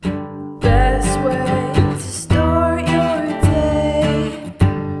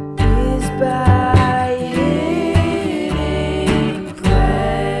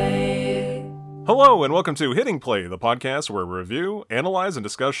Hello, and welcome to Hitting Play, the podcast where we review, analyze, and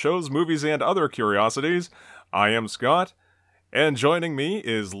discuss shows, movies, and other curiosities. I am Scott, and joining me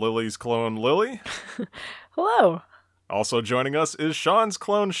is Lily's clone, Lily. Hello. Also joining us is Sean's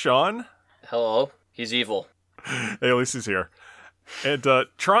clone, Sean. Hello. He's evil. Hey, at least he's here. And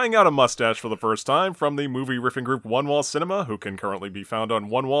trying out a mustache for the first time from the movie riffing group One Wall Cinema, who can currently be found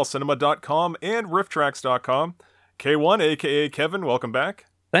on onewallcinema.com and rifftracks.com. K1, a.k.a. Kevin, welcome back.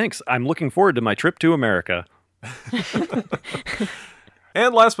 Thanks. I'm looking forward to my trip to America.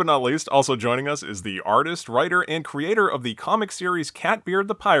 And last but not least, also joining us is the artist, writer, and creator of the comic series Catbeard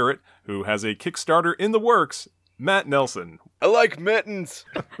the Pirate, who has a Kickstarter in the works, Matt Nelson. I like mittens.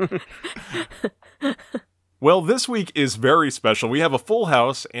 Well, this week is very special. We have a full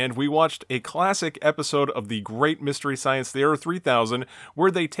house, and we watched a classic episode of the Great Mystery Science Theater 3000,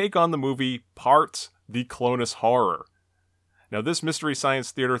 where they take on the movie Parts: The Clonus Horror. Now, this Mystery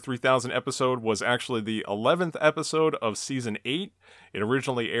Science Theater 3000 episode was actually the 11th episode of Season 8. It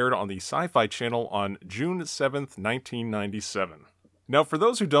originally aired on the Sci-Fi Channel on June 7th, 1997. Now, for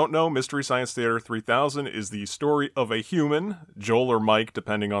those who don't know, Mystery Science Theater 3000 is the story of a human, Joel or Mike,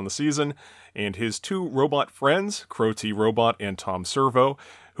 depending on the season, and his two robot friends, Crow T. Robot and Tom Servo,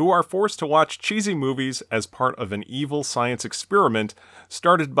 who are forced to watch cheesy movies as part of an evil science experiment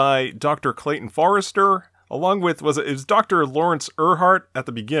started by Dr. Clayton Forrester, along with, it was Dr. Lawrence Earhart at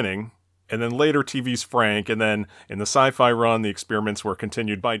the beginning, and then later TV's Frank, and then in the sci-fi run, the experiments were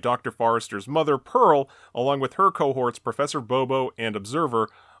continued by Dr. Forrester's mother, Pearl, along with her cohorts, Professor Bobo and Observer,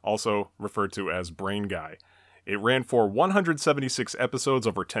 also referred to as Brain Guy. It ran for 176 episodes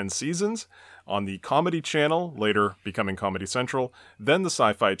over 10 seasons on the Comedy Channel, later becoming Comedy Central, then the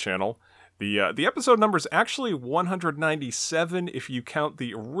Sci-Fi Channel. The episode number is actually 197 if you count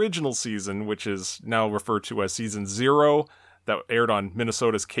the original season, which is now referred to as Season 0, that aired on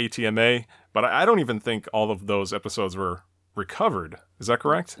Minnesota's KTMA, but I don't even think all of those episodes were recovered. Is that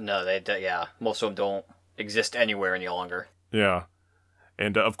correct? No, yeah. Most of them don't exist anywhere any longer. Yeah.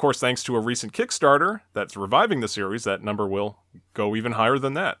 And of course, thanks to a recent Kickstarter that's reviving the series, that number will go even higher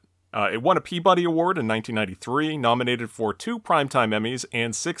than that. It won a Peabody Award in 1993, nominated for 2 Primetime Emmys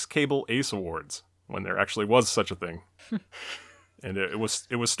and 6 Cable Ace Awards, when there actually was such a thing. And it was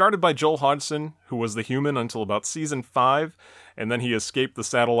started by Joel Hodgson, who was the human until about Season 5, and then he escaped the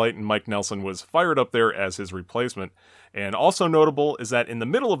satellite and Mike Nelson was fired up there as his replacement. And also notable is that in the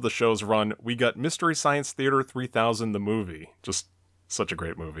middle of the show's run, we got Mystery Science Theater 3000, the movie. Just such a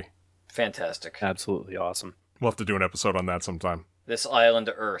great movie. Fantastic. Absolutely awesome. We'll have to do an episode on that sometime. This island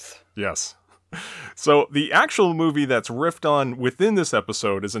of Earth. Yes. So the actual movie that's riffed on within this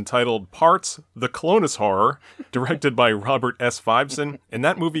episode is entitled Parts: The Clonus Horror, directed by Robert S. Fiveson, and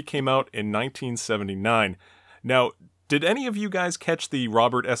that movie came out in 1979. Now, did any of you guys catch the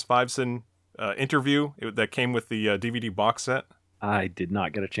Robert S. Fiveson interview that came with the DVD box set? I did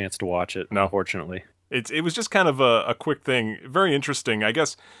not get a chance to watch it, No. unfortunately. It was just kind of a quick thing. Very interesting. I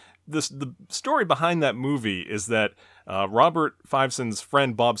guess the story behind that movie is that Robert Fiveson's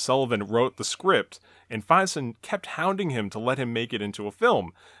friend Bob Sullivan wrote the script, and Fiveson kept hounding him to let him make it into a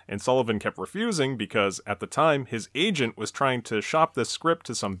film. And Sullivan kept refusing because, at the time, his agent was trying to shop this script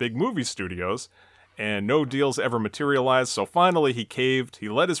to some big movie studios, and no deals ever materialized, so finally he caved. He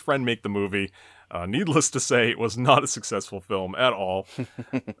let his friend make the movie. Needless to say, it was not a successful film at all.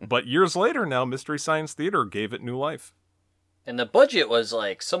 But years later now, Mystery Science Theater gave it new life. And the budget was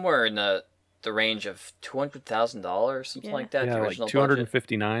like somewhere in the range of $200,000, something like that. Yeah, the like original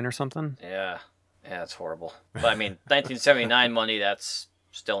 259 or something. budget. Yeah, it's horrible. But I mean, 1979 money, that's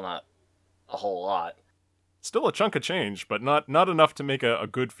still not a whole lot. Still a chunk of change, but not enough to make a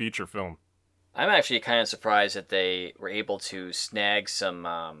good feature film. I'm actually kind of surprised that they were able to snag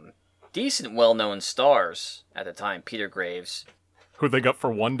some decent, well-known stars at the time. Peter Graves. Who they got for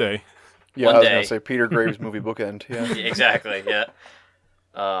one day. Yeah, One I was day. going to say Peter Graves' movie bookend. Yeah. Yeah, exactly, yeah.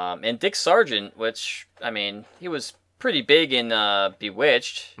 And Dick Sargent, which, I mean, he was pretty big in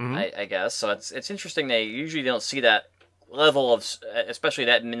Bewitched, I guess. So it's interesting they usually don't see that level of, especially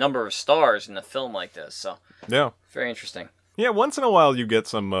that number of stars in a film like this. So Yeah. very interesting. Yeah, once in a while you get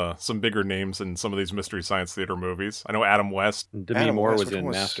some bigger names in some of these Mystery Science Theater movies. I know Adam West. Demi Adam Moore West, was which in one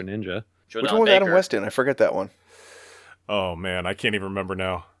was- Master Ninja. Joe Which Don one was Adam Baker. West in? I forget that one. Oh man, I can't even remember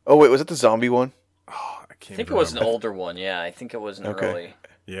now. Oh, wait, was it the zombie one? Oh, I I can't think it even was an remember. older one, yeah. I think it was an Okay. early.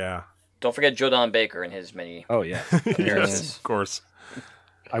 Yeah. Don't forget Joe Don Baker and his many. Oh, yeah. Yes, Yes. of course.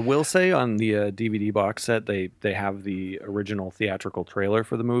 I will say on the DVD box set, they have the original theatrical trailer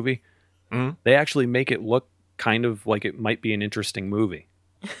for the movie. Mhm. They actually make it look kind of like it might be an interesting movie.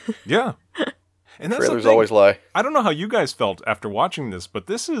 Yeah. And that's the Trailers thing. always lie. I don't know how you guys felt after watching this, but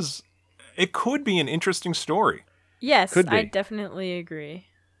this is it could be an interesting story. Yes, Could be. I definitely agree.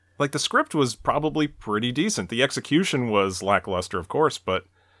 Like, the script was probably pretty decent. The execution was lackluster, of course, but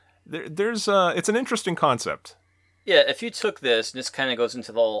it's an interesting concept. Yeah, if you took this, and this kind of goes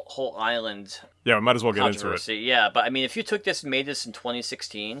into the whole island Yeah, we might as well get into it. controversy. Yeah, but I mean, if you took this and made this in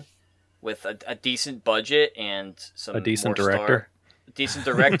 2016 with a decent budget and some A decent more director. decent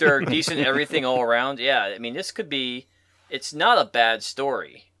director, decent everything all around. Yeah, I mean, this could be. It's not a bad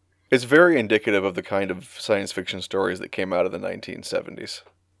story. It's very indicative of the kind of science fiction stories that came out of the 1970s.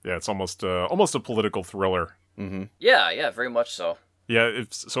 Yeah, it's almost a political thriller. Mm-hmm. Yeah, very much so. Yeah,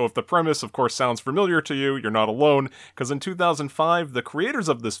 if the premise, of course, sounds familiar to you, you're not alone, because in 2005, the creators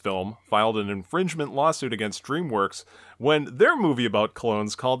of this film filed an infringement lawsuit against DreamWorks when their movie about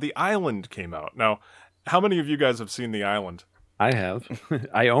clones called The Island came out. Now, how many of you guys have seen The Island? I have.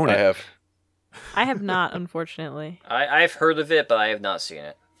 I own I it. have. I have not, unfortunately. I've heard of it, but I have not seen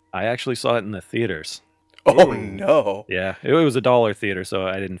it. I actually saw it in the theaters. Oh, no. Yeah, it was a dollar theater, so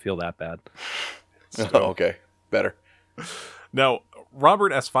I didn't feel that bad. Oh, okay. Better. Now,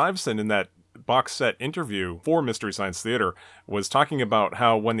 Robert S. Fiveson, in that box set interview for Mystery Science Theater, was talking about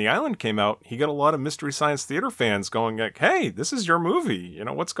how when The Island came out, he got a lot of Mystery Science Theater fans going like, hey, this is your movie, you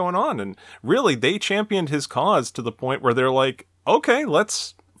know, what's going on? And really, they championed his cause to the point where they're like, okay,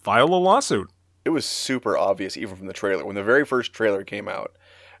 let's file a lawsuit. It was super obvious, even from the trailer. When the very first trailer came out,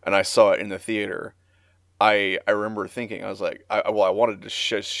 and I saw it in the theater, I remember thinking, I was like, I wanted to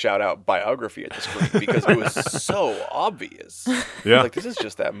shout out biography at the screen because it was so obvious. Yeah. Like, this is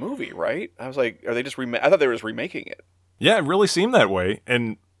just that movie, right? I was like, are they just I thought they were just remaking it. Yeah, it really seemed that way.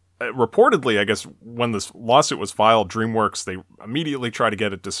 And reportedly, I guess, when this lawsuit was filed, DreamWorks, they immediately tried to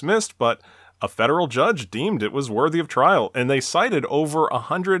get it dismissed, but a federal judge deemed it was worthy of trial, and they cited over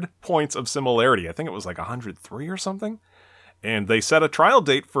 100 points of similarity. I think it was like 103 or something. And they set a trial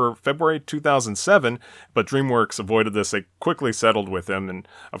date for February 2007, but DreamWorks avoided this. They quickly settled with him, and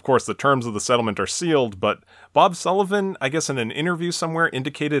of course the terms of the settlement are sealed, but Bob Sullivan, I guess in an interview somewhere,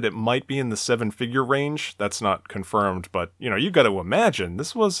 indicated it might be in the 7-figure range. That's not confirmed, but, you know, you got to imagine,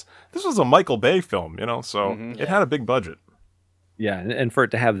 this was a Michael Bay film, you know, so it had a big budget. Yeah, and for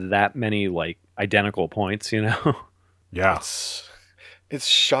it to have that many, like, identical points, you know? Yeah. It's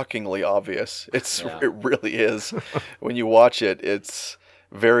shockingly obvious. Yeah. It really is. When you watch it, it's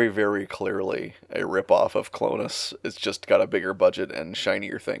very, very clearly a ripoff of Clonus. It's just got a bigger budget and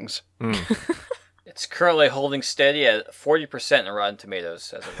shinier things. It's currently holding steady at 40% in Rotten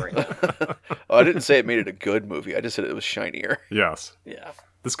Tomatoes as of right now. Oh, I didn't say it made it a good movie. I just said it was shinier. Yes. Yeah.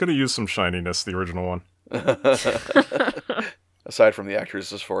 This could have used some shininess, the original one. Aside from the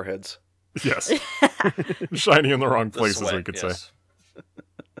actors' foreheads. Yes. Shiny in the wrong The places, sweat, we could say. yes.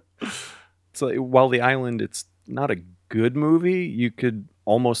 So while The Island, it's not a good movie, you could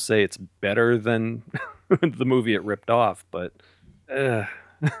almost say it's better than the movie it ripped off, but Yeah,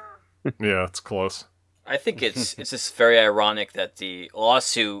 it's close. I think it's just very ironic that the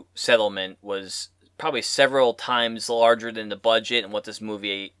lawsuit settlement was probably several times larger than the budget and what this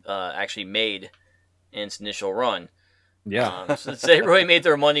movie actually made in its initial run. yeah. So they really made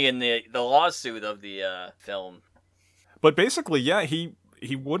their money in the lawsuit of the film. But basically, yeah,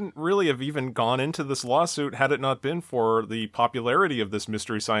 he wouldn't really have even gone into this lawsuit had it not been for the popularity of this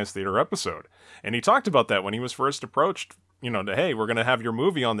Mystery Science Theater episode. And he talked about that when he was first approached, you know, to, hey, we're going to have your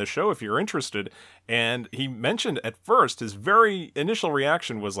movie on this show if you're interested. And he mentioned at first, his very initial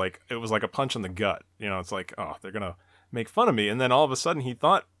reaction was like, it was like a punch in the gut. You know, it's like, oh, they're going to make fun of me. And then all of a sudden he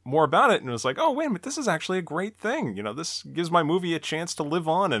thought more about it and was like, oh, wait a minute, this is actually a great thing. You know, this gives my movie a chance to live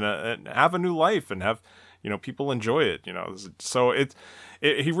on and have a new life and have, you know, people enjoy it, you know. So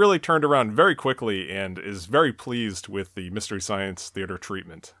he really turned around very quickly and is very pleased with the Mystery Science Theater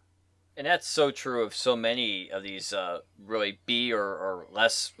treatment. And that's so true of so many of these really B or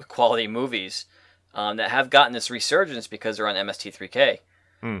less quality movies that have gotten this resurgence because they're on MST3K.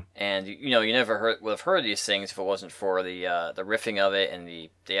 And you know, you never would have heard these things if it wasn't for the riffing of it and the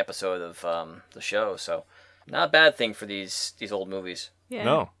episode of the show. So not a bad thing for these old movies. Yeah.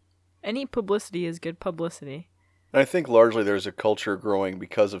 No. Any publicity is good publicity. And I think largely there's a culture growing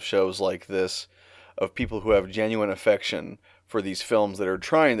because of shows like this of people who have genuine affection for these films that are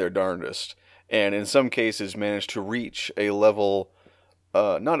trying their darndest and in some cases manage to reach a level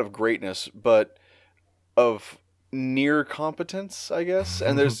not of greatness but of near competence, I guess.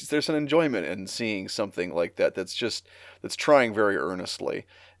 And there's an enjoyment in seeing something like that that's trying very earnestly.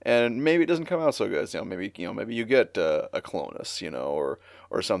 And maybe it doesn't come out so good. Maybe you get a Clonus,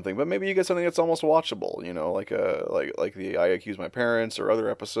 or something. But maybe you get something that's almost watchable, like the I Accuse My Parents or other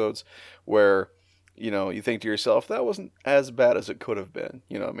episodes where, you think to yourself, that wasn't as bad as it could have been.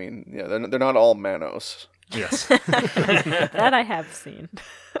 You know what I mean? Yeah, they're not all Manos. Yes. That I have seen.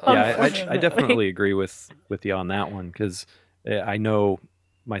 Yeah, I Unfortunately. definitely agree with you on that one, because I know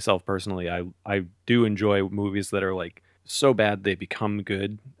myself personally, I do enjoy movies that are like so bad they become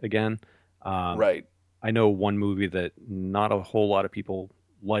good again. Right. I know one movie that not a whole lot of people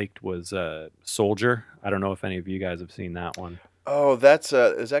liked was Soldier. I don't know if any of you guys have seen that one. Oh, that's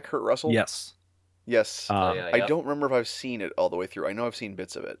is that Kurt Russell? Yes. Yes. Oh, yeah, I yeah. don't remember if I've seen it all the way through. I know I've seen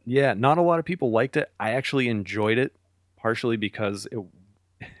bits of it. Yeah, not a lot of people liked it. I actually enjoyed it, partially because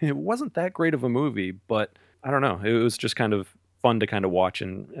it wasn't that great of a movie, but I don't know. It was just kind of fun to kind of watch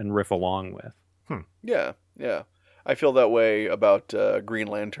and riff along with. Yeah, yeah. I feel that way about Green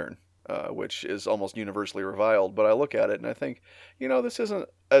Lantern, which is almost universally reviled. But I look at it and I think, this isn't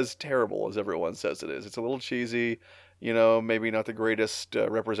as terrible as everyone says it is. It's a little cheesy, maybe not the greatest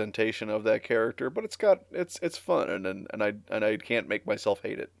representation of that character, but it's fun, and I can't make myself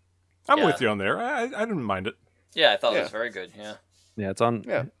hate it. I'm Yeah. with you on there. I didn't mind it. Yeah, I thought it Yeah. was very good. Yeah. Yeah, it's on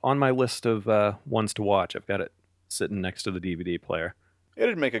Yeah. on my list of ones to watch. I've got it sitting next to the DVD player.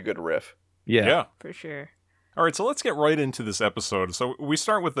 It'd make a good riff. Yeah. For sure. All right, so let's get right into this episode. So we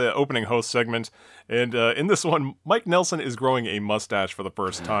start with the opening host segment, and in this one, Mike Nelson is growing a mustache for the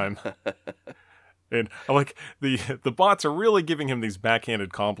first time. And I like the bots are really giving him these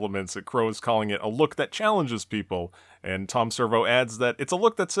backhanded compliments. That Crow is calling it a look that challenges people, and Tom Servo adds that it's a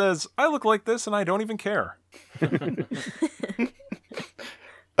look that says, "I look like this, and I don't even care."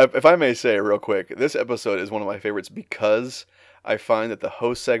 If I may say real quick, this episode is one of my favorites because I find that the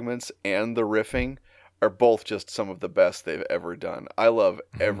host segments and the riffing are both just some of the best they've ever done. I love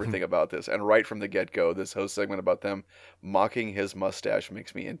everything about this, and right from the get-go, this host segment about them mocking his mustache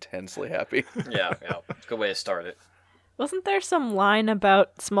makes me intensely happy. Yeah. It's a good way to start it. Wasn't there some line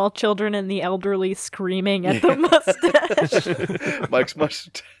about small children and the elderly screaming at the mustache? Mike's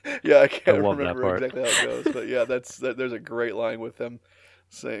mustache. Yeah, I can't I love that remember part. exactly how it goes, but yeah, there's a great line with them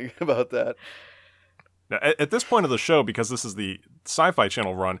saying about that. Now, at this point of the show, because this is the Sci-Fi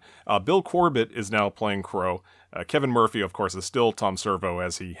Channel run, Bill Corbett is now playing Crow. Kevin Murphy, of course, is still Tom Servo,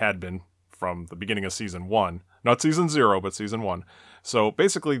 as he had been from the beginning of Season 1. Not Season 0, but Season 1. So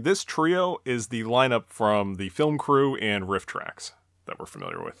basically, this trio is the lineup from the film crew and riff tracks that we're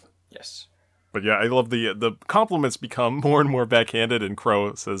familiar with. Yes. But yeah, I love the compliments become more and more backhanded, and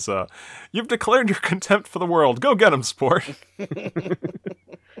Crow says, "You've declared your contempt for the world. Go get him, sport."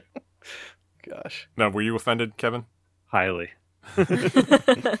 Gosh. Now, were you offended, Kevin? Highly.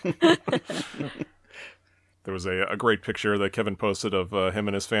 There was a great picture that Kevin posted of him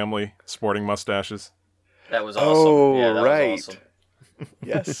and his family sporting mustaches. That was awesome. Oh, Yeah, that right. was awesome.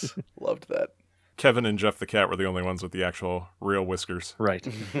 Yes, loved that. Kevin and Jeff the Cat were the only ones with the actual real whiskers. Right.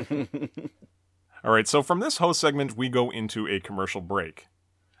 All right, so from this host segment, we go into a commercial break.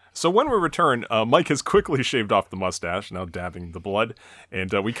 So when we return, Mike has quickly shaved off the mustache, now dabbing the blood,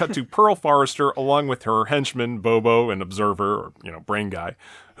 and we cut to Pearl Forrester along with her henchman, Bobo, and Observer, or, Brain Guy,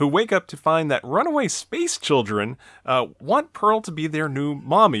 who wake up to find that runaway space children want Pearl to be their new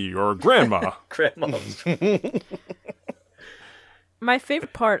mommy or grandma. Grandma's. My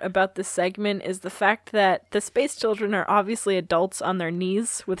favorite part about this segment is the fact that the space children are obviously adults on their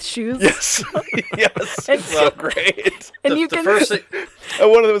knees with shoes. Yes, yes, It's so great. And the, you the can first thing, And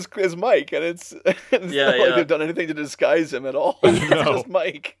one of them is Mike, and it's not like yeah. they've done anything to disguise him at all. It's No. just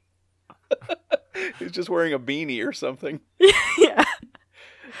Mike. He's just wearing a beanie or something. yeah.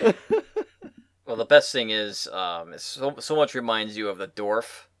 well, the best thing is, it so much reminds you of the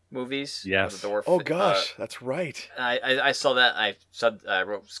Dwarf movies. Yes. The Dwarf, Oh gosh, that's right. I saw that. I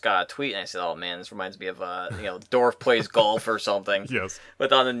wrote Scott a tweet and I said, "Oh man, this reminds me of Dorf plays golf or something Yes.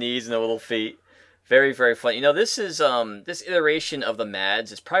 with on the knees and the little feet." Very very funny. This is this iteration of the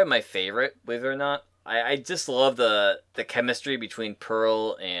Mads is probably my favorite, believe it or not. I just love the chemistry between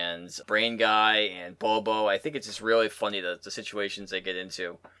Pearl and Brain Guy and Bobo. I think it's just really funny the situations they get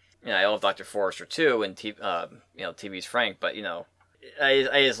into. I love Dr. Forrester too, and TV's Frank, but I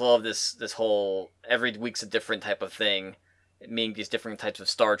just love this whole every week's a different type of thing, meaning these different types of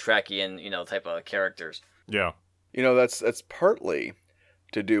Star Trekian, type of characters. Yeah. That's partly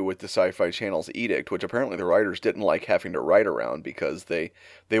to do with the Sci-Fi Channel's edict, which apparently the writers didn't like having to write around because they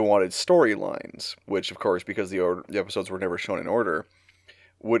wanted storylines, which of course, because the episodes were never shown in order,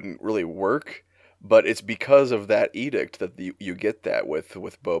 wouldn't really work. But it's because of that edict that you get that with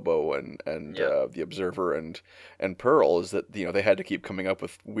Bobo and the Observer and Pearl, is that they had to keep coming up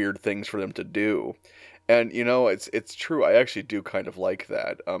with weird things for them to do, and it's true. I actually do kind of like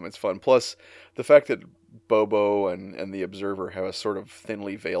that. It's fun. Plus the fact that Bobo and the Observer have a sort of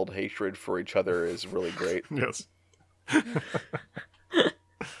thinly veiled hatred for each other is really great. Yes.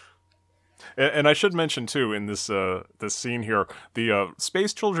 And I should mention too, in this scene here, the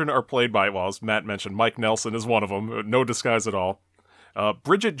space children are played by, well, as Matt mentioned, Mike Nelson is one of them, no disguise at all.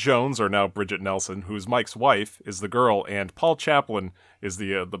 Bridget Jones, or now Bridget Nelson, who's Mike's wife, is the girl, and Paul Chaplin is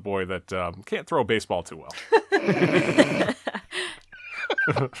the boy that can't throw a baseball too well.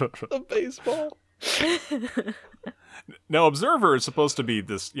 The baseball. Now, Observer is supposed to be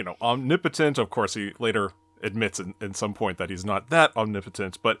this, omnipotent. Of course, he later admits in some point that he's not that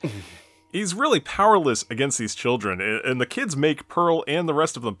omnipotent, but he's really powerless against these children. And the kids make Pearl and the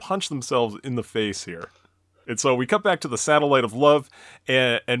rest of them punch themselves in the face here. And so we cut back to the satellite of love,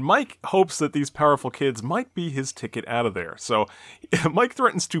 and Mike hopes that these powerful kids might be his ticket out of there. So Mike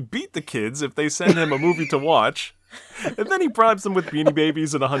threatens to beat the kids if they send him a movie to watch. And then he bribes them with Beanie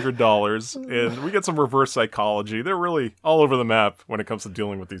Babies and $100, and we get some reverse psychology. They're really all over the map when it comes to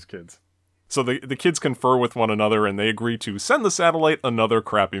dealing with these kids. So the kids confer with one another, and they agree to send the satellite another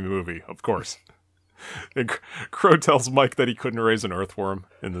crappy movie, of course. And Crow tells Mike that he couldn't raise an earthworm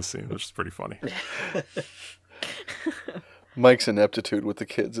in this scene, which is pretty funny. Mike's ineptitude with the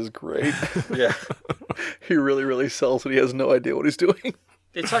kids is great. Yeah. He really, really sells it. He has no idea what he's doing.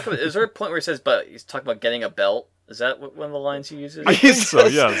 They talk about. Is there a point where he says, "But he's talking about getting a belt"? Is that one of the lines he uses? I think so,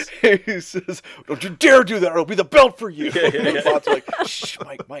 yes. He says, "Don't you dare do that, or it'll be the belt for you." Yeah. And the thoughts are like, "Shh,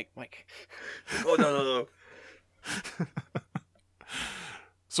 Mike." Oh no.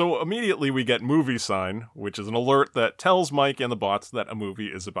 So immediately we get movie sign, which is an alert that tells Mike and the bots that a movie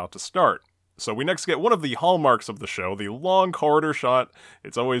is about to start. So we next get one of the hallmarks of the show, the long corridor shot.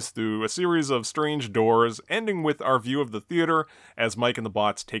 It's always through a series of strange doors, ending with our view of the theater as Mike and the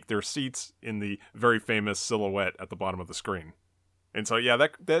bots take their seats in the very famous silhouette at the bottom of the screen. And so, yeah,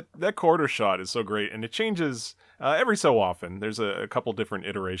 that corridor shot is so great, and it changes every so often. There's a couple different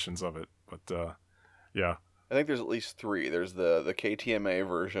iterations of it, but yeah. I think there's at least 3. There's the KTMA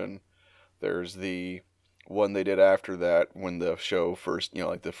version. There's the one they did after that when the show first,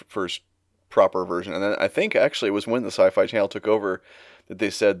 like the first proper version. And then I think actually it was when the Sci-Fi Channel took over that they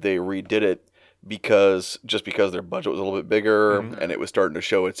said they redid it because their budget was a little bit bigger and it was starting to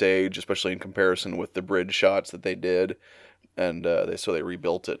show its age, especially in comparison with the bridge shots that they did. And they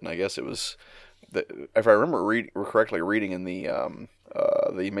rebuilt it. And I guess it was, if I remember correctly reading in the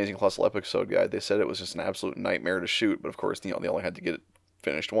Amazing Colossal Episode Guide, they said it was just an absolute nightmare to shoot. But of course, they only had to get it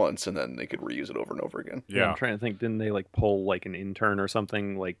finished once, and then they could reuse it over and over again. Yeah. I'm trying to think. Didn't they pull an intern or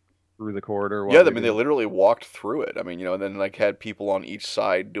something through the corridor? Yeah, they literally walked through it. And then had people on each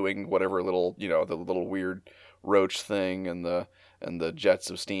side doing whatever little, the little weird roach thing and the jets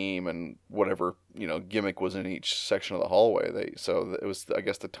of steam and whatever, gimmick was in each section of the hallway. So it was, I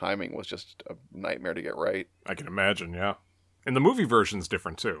guess the timing was just a nightmare to get right. I can imagine, yeah. And the movie version's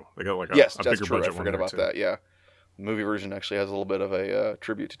different too. They got a yes, a that's bigger true. budget I forgot one about too. that. Yeah, the movie version actually has a little bit of a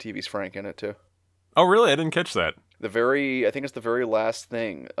tribute to TV's Frank in it too. Oh, really? I didn't catch that. I think it's the very last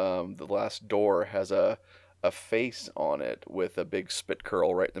thing. The last door has a face on it with a big spit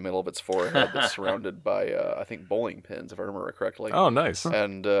curl right in the middle of its forehead that's surrounded by, I think, bowling pins, if I remember correctly. Oh, nice.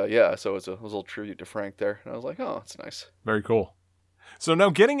 And so it was a little tribute to Frank there. And I was like, oh, that's nice. Very cool. So now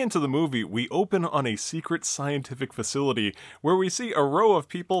getting into the movie, we open on a secret scientific facility where we see a row of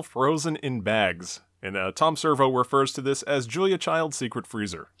people frozen in bags. And Tom Servo refers to this as Julia Child's secret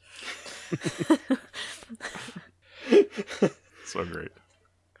freezer. So great.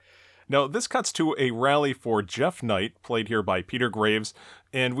 Now, this cuts to a rally for Jeff Knight, played here by Peter Graves,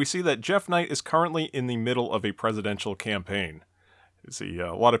 and we see that Jeff Knight is currently in the middle of a presidential campaign. You see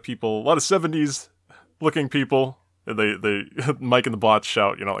a lot of people, a lot of 70s-looking people. They Mike and the bots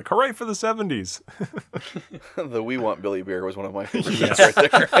shout, hooray for the 70s. The We Want Billy Beer was one of my favorites right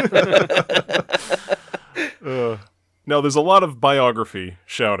there. Now, there's a lot of biography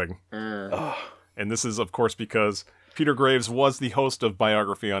shouting. Oh. And this is, of course, because Peter Graves was the host of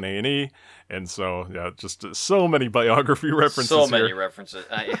Biography on A&E, and so, yeah, just so many biography references So many here. references.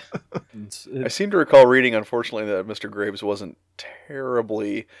 I seem to recall reading, unfortunately, that Mr. Graves wasn't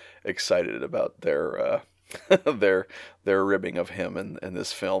terribly excited about their their ribbing of him in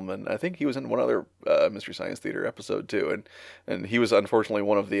this film, and I think he was in one other Mystery Science Theater episode too, and he was unfortunately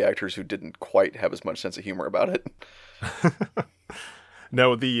one of the actors who didn't quite have as much sense of humor about it.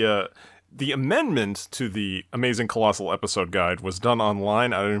 Now, the amendment to the Amazing Colossal Episode Guide was done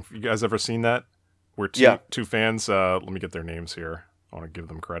online. I don't know if you guys ever seen that. Where two fans, let me get their names here. I want to give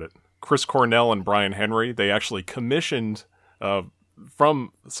them credit. Chris Cornell and Brian Henry, they actually commissioned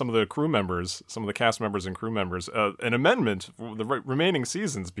from some of the crew members, some of the cast members and crew members, an amendment for the remaining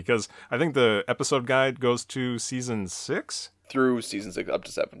seasons, because I think the episode guide goes to season 6 through season 6 up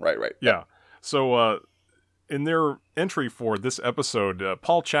to 7. Right. Yeah. So in their entry for this episode,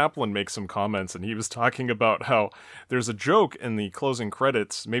 Paul Chaplin makes some comments, and he was talking about how there's a joke in the closing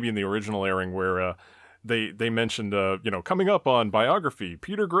credits, maybe in the original airing, where they mentioned, coming up on biography,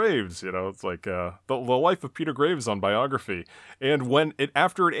 Peter Graves, it's like the life of Peter Graves on biography. And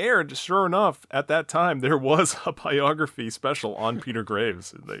after it aired, sure enough, at that time, there was a biography special on Peter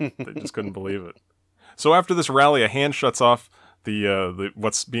Graves. They just couldn't believe it. So after this rally, a hand shuts off the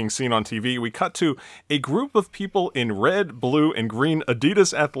what's being seen on TV. We cut to a group of people in red, blue, and green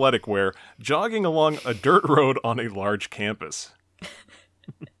Adidas athletic wear jogging along a dirt road on a large campus.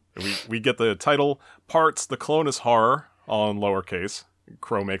 we get the title, Parts, the Clonus Horror, all in lowercase.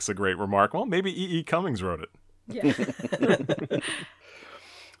 Crow makes a great remark. Well, maybe E.E. Cummings wrote it. Yeah.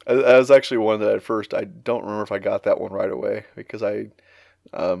 That was actually one that at first I don't remember if I got that one right away, because I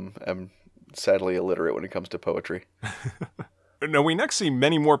am sadly illiterate when it comes to poetry. Now, we next see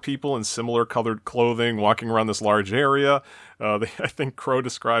many more people in similar colored clothing walking around this large area. I think Crow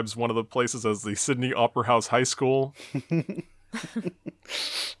describes one of the places as the Sydney Opera House High School.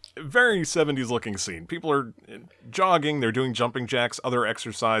 Very 70s looking scene. People are jogging, they're doing jumping jacks, other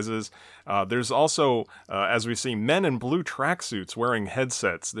exercises. There's also, as we see, men in blue tracksuits wearing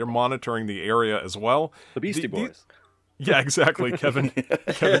headsets. They're monitoring the area as well. The Beastie Boys. Yeah, exactly. Kevin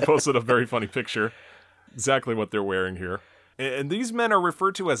posted a very funny picture. Exactly what they're wearing here. And these men are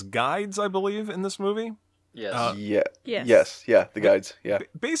referred to as guides, I believe, in this movie. Yes. Yes. Yeah, the guides, yeah.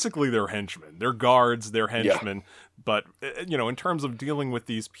 Basically, they're henchmen. They're guards, they're henchmen. Yeah. But, in terms of dealing with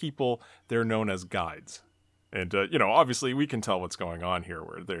these people, they're known as guides. And, obviously, we can tell what's going on here,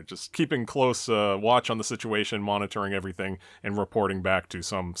 where they're just keeping close watch on the situation, monitoring everything, and reporting back to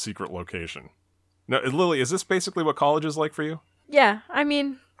some secret location. Now, Lily, is this basically what college is like for you? Yeah, I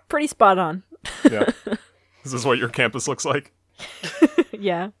mean, pretty spot on. Yeah. Is this what your campus looks like?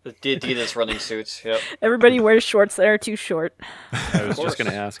 Yeah. The Adidas running suits. Yep. Everybody wears shorts that are too short. I was just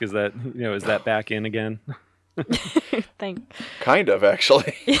going to ask, is that back in again? Kind of,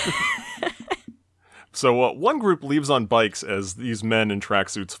 actually. So one group leaves on bikes as these men in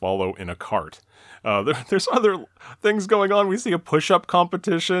tracksuits follow in a cart. There's other things going on. We see a push-up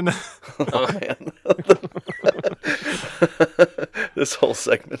competition. Oh, man. This whole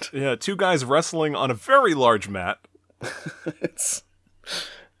segment. Yeah, 2 guys wrestling on a very large mat.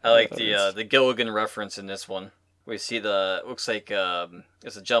 I like the Gilligan reference in this one. We see looks like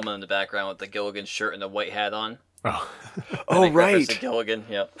there's a gentleman in the background with the Gilligan shirt and the white hat on. Oh, right. The Gilligan,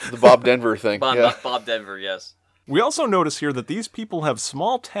 yep. The Bob Denver thing. Bob Denver, yes. We also notice here that these people have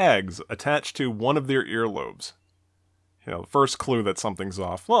small tags attached to one of their earlobes. The first clue that something's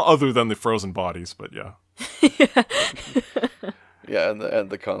off. Well, other than the frozen bodies, but yeah. Yeah, and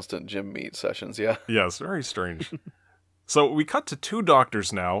the constant gym meet sessions, yeah. Yes, very strange. So we cut to 2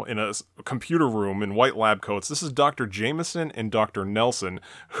 doctors now in a computer room in white lab coats. This is Dr. Jameson and Dr. Nelson,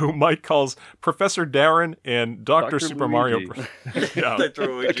 who Mike calls Professor Darren and Dr. Super Mario. Yeah.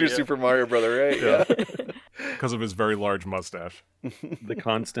 Dr. Super Mario Brother, right? Yeah. Because of his very large mustache. The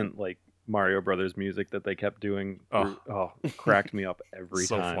constant, Mario Brothers music that they kept doing cracked me up every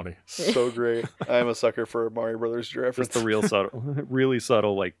time. So funny. So great. I'm a sucker for Mario Brothers reference. Just the really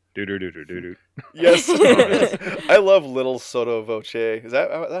subtle, do-do-do-do-do-do. Yes. I love little sotto voce. Is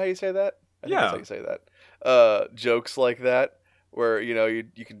that how you say that? I think that's how you say that. Jokes like that, where,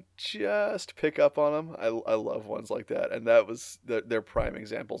 you can just pick up on them. I love ones like that. And that was, they're prime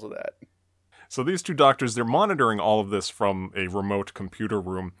examples of that. So these 2 doctors, they're monitoring all of this from a remote computer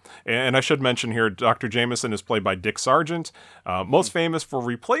room. And I should mention here, Dr. Jameson is played by Dick Sargent, most famous for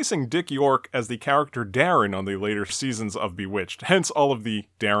replacing Dick York as the character Darren on the later seasons of Bewitched. Hence all of the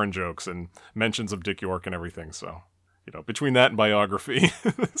Darren jokes and mentions of Dick York and everything. So, between that and biography,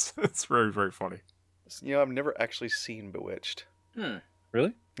 it's very, very funny. I've never actually seen Bewitched.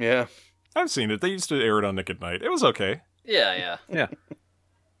 Really? Yeah. I've seen it. They used to air it on Nick at Night. It was okay. Yeah. Yeah.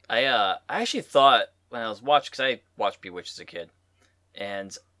 I actually thought when I was watching, because I watched Bewitched as a kid,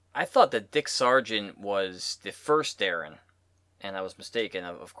 and I thought that Dick Sargent was the first Darren, and I was mistaken,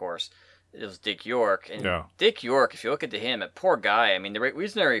 of course. It was Dick York, and Dick York, if you look into him, that poor guy, I mean, the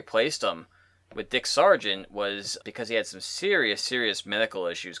reason I replaced him with Dick Sargent was because he had some serious medical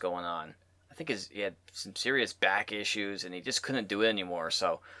issues going on. I think he had some serious back issues, and he just couldn't do it anymore,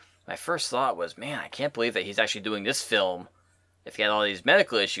 so my first thought was, man, I can't believe that he's actually doing this film if he had all these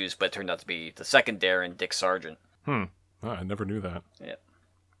medical issues, but it turned out to be the second Darren, Dick Sargent. I never knew that. Yeah.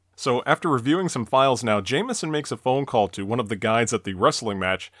 So after reviewing some files now, Jameson makes a phone call to one of the guides at the wrestling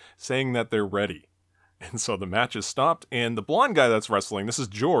match saying that they're ready. And so the match is stopped, and the blonde guy that's wrestling, this is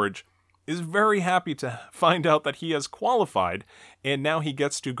George, is very happy to find out that he has qualified, and now he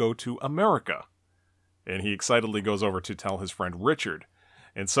gets to go to America. And he excitedly goes over to tell his friend Richard.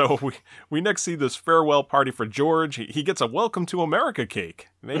 And so we next see this farewell party for George. He gets a welcome to America cake,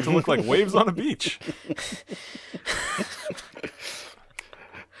 made to look like waves on a beach.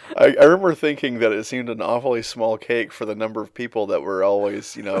 I remember thinking that it seemed an awfully small cake for the number of people that were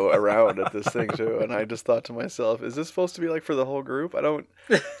always, around at this thing too. And I just thought to myself, is this supposed to be like for the whole group? I don't.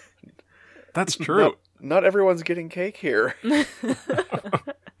 That's true. Not everyone's getting cake here.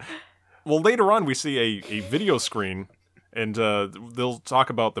 Well, later on we see a video screen, and they'll talk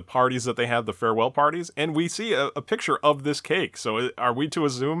about the parties that they have, the farewell parties, and we see a picture of this cake. So are we to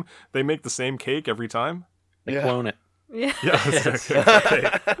assume they make the same cake every time? They clone it. Yeah.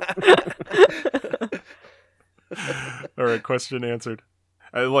 Yeah. All right, question answered.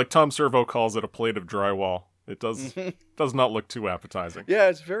 Like Tom Servo calls it a plate of drywall. It does not look too appetizing. Yeah,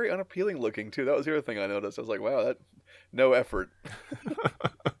 it's very unappealing looking too. That was the other thing I noticed. I was like, wow, that no effort.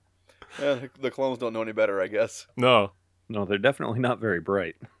 Yeah, the clones don't know any better, I guess. No, they're definitely not very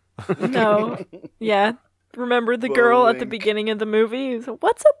bright. No. Yeah. Remember the girl at the beginning of the movie? Who's like,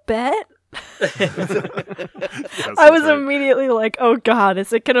 what's a bet? Yes, I was that's right. immediately like, oh God,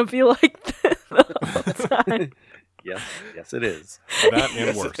 is it going to be like this the whole time? Yes, it is. That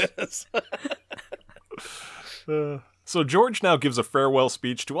and worse. So George now gives a farewell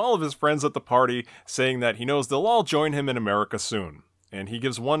speech to all of his friends at the party, saying that he knows they'll all join him in America soon. And he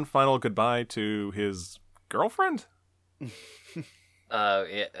gives one final goodbye to his girlfriend? We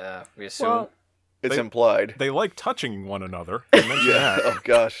assume. Well, It's implied. They like touching one another. They mention Yeah. that. Oh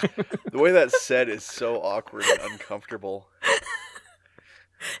gosh, the way that's said is so awkward and uncomfortable.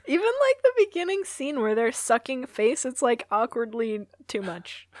 even like the beginning scene where they're sucking face, it's like awkwardly too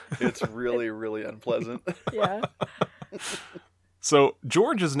much. It's really, really unpleasant. Yeah. So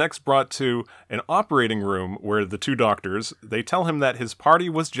George is next brought to an operating room where the two doctors, they tell him that his party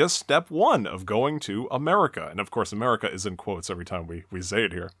was just step one of going to America. And of course, America is in quotes every time we say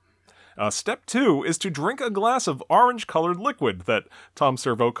it here. Step 2 is to drink a glass of orange-colored liquid that Tom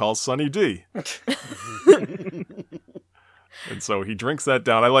Servo calls Sunny D. And so he drinks that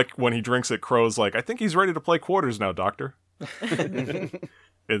down. I like when he drinks it, Crow's like, I think he's ready to play quarters now, Doctor.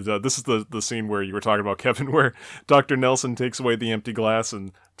 And this is the scene where you were talking about, Kevin, where Dr. Nelson takes away the empty glass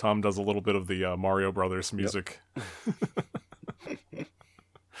and Tom does a little bit of the Mario Brothers music. Yep.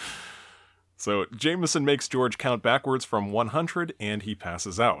 So Jameson makes George count backwards from 100 and he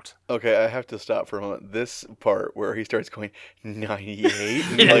passes out. Okay, I have to stop for a moment. This part where he starts going 98,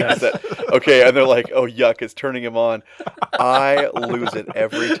 Yes. like that. Okay, and they're like, "Oh yuck, it's turning him on." I lose it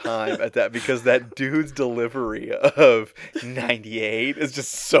every time at that because that dude's delivery of 98 is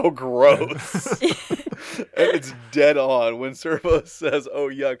just so gross. And it's dead on when Servo says, "Oh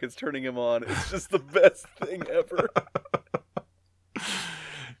yuck, it's turning him on." It's just the best thing ever.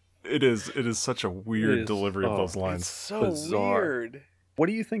 It is such a weird delivery of those It's lines. so Bizarre. weird. What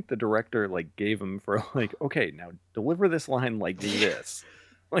do you think the director gave him for okay, now deliver this line like this?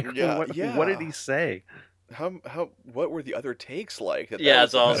 Yeah, what yeah. did he say? What were the other takes like? That Yeah,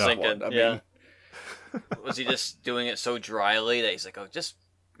 was that's all I was the best thinking. one. I Yeah. mean, Was he just doing it so dryly that he's like, oh, just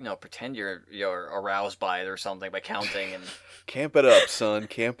pretend you're aroused by it or something by counting and camp it up, son.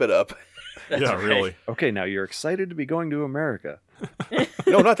 Camp it up. Yeah, right. really. Okay, now you're excited to be going to America.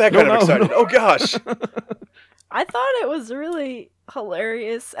 No, not that kind of excited. Oh gosh. I thought it was really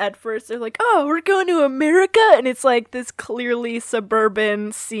hilarious at first. They're like, oh, we're going to America. And it's like this clearly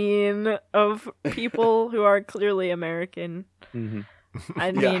suburban scene of people who are clearly American. Mm-hmm. I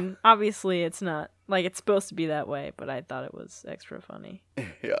Yeah. mean, obviously it's not like it's supposed to be that way, but I thought it was extra funny.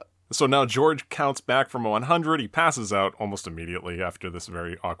 Yeah. So now George counts back from 100. He passes out almost immediately after this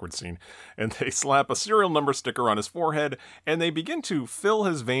very awkward scene. And they slap a serial number sticker on his forehead, and they begin to fill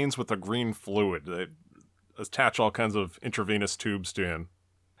his veins with a green fluid. They attach all kinds of intravenous tubes to him.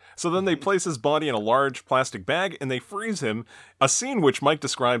 So then they place his body in a large plastic bag, and they freeze him, a scene which Mike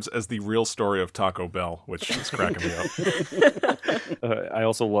describes as the real story of Taco Bell, which is cracking me up. I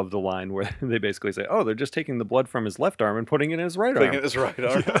also love the line where they basically say, "Oh, they're just taking the blood from his left arm and putting it in his right Putting arm." it in his right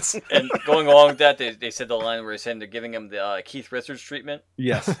arm. Yes. and going along with that, they said the line where they said they're giving him the Keith Richards treatment.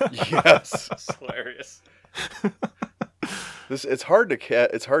 Yes. Yes. It's hilarious. It's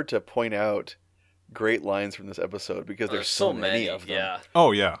hard to point out great lines from this episode because there's so many of them. Yeah.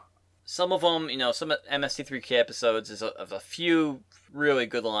 Oh, yeah. Some of them, some MST3K episodes is of a few really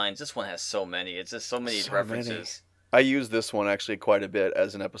good lines. This one has so many. It's just so many So references. I use this one actually quite a bit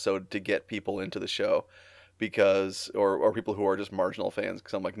as an episode to get people into the show, because or people who are just marginal fans,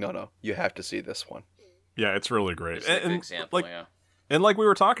 because I'm like, no, you have to see this one. Yeah, it's really great. It's a good example, like, yeah. And like we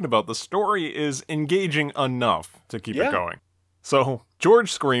were talking about, the story is engaging enough to keep Yeah. it going. So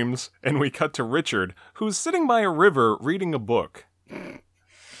George screams, and we cut to Richard, who's sitting by a river reading a book.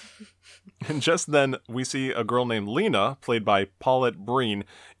 And just then, we see a girl named Lena, played by Paulette Breen.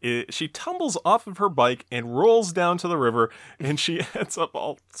 She tumbles off of her bike and rolls down to the river, and she ends up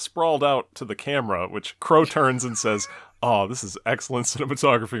all sprawled out to the camera, which Crow turns and says, "Oh, this is excellent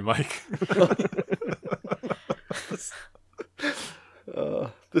cinematography, Mike."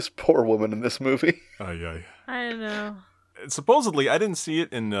 This poor woman in this movie. Ay, ay. I know. Supposedly, I didn't see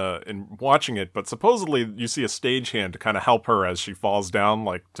it in watching it, but supposedly you see a stagehand to kind of help her as she falls down,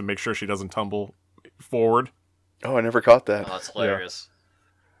 like to make sure she doesn't tumble forward. Oh, I never caught that. Oh, that's hilarious.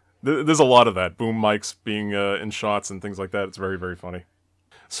 There's a lot of that, boom mics being in shots and things like that. It's very, very funny.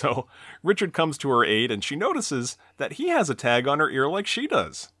 So Richard comes to her aid, and she notices that he has a tag on her ear like she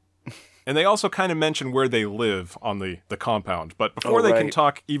does. And they also kind of mention where they live on the compound. But before they can right.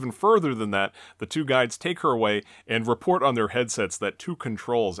 talk even further than that, the two guides take her away and report on their headsets that two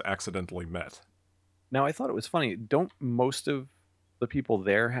controls accidentally met. Now, I thought it was funny. Don't most of the people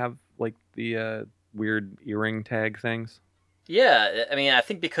there have like the weird earring tag things? Yeah, I mean, I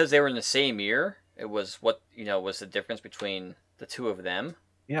think because they were in the same year, it was what, was the difference between the two of them.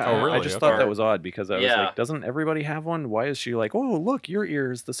 Yeah, Oh, really? I just thought Okay. that was odd because I was Yeah. like, doesn't everybody have one? Why is she like, oh, look, your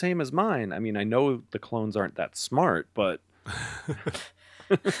ear is the same as mine? I mean, I know the clones aren't that smart, but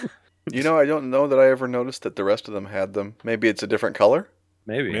I don't know that I ever noticed that the rest of them had them. Maybe it's a different color?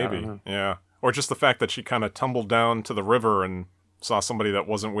 maybe. I don't Maybe, know. yeah. Or just the fact that she kind of tumbled down to the river and saw somebody that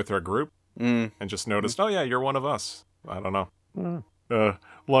wasn't with her group Mm. and just noticed, oh yeah, you're one of us. I don't know. I don't know.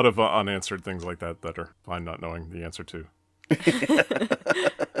 A lot of unanswered things like that that are fine not knowing the answer to.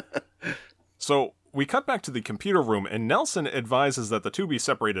 So we cut back to the computer room, and Nelson advises that the two be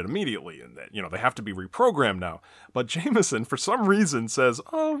separated immediately and that, they have to be reprogrammed now. But Jameson, for some reason, says,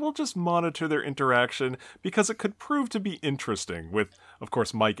 oh, we'll just monitor their interaction because it could prove to be interesting, with, of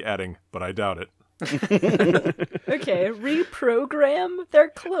course, Mike adding, but I doubt it. Okay, reprogram their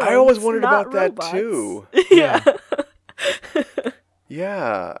clones. I always wondered not about that, robots. too. Yeah.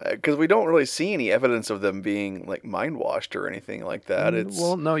 Yeah, because we don't really see any evidence of them being like mind washed or anything like that. It's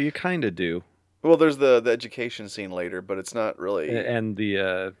Well, no, you kind of do. well, there's the education scene later, but it's not really. And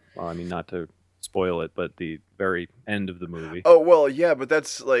the, well, I mean, not to spoil it, but the very end of the movie. Oh well, yeah, but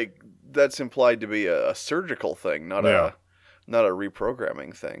that's implied to be a surgical thing, not Yeah. a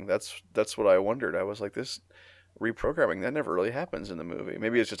reprogramming thing. That's what I wondered. I was like, this reprogramming that never really happens in the movie.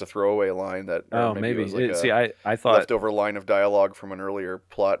 Maybe it's just a throwaway line that. Or Oh, it maybe. was like See, a I thought leftover line of dialogue from an earlier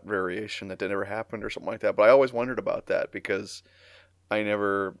plot variation that never happened or something like that. But I always wondered about that because I've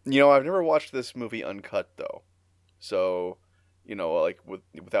never watched this movie uncut though. So, like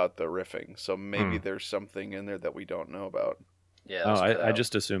without the riffing. So maybe there's something in there that we don't know about. Yeah. Oh, that's cut I out.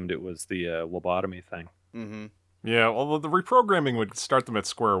 just assumed it was the lobotomy thing. Mm-hmm. Yeah, well, the reprogramming would start them at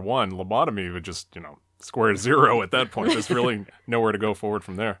square one. Lobotomy would just, square zero at that point. There's really nowhere to go forward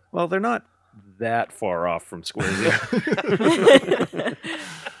from there. Well, they're not that far off from square zero.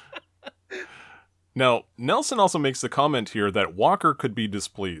 Now, Nelson also makes the comment here that Walker could be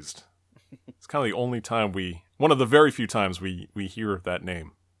displeased. It's kind of the only time one of the very few times we hear that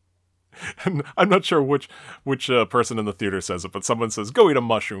name. And I'm not sure which person in the theater says it, but someone says, "Go eat a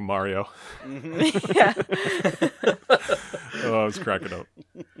mushroom, Mario." Yeah. Oh, I was cracking up.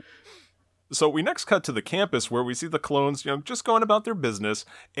 So we next cut to the campus where we see the clones, just going about their business,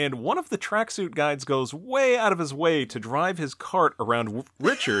 and one of the tracksuit guides goes way out of his way to drive his cart around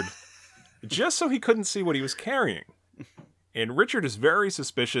Richard just so he couldn't see what he was carrying. And Richard is very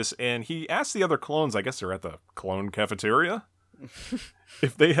suspicious, and he asks the other clones, I guess they're at the clone cafeteria,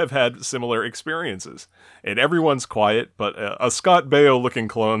 if they have had similar experiences. And everyone's quiet, but a Scott Baio-looking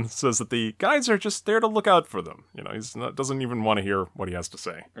clone says that the guides are just there to look out for them. Doesn't even want to hear what he has to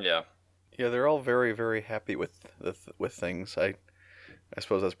say. Yeah. Yeah, they're all very, very happy with things. I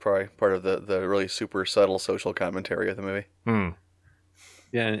suppose that's probably part of the really super subtle social commentary of the movie.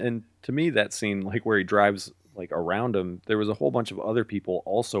 Yeah, and to me, that scene, like where he drives like around him, there was a whole bunch of other people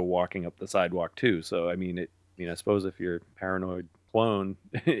also walking up the sidewalk too. So I mean, I suppose if you're a paranoid clone,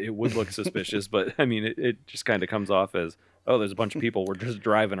 it would look suspicious. But I mean, it just kind of comes off as, oh, there's a bunch of people. We're just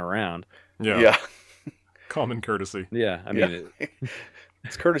driving around. Yeah. Common courtesy. Yeah, I mean,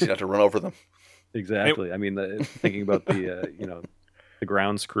 It's courtesy not to run over them. exactly. I mean, thinking about the the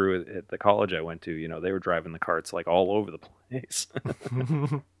grounds crew at the college I went to, they were driving the carts like all over the place.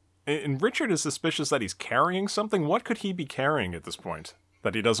 And Richard is suspicious that he's carrying something. What could he be carrying at this point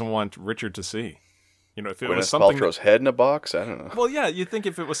that he doesn't want Richard to see? You know, if it was Gwyneth something... Paltrow's head in a box? I don't know. Well, yeah, you'd think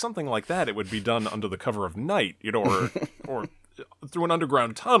if it was something like that, it would be done under the cover of night, you know, or through an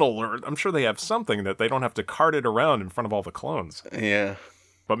underground tunnel, or I'm sure they have something that they don't have to cart it around in front of all the clones. Yeah.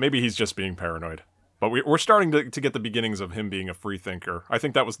 But maybe he's just being paranoid. But we're starting to get the beginnings of him being a free thinker. I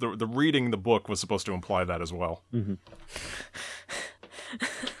think that was the reading the book was supposed to imply that as well. Mm-hmm.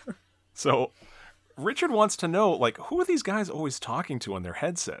 So Richard wants to know, like, who are these guys always talking to on their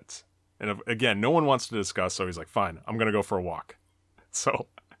headsets? And again, no one wants to discuss, so he's like, fine, I'm going to go for a walk. So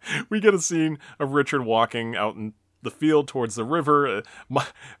we get a scene of Richard walking out in the field towards the river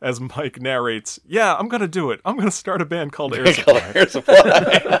as Mike narrates, yeah, I'm going to do it. I'm going to start a band called Air Supply. Air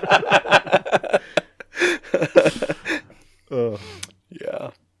Supply.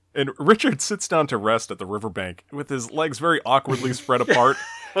 Yeah. And Richard sits down to rest at the riverbank with his legs very awkwardly spread apart.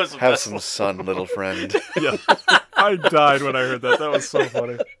 Have some sun, little friend. Yeah, I died when I heard that. That was so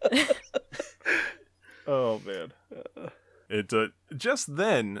funny. Oh, man. Just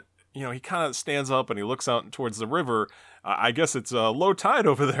then, you know, he kind of stands up and he looks out towards the river. I guess it's low tide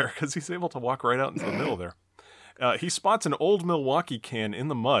over there because he's able to walk right out into the middle there. He spots an old Milwaukee can in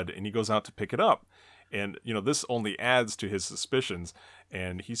the mud and he goes out to pick it up. And, you know, this only adds to his suspicions.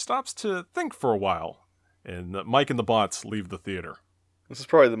 And he stops to think for a while. And Mike and the bots leave the theater. This is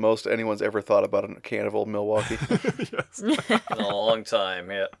probably the most anyone's ever thought about a can of old Milwaukee. Yes. In a long time,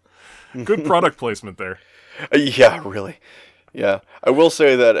 yeah. Good product placement there. Yeah, really. Yeah. I will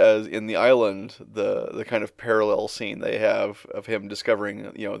say that as in The Island, the kind of parallel scene they have of him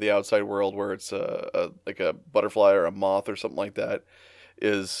discovering, you know, the outside world where it's like a butterfly or a moth or something like that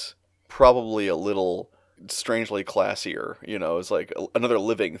is probably a little strangely classier, you know. It's like another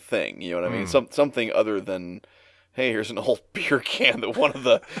living thing, you know what I mean? Something other than, hey, here's an old beer can that one of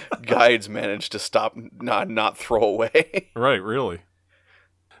the guides managed to stop, not throw away. Right, really.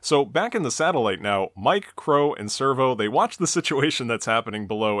 So back in the satellite now, Mike, Crow, and Servo, they watch the situation that's happening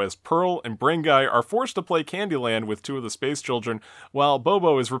below as Pearl and Brain Guy are forced to play Candyland with two of the space children, while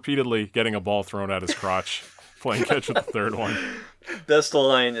Bobo is repeatedly getting a ball thrown at his crotch, playing catch with the third one. Best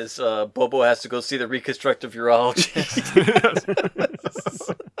line is Bobo has to go see the reconstructive urologist.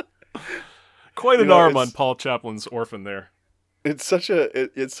 Quite an arm on Paul Chaplin's orphan there. It's such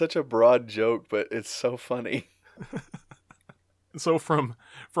a broad joke, but it's so funny. So from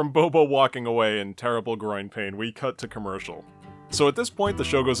Bobo walking away in terrible groin pain, we cut to commercial. So at this point, the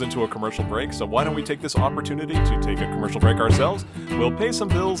show goes into a commercial break, so why don't we take this opportunity to take a commercial break ourselves? We'll pay some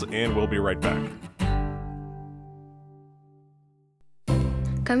bills, and we'll be right back.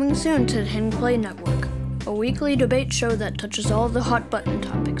 Coming soon to the Hidden Play Network, a weekly debate show that touches all the hot button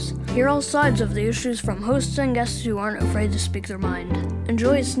topics. Hear all sides of the issues from hosts and guests who aren't afraid to speak their mind.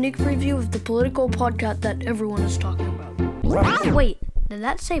 Enjoy a sneak preview of the political podcast that everyone is talking about. Wait, did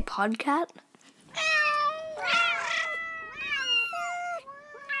that say podcat?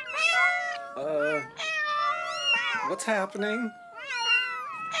 What's happening?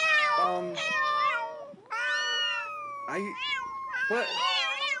 What?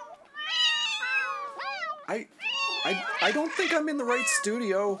 I don't think I'm in the right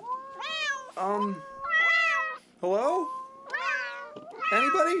studio. Hello?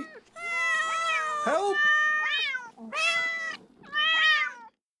 Anybody? Help!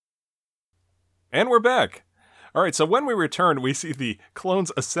 And we're back. All right, so when we return, we see the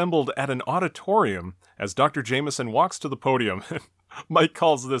clones assembled at an auditorium as Dr. Jameson walks to the podium. Mike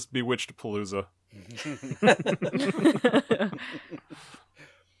calls this Bewitched Palooza.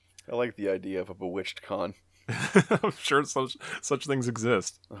 I like the idea of a bewitched con. I'm sure such things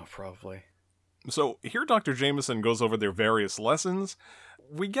exist. Oh, probably. So here Dr. Jameson goes over their various lessons.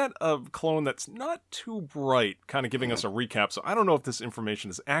 We get a clone that's not too bright, kind of giving us a recap, so I don't know if this information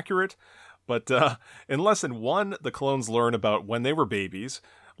is accurate, but in Lesson 1, the clones learn about when they were babies.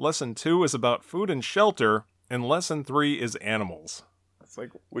 Lesson 2 is about food and shelter, and Lesson 3 is animals. It's like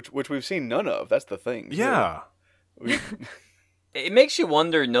which we've seen none of. That's the thing. Yeah. It makes you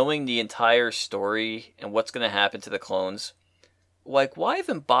wonder, knowing the entire story and what's going to happen to the clones, like, why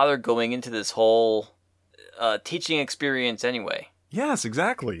even bother going into this whole teaching experience anyway? Yes,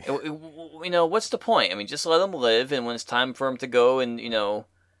 exactly. You know, what's the point? I mean, just let them live, and when it's time for them to go and, you know,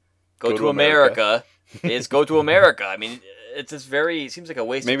 go to America, it's go to America. I mean, it's just very. It seems like a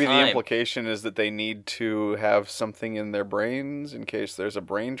waste Maybe of time. the implication is that they need to have something in their brains in case there's a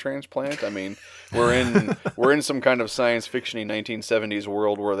brain transplant. I mean, we're in some kind of science fiction-y 1970s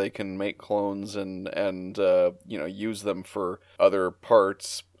world where they can make clones and use them for other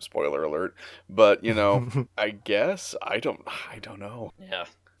parts. Spoiler alert. But I guess I don't know. Yeah.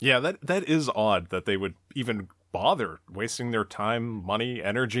 Yeah, that is odd that they would even bother wasting their time, money,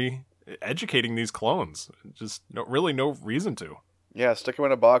 energy educating these clones. Just really no reason to. Yeah, stick them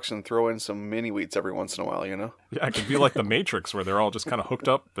in a box and throw in some mini wheats every once in a while. Yeah, it could be like the Matrix where they're all just kind of hooked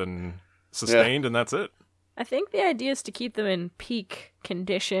up and sustained, and that's it. I think the idea is to keep them in peak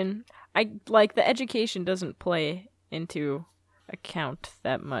condition. The education doesn't play into account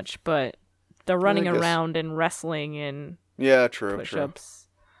that much, but the running around and wrestling and true. push-ups.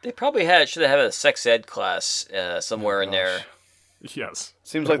 They probably should have had a sex ed class somewhere in there. Yes.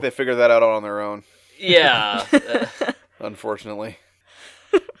 Seems like they figured that out on their own. Yeah. Unfortunately.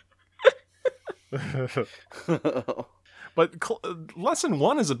 But lesson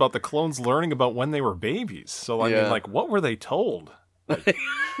 1 is about the clones learning about when they were babies. So, I mean, what were they told?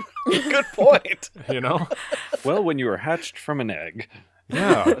 Good point. Well, when you were hatched from an egg.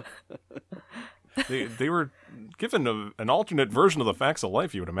 Yeah. They were given an alternate version of the facts of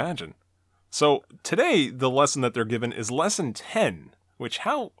life, you would imagine. So today, the lesson that they're given is lesson 10, which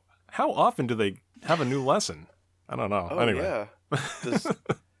how often do they have a new lesson? I don't know. Oh, anyway. Yeah.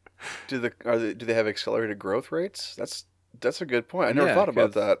 Do they have accelerated growth rates? That's a good point. I never thought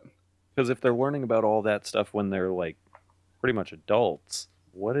about that. Because if they're learning about all that stuff when they're like pretty much adults,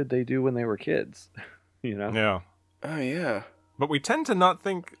 what did they do when they were kids? Yeah. Oh, yeah. But we tend to not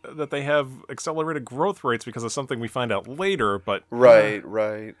think that they have accelerated growth rates because of something we find out later, but...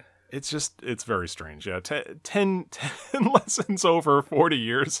 Right. It's very strange. Yeah, 10 lessons over 40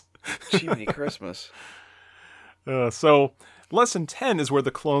 years. Jiminy Christmas. So, lesson 10 is where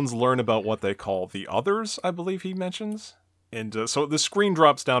the clones learn about what they call the others, I believe he mentions. And so the screen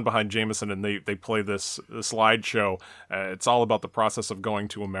drops down behind Jameson and they play this slideshow. It's all about the process of going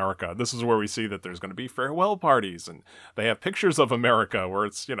to America. This is where we see that there's going to be farewell parties. And they have pictures of America where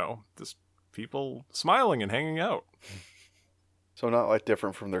it's, just people smiling and hanging out. So not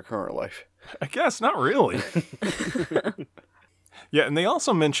different from their current life. I guess, not really. Yeah, and they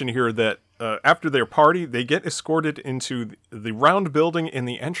also mention here that after their party, they get escorted into the round building in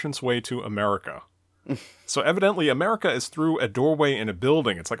the entranceway to America. So evidently, America is through a doorway in a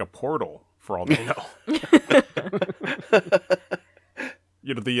building. It's like a portal, for all they know.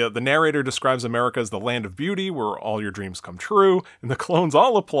 The narrator describes America as the land of beauty, where all your dreams come true, and the clones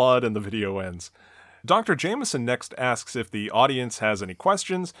all applaud, and the video ends. Dr. Jameson next asks if the audience has any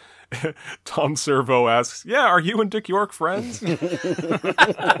questions. Tom Servo asks, "Yeah, are you and Dick York friends?"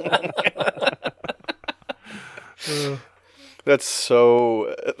 That's such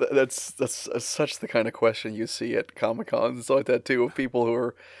the kind of question you see at Comic-Cons and stuff like that too, of people who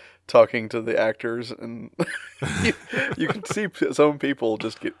are talking to the actors, and you can see some people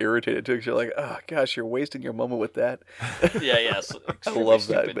just get irritated too, because you're like, oh gosh, you're wasting your moment with that. Yeah. I love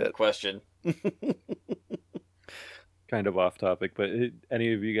that bit. Question. Kind of off topic, but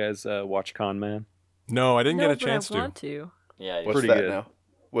any of you guys watch Con Man? No, I didn't get a chance I want to. Yeah. What's pretty that good. now?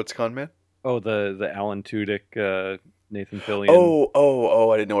 What's Con Man? Oh, the Alan Tudyk, Nathan Fillion.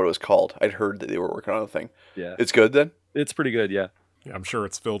 Oh! I didn't know what it was called. I'd heard that they were working on a thing. Yeah. It's good then? It's pretty good, yeah. Yeah, I'm sure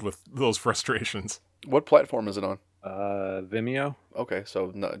it's filled with those frustrations. What platform is it on? Vimeo. Okay,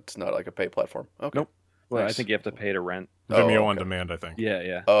 so it's not like a pay platform. Okay. Nope. Well, Nice. I think you have to pay to rent. Vimeo okay. on demand, I think.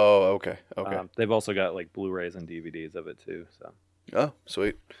 Yeah. Oh, okay. They've also got like Blu-rays and DVDs of it too. So. Oh,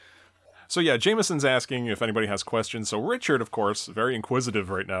 sweet. So yeah, Jameson's asking if anybody has questions. So Richard, of course, very inquisitive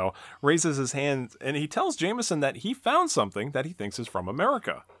right now, raises his hand and he tells Jameson that he found something that he thinks is from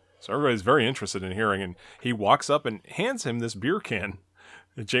America. So everybody's very interested in hearing, and he walks up and hands him this beer can.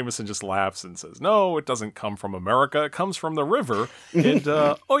 And Jameson just laughs and says, "No, it doesn't come from America. It comes from the river. And,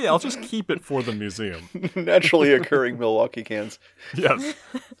 oh yeah, I'll just keep it for the museum." Naturally occurring Milwaukee cans. Yes.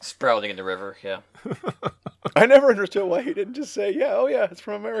 Sprouting in the river, yeah. I never understood why he didn't just say, "Yeah, oh yeah, it's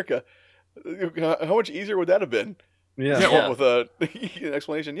from America." How much easier would that have been? Yeah. With an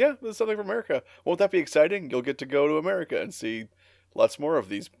explanation. Yeah, this is something from America. Won't that be exciting? You'll get to go to America and see lots more of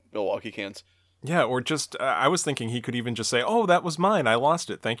these Milwaukee cans. Yeah, or just, I was thinking he could even just say, "Oh, that was mine. I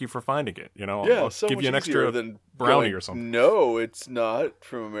lost it. Thank you for finding it." I'll so give much you an easier extra than brownie going, or something. No, it's not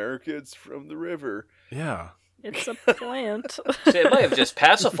from America. It's from the river. Yeah. It's a plant. So it might have just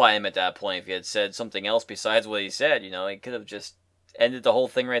pacified him at that point if he had said something else besides what he said. He could have just ended the whole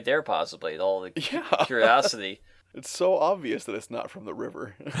thing right there, possibly. All the curiosity. It's so obvious that it's not from the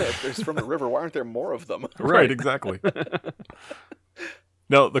river. If it's from the river, why aren't there more of them? Right, exactly.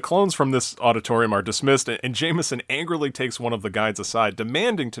 Now, the clones from this auditorium are dismissed, and Jameson angrily takes one of the guides aside,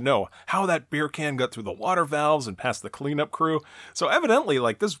 demanding to know how that beer can got through the water valves and past the cleanup crew. So evidently,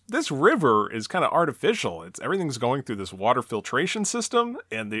 like, this river is kind of artificial. Everything's going through this water filtration system,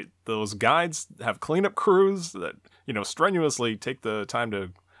 and those guides have cleanup crews that, strenuously take the time to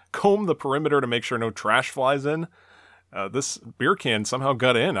comb the perimeter to make sure no trash flies in. This beer can somehow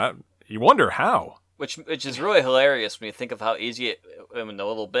got in. You wonder how. Which is really hilarious when you think of how easy, in a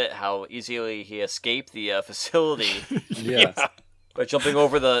little bit, how easily he escaped the facility. Yeah. By jumping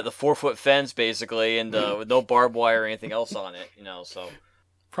over the 4-foot fence, basically, and with no barbed wire or anything else on it, so...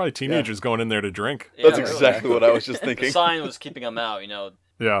 Probably teenagers going in there to drink. That's really. exactly what I was just The thinking. sign was keeping him out,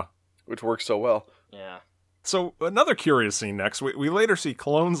 Yeah. Which works so well. Yeah. So, another curious scene next. We later see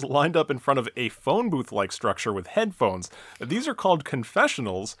clones lined up in front of a phone booth-like structure with headphones. These are called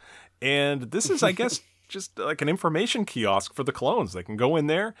confessionals, and this is, I guess, just like an information kiosk for the clones. They can go in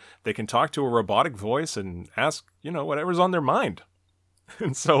there, they can talk to a robotic voice and ask, whatever's on their mind.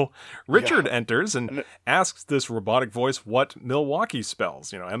 And so Richard enters and asks this robotic voice what Milwaukee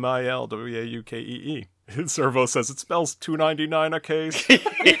spells, Milwaukee. Servo says it spells $2.99 a case.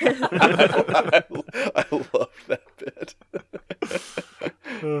 I love that bit.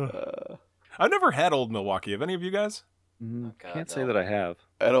 I've never had Old Milwaukee. Have any of you guys? God, Can't say no. that I have.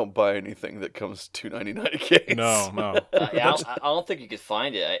 I don't buy anything that comes $2.99 a case. No. Yeah, I don't think you could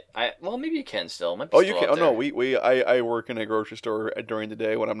find it. Well, maybe you can still. Might be Oh, still you can. out Oh no, there. I work in a grocery store during the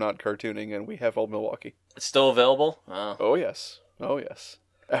day when I'm not cartooning, and we have Old Milwaukee. It's still available? Oh. Oh yes.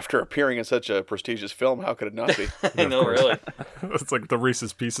 After appearing in such a prestigious film, how could it not be? No, really. It's like the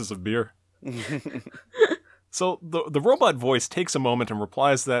Reese's Pieces of beer. So the robot voice takes a moment and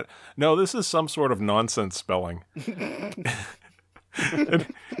replies that, no, this is some sort of nonsense spelling. And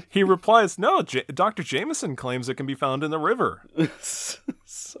he replies, no, Dr. Jameson claims it can be found in the river.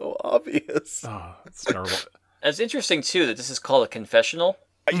 So obvious. Oh, it's terrible. It's interesting, too, that this is called a confessional.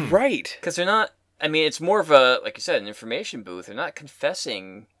 Right. Because they're not... I mean, it's more of a, like you said, an information booth. They're not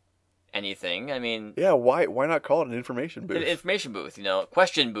confessing anything. I mean... Yeah, why not call it an information booth? An information booth,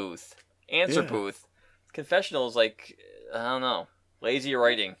 question booth, answer booth. Confessional is like, I don't know, lazy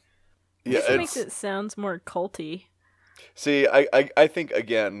writing. Yeah, This makes it sounds more culty. See, I think,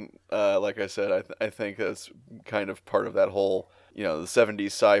 again, like I said, I think that's kind of part of that whole, the 70s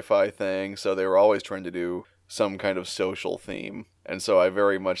sci-fi thing, so they were always trying to do some kind of social theme. And so I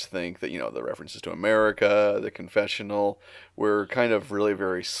very much think that, the references to America, the confessional, were kind of really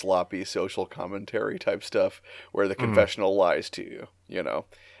very sloppy social commentary type stuff, where the confessional lies to you,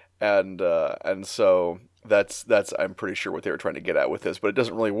 And so that's I'm pretty sure what they were trying to get at with this, but it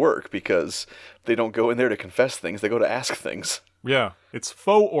doesn't really work because they don't go in there to confess things, they go to ask things. Yeah, it's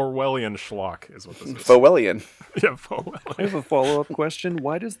faux Orwellian schlock is what this is. Fowellian. Yeah, faux Orwellian. I have a follow-up question.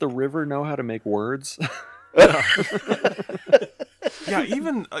 Why does the river know how to make words? Yeah,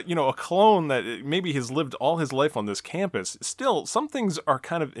 even, a clone that maybe has lived all his life on this campus, still, some things are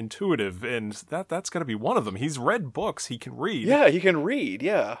kind of intuitive, and that's got to be one of them. He's read books, he can read. Yeah, he can read,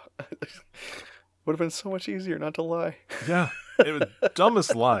 yeah. Would have been so much easier not to lie. Yeah, it was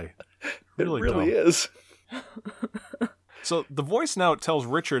dumbest lie. Really it really dumb. is. So the voice now tells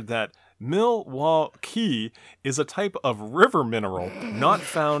Richard that Milwaukee is a type of river mineral not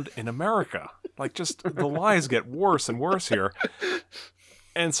found in America. Like, just the lies get worse and worse here.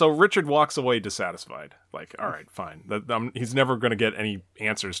 And so Richard walks away dissatisfied. Like, all right, fine. He's never going to get any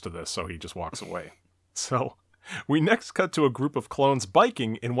answers to this, so he just walks away. So we next cut to a group of clones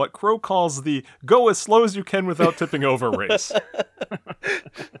biking in what Crow calls the go as slow as you can without tipping over race.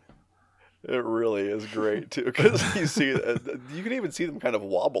 It really is great, too, because you can even see them kind of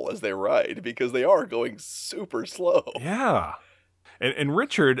wobble as they ride, because they are going super slow. Yeah. And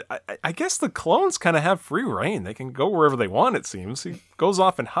Richard, I guess the clones kind of have free reign. They can go wherever they want, it seems. He goes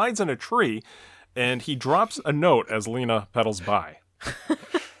off and hides in a tree, and he drops a note as Lena pedals by.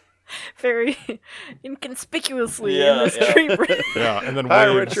 Very inconspicuously in this tree branch. Yeah, and then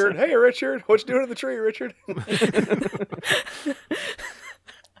Hi, waves. Richard. Hey, Richard. What you doing in the tree, Richard?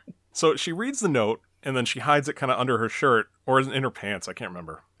 So she reads the note, and then she hides it kind of under her shirt, or in her pants, I can't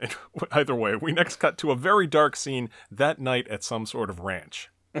remember. Either way, we next cut to a very dark scene that night at some sort of ranch.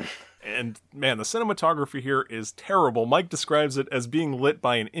 And, man, the cinematography here is terrible. Mike describes it as being lit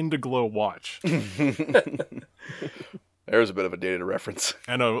by an Indiglo watch. There's a bit of a dated reference.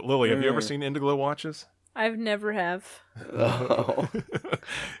 I know, Lily, have you ever seen Indiglo watches? I've never have. Oh,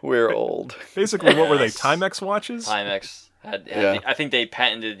 we're old. Basically, what were they, Timex watches? Timex. Yeah. I think they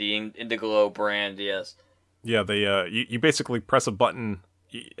patented the Indiglo brand, yes. Yeah, they you basically press a button.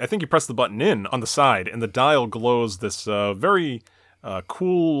 I think you press the button in on the side, and the dial glows this very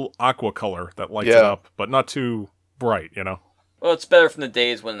cool aqua color that lights it Yeah. up, but not too bright, you know? Well, it's better from the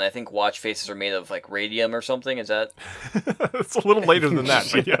days when I think watch faces are made of like radium or something. Is that? It's a little later than that,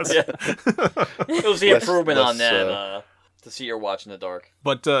 but yes. It was the Less- improvement on less, that to see your watch in the dark.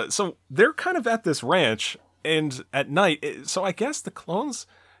 But so they're kind of at this ranch, and at night, so I guess the clones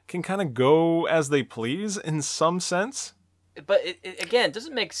can kind of go as they please in some sense. But it again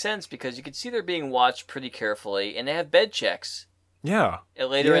doesn't make sense because you can see they're being watched pretty carefully, and they have bed checks Yeah.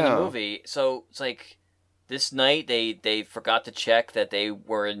 later in the Yeah. movie. So it's like this night they forgot to check that they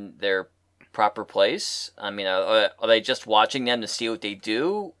were in their proper place. I mean, are they just watching them to see what they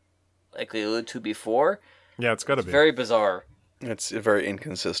do, like they alluded to before? Yeah, it's got to It's be. very bizarre. It's very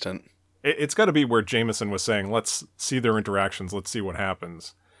inconsistent. It's got to be where Jameson was saying, let's see their interactions, let's see what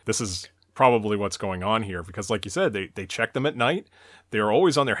happens. This is probably what's going on here, because like you said, they check them at night. They're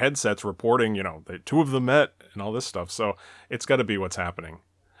always on their headsets reporting, that two of them met and all this stuff. So it's got to be what's happening.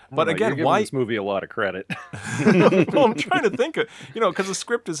 But You're again, giving why? this movie a lot of credit? Well, I'm trying to think of, because the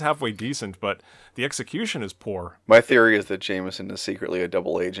script is halfway decent, but the execution is poor. My theory is that Jameson is secretly a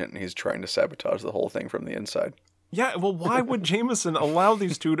double agent, and he's trying to sabotage the whole thing from the inside. Yeah, well, why would Jameson allow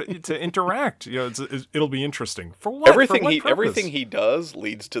these two to interact? It'll be interesting. For what? Everything For what he purpose? everything he does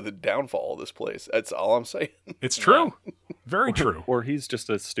leads to the downfall of this place. That's all I'm saying. It's true. Very true. Or he's just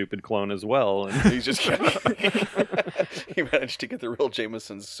a stupid clone as well. And He's just he managed to get the real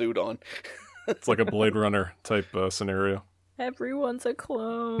Jameson's suit on. It's like a Blade Runner type scenario. Everyone's a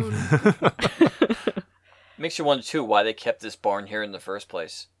clone. Makes you wonder too why they kept this barn here in the first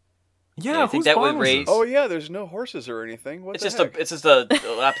place. Yeah, I think whose that would barn was raise- this? Oh yeah, there's no horses or anything. What It's the just heck? it's just a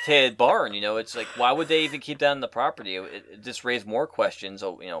dilapidated barn. It's like why would they even keep that in the property? It just raised more questions.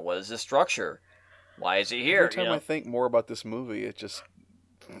 What is this structure? Why is it here? Every time I think more about this movie, it just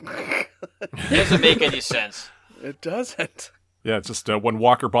It doesn't make any sense. it doesn't. Yeah, it's just when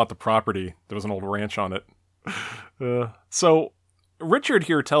Walker bought the property, there was an old ranch on it. So Richard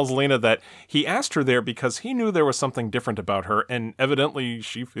here tells Lena that he asked her there because he knew there was something different about her, and evidently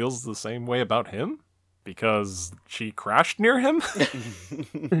she feels the same way about him because she crashed near him.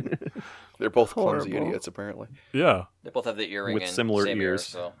 They're both clumsy Horrible. idiots, apparently. Yeah. They both have the earring With and similar same ears.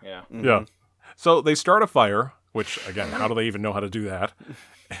 so yeah. Yeah. So they start a fire, which, again, how do they even know how to do that?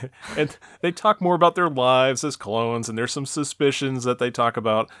 And they talk more about their lives as clones, and there's some suspicions that they talk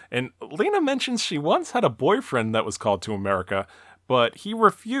about. And Lena mentions she once had a boyfriend that was called to America, but he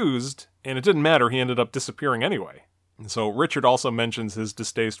refused, and it didn't matter. He ended up disappearing anyway. And so Richard also mentions his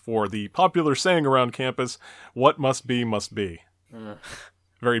distaste for the popular saying around campus, what must be, must be.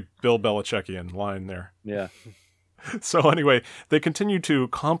 Very Bill Belichickian line there. yeah, So anyway, they continue to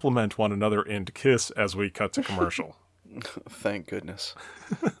compliment one another and kiss as we cut to commercial. Thank goodness.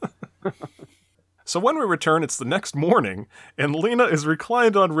 So when we return, it's the next morning, and Lena is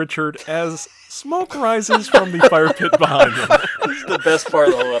reclined on Richard as smoke rises from the fire pit behind him. This is the best part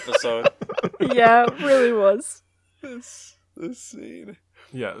of the whole episode. Yeah, it really was. This scene.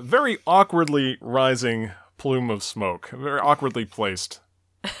 Yeah, very awkwardly rising plume of smoke, very awkwardly placed.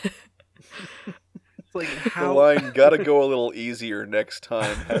 it's like The line "gotta go a little easier next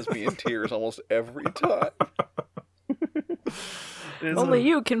time" has me in tears almost every time. Only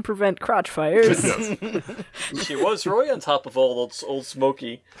you can prevent crotch fires. She was Roy on top of old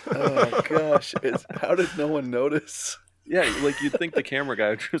Smokey. Oh gosh, how did no one notice? Yeah, like you'd think the camera guy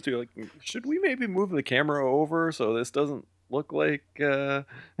would just be like, should we maybe move the camera over so this doesn't look like No?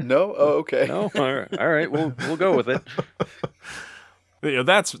 Oh, okay. no? All right, we'll go with it.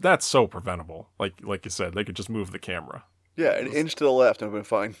 That's so preventable. Like you said, they could just move the camera. Yeah, an inch to the left, and I've been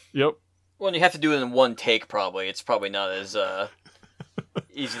fine. Yep. Well, and you have to do it in one take. Probably it's probably not as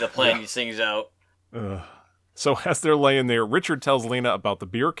easy to plan these things out. So as they're laying there, Richard tells Lena about the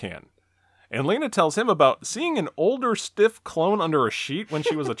beer can. And Lena tells him about seeing an older, stiff clone under a sheet when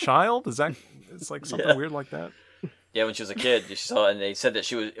she was a child. It's like something Yeah. weird like that? Yeah, when she was a kid, she saw it and they said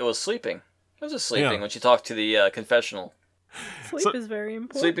that it was sleeping. It was just sleeping Yeah. when she talked to the confessional. Sleep So- is very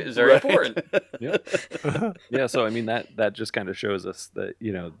important. Sleep is very Right. important. Yeah, so I mean that just kind of shows us that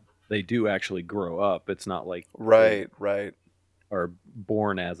they do actually grow up. It's not like Right. they are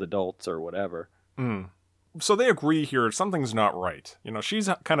born as adults or whatever. So they agree here something's not right. She's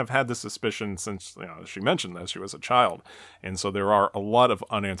kind of had this suspicion since she mentioned this. She was a child. And so there are a lot of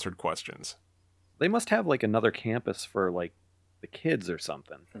unanswered questions. They must have like another campus for like the kids or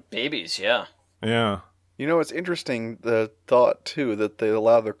something. Babies, yeah. Yeah. It's interesting, the thought, too, that they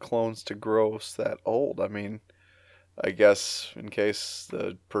allow their clones to grow that old. I mean, I guess, in case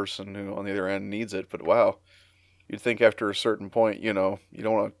the person who on the other end needs it. But wow, you'd think after a certain point, you don't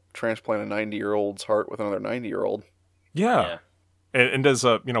want to transplant a 90-year-old's heart with another 90-year-old. Yeah. And as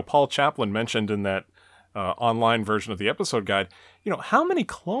Paul Chaplin mentioned in that online version of the episode guide, how many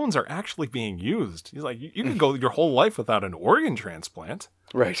clones are actually being used? He's like, you could go your whole life without an organ transplant.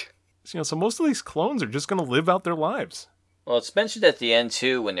 Right. So most of these clones are just going to live out their lives. Well, it's mentioned at the end,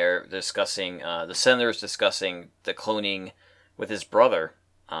 too, when they're discussing, the senator's discussing the cloning with his brother,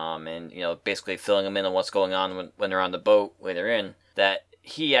 and, basically filling him in on what's going on when they're on the boat, when they're in, that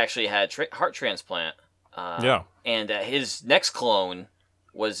he actually had heart transplant. And his next clone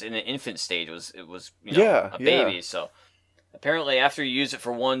was in an infant stage. It was a baby. Yeah. So apparently, after you use it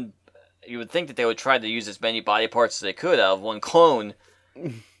for one, you would think that they would try to use as many body parts as they could out of one clone,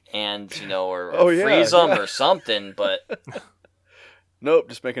 and or freeze them or something. But nope,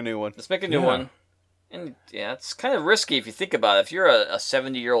 just make a new one. Just make a new one. And it's kind of risky if you think about it. If you're a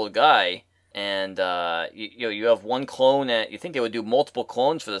 70-year-old guy. And you have one clone that you think they would do multiple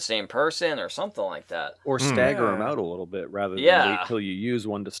clones for the same person or something like that, or stagger them out a little bit rather than wait till you use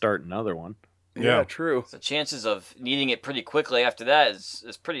one to start another one. Yeah, true. So the chances of needing it pretty quickly after that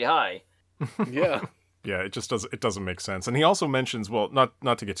is pretty high. Yeah. Yeah, it just doesn't make sense. And he also mentions, well,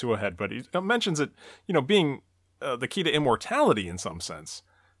 not to get too ahead, but he mentions it, being the key to immortality in some sense.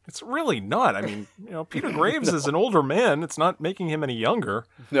 It's really not. I mean, Peter Graves is an older man. It's not making him any younger.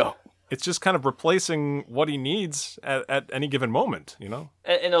 No. It's just kind of replacing what he needs at any given moment,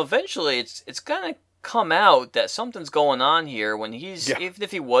 And eventually, it's gonna come out that something's going on here when he's even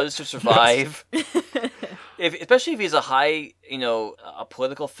if he was to survive, especially if he's a high, a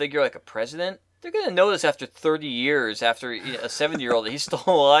political figure like a president, they're gonna notice after 30 years, after a 70-year-old, that he's still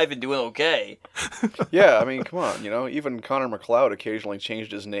alive and doing okay. Yeah, I mean, come on, even Connor McLeod occasionally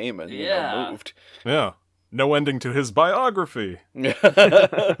changed his name and moved. Yeah. No ending to his biography.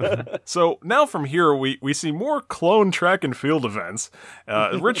 So now from here, we see more clone track and field events.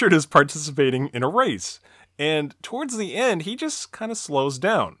 Richard is participating in a race. And towards the end, he just kind of slows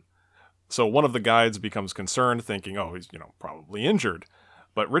down. So one of the guides becomes concerned, thinking, oh, he's, probably injured.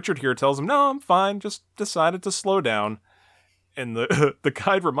 But Richard here tells him, no, I'm fine, just decided to slow down. And the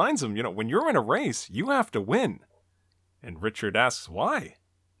guide reminds him, when you're in a race, you have to win. And Richard asks, why?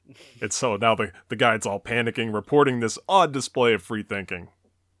 And so now the guide's all panicking, reporting this odd display of free thinking.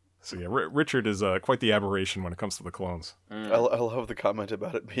 So yeah, Richard is quite the aberration when it comes to the clones. I love the comment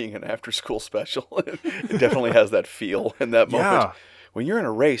about it being an after-school special. It definitely has that feel in that moment. Yeah. When you're in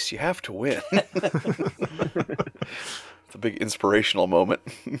a race, you have to win. It's a big inspirational moment.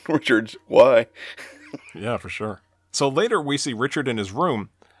 Richard's, why? Yeah, for sure. So later we see Richard in his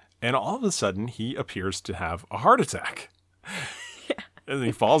room, and all of a sudden he appears to have a heart attack. And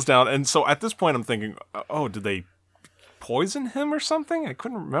he falls down. And so at this point, I'm thinking, oh, did they poison him or something? I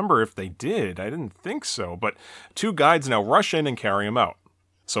couldn't remember if they did. I didn't think so. But two guides now rush in and carry him out.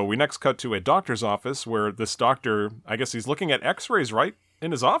 So we next cut to a doctor's office where this doctor, I guess he's looking at x-rays right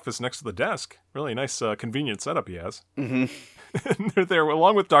in his office next to the desk. Really nice, convenient setup he has. Mm-hmm. And they're there,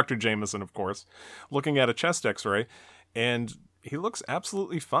 along with Dr. Jameson, of course, looking at a chest x-ray. And he looks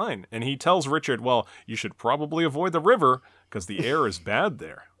absolutely fine. And he tells Richard, well, you should probably avoid the river because the air is bad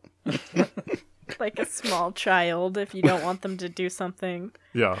there. Like a small child if you don't want them to do something.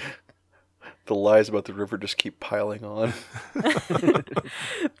 Yeah. The lies about the river just keep piling on.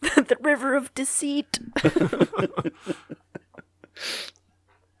 The river of deceit.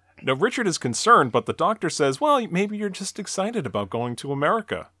 Now, Richard is concerned, but the doctor says, well, maybe you're just excited about going to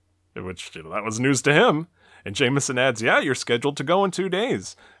America. Which, that was news to him. And Jameson adds, yeah, you're scheduled to go in 2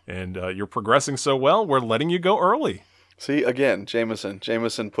 days. And you're progressing so well, we're letting you go early. See, again,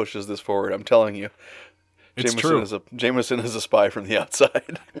 Jameson pushes this forward. I'm telling you. It's true. Jameson is a spy from the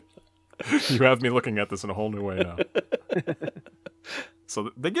outside. You have me looking at this in a whole new way now.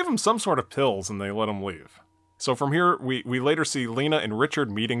 So they give him some sort of pills and they let him leave. So from here, we later see Lena and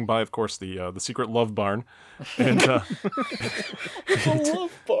Richard meeting by, of course, the secret love barn. And the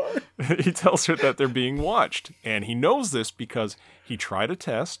love barn. He tells her that they're being watched. And he knows this because he tried a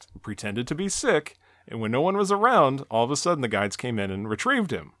test, pretended to be sick, and when no one was around, all of a sudden the guides came in and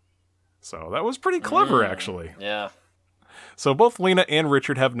retrieved him. So that was pretty clever, actually. Yeah. So both Lena and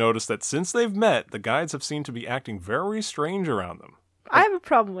Richard have noticed that since they've met, the guides have seemed to be acting very strange around them. I have a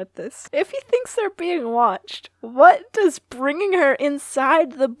problem with this. If he thinks they're being watched, what does bringing her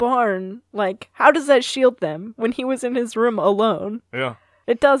inside the barn, how does that shield them when he was in his room alone? Yeah.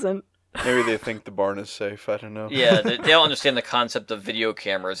 It doesn't. Maybe they think the barn is safe. I don't know. Yeah, they don't understand the concept of video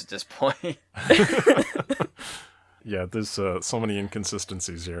cameras at this point. Yeah, there's so many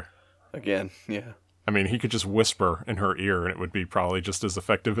inconsistencies here. Again, yeah. I mean, he could just whisper in her ear and it would be probably just as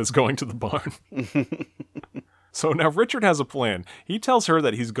effective as going to the barn. So now Richard has a plan. He tells her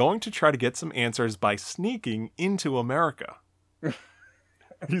that he's going to try to get some answers by sneaking into America.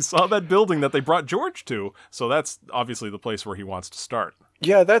 He saw that building that they brought George to, so that's obviously the place where he wants to start.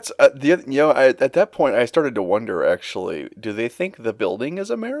 Yeah, that's at that point I started to wonder, actually, do they think the building is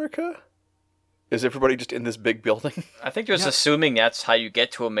America? Is everybody just in this big building? I think they're just assuming that's how you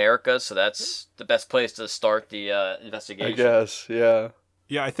get to America, so that's the best place to start the investigation. I guess, yeah.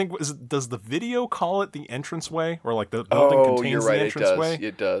 Yeah, I think, does the video call it the entranceway? Or like the building contains you're right, the entranceway?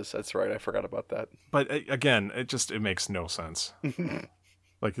 It does. That's right, I forgot about that. But again, it makes no sense.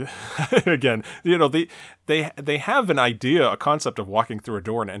 Like, again, they have an idea, a concept of walking through a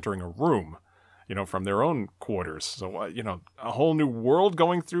door and entering a room, from their own quarters. So, a whole new world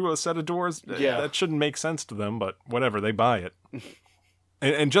going through a set of doors, that shouldn't make sense to them, but whatever, they buy it.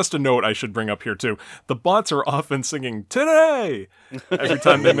 And just a note I should bring up here, too. The bots are often singing, "Today!" every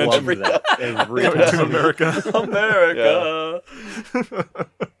time they mention that. Every coming to time. America. America!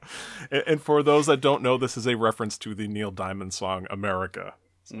 And for those that don't know, this is a reference to the Neil Diamond song, America.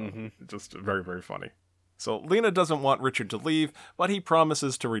 So just very, very funny. So Lena doesn't want Richard to leave, but he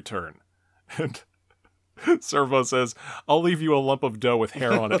promises to return. And Servo says, "I'll leave you a lump of dough with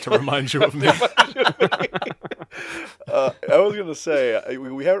hair on it to remind you of me." I was going to say,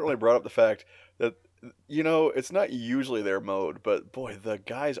 we haven't really brought up the fact that, it's not usually their mode, but boy, the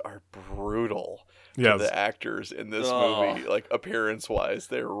guys are brutal to the actors in this movie, like appearance-wise.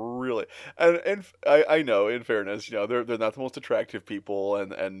 They're really, and I know, in fairness, they're not the most attractive people,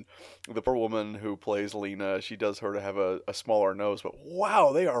 and the poor woman who plays Lena, she does her to have a smaller nose, but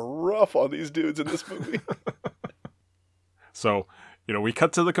wow, they are rough on these dudes in this movie. So, we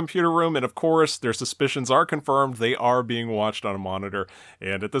cut to the computer room, and of course, their suspicions are confirmed. They are being watched on a monitor.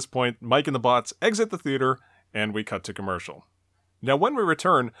 And at this point, Mike and the bots exit the theater, and we cut to commercial. Now, when we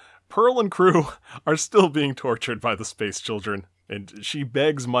return, Pearl and crew are still being tortured by the space children, and she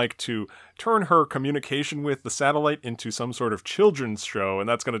begs Mike to turn her communication with the satellite into some sort of children's show, and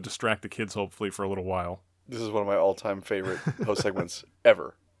that's going to distract the kids, hopefully, for a little while. This is one of my all-time favorite host segments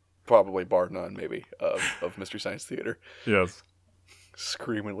ever. Probably bar none, maybe, of Mystery Science Theater. Yes.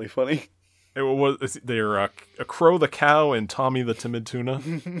 Screamingly funny. They're a Crow the Cow and Tommy the Timid Tuna.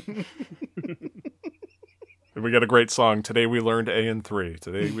 And we got a great song, Today We Learned A and 3.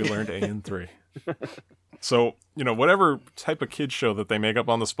 Today we learned A and 3. So, whatever type of kid show that they make up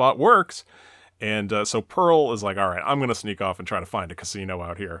on the spot works. And so Pearl is like, all right, I'm going to sneak off and try to find a casino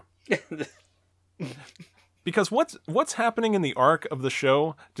out here. Because what's happening in the arc of the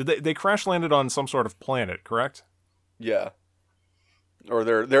show? Did they crash landed on some sort of planet, correct? Yeah. Or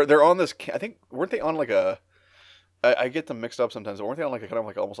they're on this. I think weren't they on like a? I get them mixed up sometimes. But weren't they on like a kind of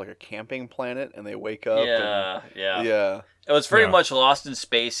like almost like a camping planet? And they wake up. Yeah. It was very much Lost in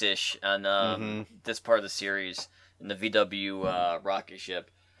Space-ish on this part of the series in the VW rocket ship.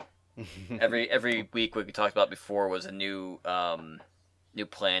 Every week, what we talked about before was a new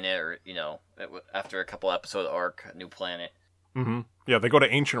planet, or after a couple episode arc, a new planet. Mm-hmm. Yeah, they go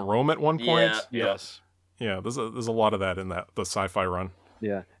to ancient Rome at one point. Yes. Yeah, there's a lot of that in the sci-fi run.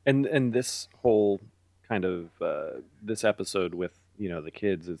 Yeah, and this whole kind of this episode with the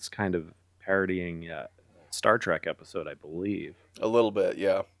kids, it's kind of parodying Star Trek episode, I believe. A little bit,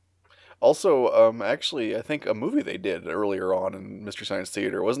 yeah. Also, actually, I think a movie they did earlier on in Mystery Science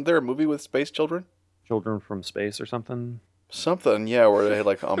Theater, wasn't there a movie with space children? Children from Space or something. Something, yeah, where they had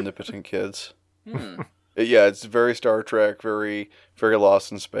like omnipotent kids. Yeah, it's very Star Trek, very very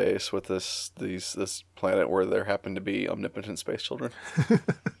Lost in Space with this planet where there happen to be omnipotent space children.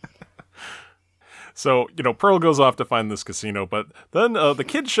 So, Pearl goes off to find this casino, but then the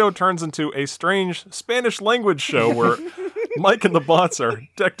kids show turns into a strange Spanish language show where Mike and the bots are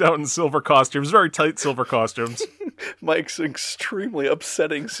decked out in silver costumes, very tight silver costumes. Mike's extremely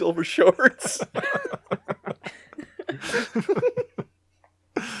upsetting silver shorts.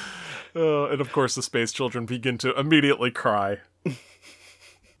 And of course, the space children begin to immediately cry.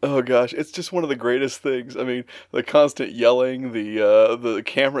 Oh gosh, it's just one of the greatest things. I mean, the constant yelling, the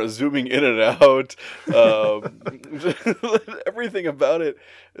camera zooming in and out, everything about it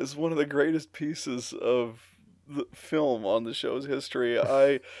is one of the greatest pieces of the film on the show's history.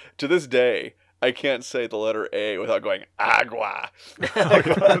 To this day, I can't say the letter A without going agua.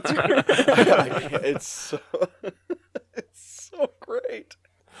 It's so great.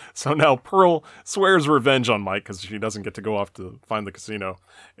 So now Pearl swears revenge on Mike because she doesn't get to go off to find the casino.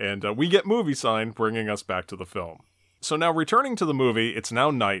 And we get movie sign bringing us back to the film. So now returning to the movie, it's now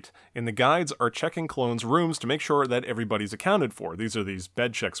night, and the guides are checking clones' rooms to make sure that everybody's accounted for. These are these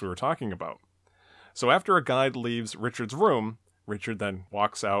bed checks we were talking about. So after a guide leaves Richard's room, Richard then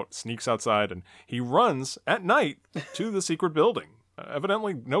walks out, sneaks outside, and he runs at night to the secret building.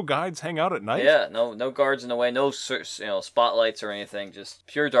 Evidently, no guides hang out at night. Yeah, no guards in the way, no spotlights or anything, just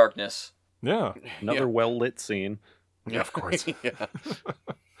pure darkness. Yeah. Another well-lit scene. Yeah, of course. Yeah.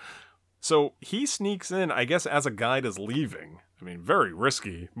 So he sneaks in, I guess, as a guide is leaving. I mean, very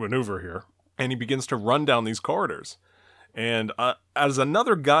risky maneuver here. And he begins to run down these corridors. And as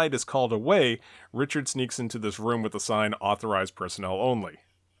another guide is called away, Richard sneaks into this room with the sign, authorized personnel only.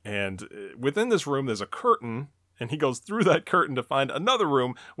 And within this room, there's a curtain, and he goes through that curtain to find another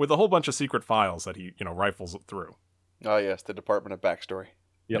room with a whole bunch of secret files that he, rifles through. Oh, yes, the Department of Backstory.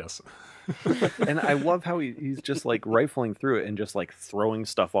 Yep. Yes. And I love how he's just like rifling through it and just like throwing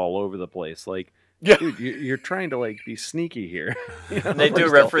stuff all over the place. Like, Yeah. dude, you're trying to like be sneaky here. They do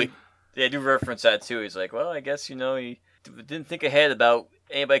reference that too. He's like, well, I guess he didn't think ahead about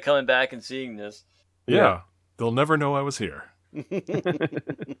anybody coming back and seeing this. Yeah. They'll never know I was here.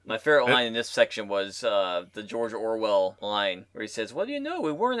 My favorite line in this section was the George Orwell line where he says, "What do you know?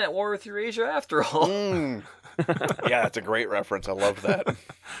 We weren't at war with Eurasia after all." Yeah, that's a great reference. I love that.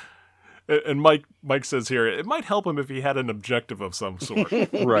 And Mike says here, it might help him if he had an objective of some sort.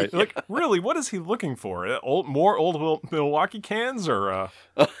 Right. Like, really, what is he looking for? More old Milwaukee cans or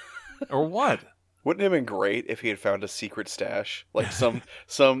what? Wouldn't it have been great if he had found a secret stash? Like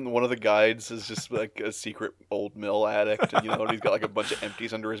one of the guides is just like a secret old mill addict, and and he's got like a bunch of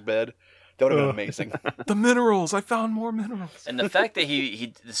empties under his bed. That would have been amazing. The minerals! I found more minerals. And the fact that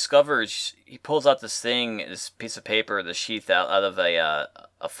he discovers, he pulls out this piece of paper, the sheath out of a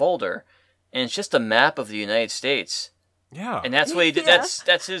folder, and it's just a map of the United States. Yeah. And that's what he did.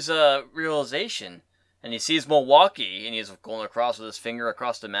 That's his realization. And he sees Milwaukee, and he's going across with his finger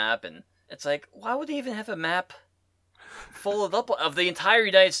across the map, and it's like, why would he even have a map folded up of the entire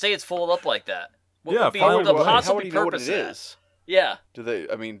United States folded up like that? What would be the how would possible he know what purpose it of that? is? Yeah. Do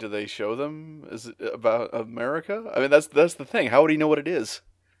they show them? Is it about America? I mean, that's the thing. How would he know what it is?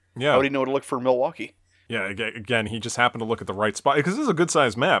 Yeah. How would he know to look for Milwaukee? Yeah, again, he just happened to look at the right spot, because this is a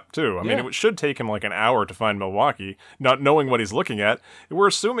good-sized map, too. I mean, it should take him like an hour to find Milwaukee, not knowing what he's looking at. We're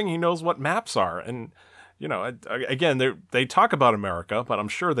assuming he knows what maps are, and, again, they talk about America, but I'm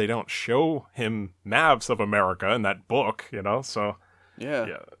sure they don't show him maps of America in that book, so... Yeah.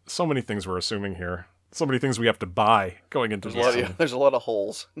 So many things we're assuming here. So many things we have to buy going into this. There's a lot of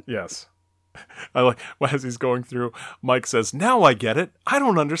holes. Yes. I like, as he's going through, Mike says, "Now I get it. I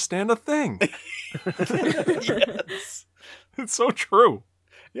don't understand a thing." Yes. It's so true.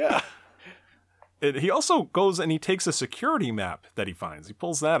 Yeah. He also goes and he takes a security map that he finds. He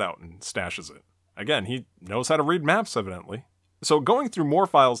pulls that out and stashes it. Again, he knows how to read maps, evidently. So going through more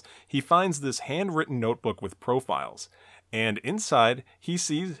files, he finds this handwritten notebook with profiles. And inside, he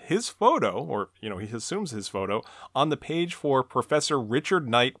sees his photo, or, he assumes his photo, on the page for Professor Richard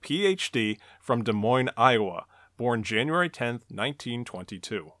Knight, Ph.D., from Des Moines, Iowa, born January 10th,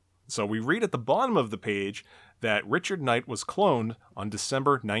 1922. So we read at the bottom of the page that Richard Knight was cloned on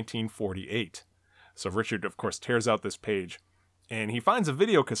December 1948. So Richard, of course, tears out this page, and he finds a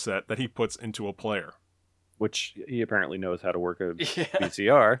video cassette that he puts into a player. Which he apparently knows how to work a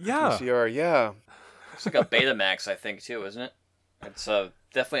VCR. Yeah. VCR, yeah. It's like a Betamax, I think, too, isn't it? It's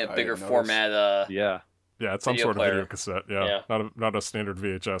definitely a bigger didn't format. Yeah, it's some video sort of player. video cassette. Yeah. Not a standard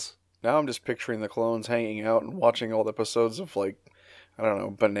VHS. Now I'm just picturing the clones hanging out and watching all the episodes of,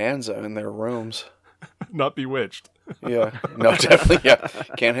 Bonanza in their rooms. Not Bewitched. Yeah. No, definitely, yeah.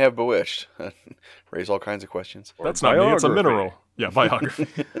 Can't have Bewitched. Raise all kinds of questions. That's not me, it's a mineral. Yeah, biography.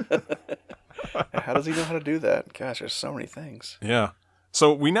 How does he know how to do that? Gosh, there's so many things. Yeah.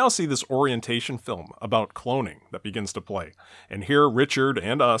 So we now see this orientation film about cloning that begins to play. And here, Richard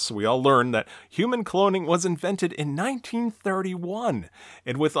and us, we all learn that human cloning was invented in 1931.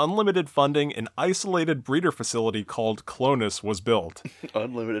 And with unlimited funding, an isolated breeder facility called Clonus was built.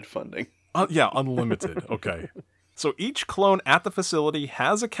 Unlimited funding. Yeah, unlimited. Okay. So each clone at the facility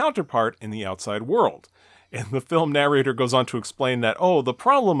has a counterpart in the outside world. And the film narrator goes on to explain that, the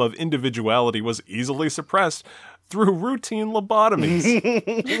problem of individuality was easily suppressed through routine lobotomies.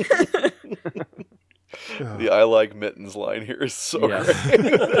 The "I like mittens" line here is so great.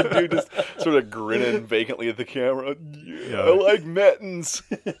 That dude just sort of grinning vacantly at the camera. Yeah. I like mittens.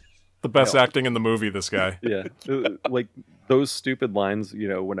 The best acting in the movie, this guy. Yeah. Like those stupid lines,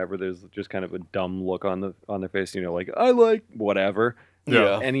 whenever there's just kind of a dumb look on their face, like, I like whatever.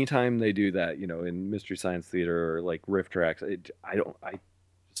 Yeah. Anytime they do that, in Mystery Science Theater or like Riff Tracks, I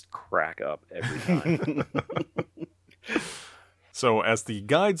just crack up every time. So as the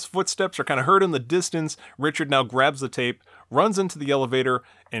guide's footsteps are kind of heard in the distance, Richard now grabs the tape, runs into the elevator,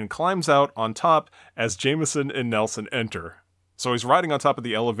 and climbs out on top as Jameson and Nelson enter. So he's riding on top of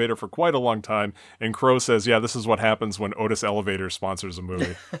the elevator for quite a long time, and Crow says, yeah, this is what happens when Otis Elevator sponsors a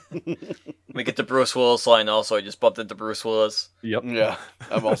movie. We get the Bruce Willis line also. I just bumped into Bruce Willis. Yep. Yeah,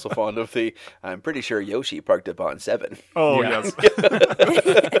 I'm also fond of the. I'm pretty sure Yoshi parked up on 7. Oh, Yeah.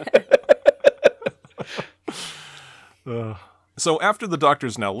 Yes. So after the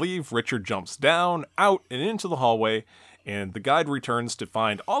doctors now leave, Richard jumps down, out, and into the hallway, and the guide returns to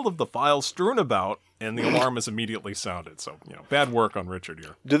find all of the files strewn about, and the alarm is immediately sounded. So, bad work on Richard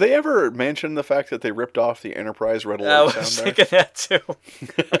here. Do they ever mention the fact that they ripped off the Enterprise Red I Alert was sound thinking that too.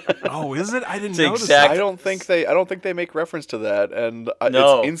 Oh, is it? I didn't It's notice exact- that. I don't think they make reference to that, and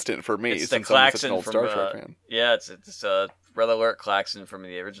No. it's instant for me It's the since I'm such an klaxon old from Star Trek fan. yeah, it's a Red Alert klaxon from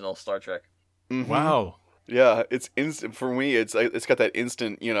the original Star Trek. Mhm. Wow. Yeah, it's instant for me. It's got that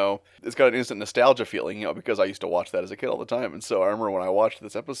instant, it's got an instant nostalgia feeling, because I used to watch that as a kid all the time. And so I remember when I watched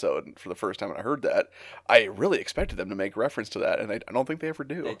this episode for the first time and I heard that, I really expected them to make reference to that, and I don't think they ever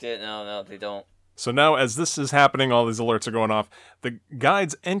do. They did no, they don't. So now, as this is happening, all these alerts are going off, the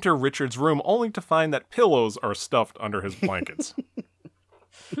guides enter Richard's room only to find that pillows are stuffed under his blankets.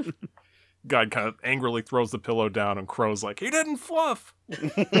 Guide kind of angrily throws the pillow down, and Crow's like, he didn't fluff!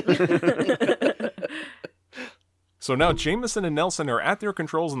 So now Jameson and Nelson are at their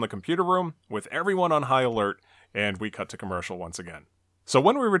controls in the computer room, with everyone on high alert, and we cut to commercial once again. So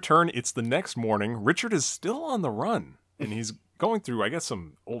when we return, it's the next morning. Richard is still on the run, and he's going through, I guess,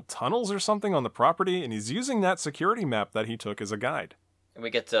 some old tunnels or something on the property, and he's using that security map that he took as a guide. And we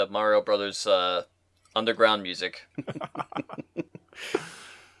get to Mario Brothers underground music.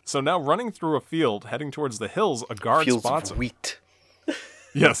 So now running through a field, heading towards the hills, a guard Fields spots of him. wheat.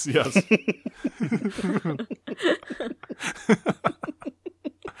 Yes, yes.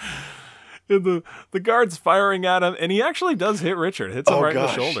 And the guard's firing at him, and he actually does hit Richard. Hits him right in the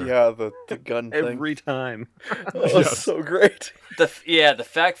shoulder. Yeah, the gun thing. Every time. Oh, Yes. so great. The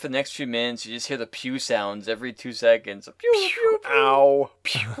fact for the next few minutes you just hear the pew sounds every 2 seconds. Pew, pew, pew. Ow.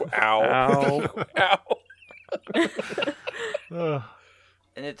 Pew, ow. Ow. Ow.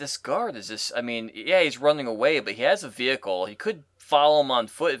 And this guard is just, he's running away, but he has a vehicle. He could follow him on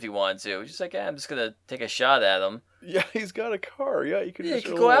foot if he wanted to. He's just like, I'm just going to take a shot at him. Yeah, he's got a car. Yeah, you could Yeah, just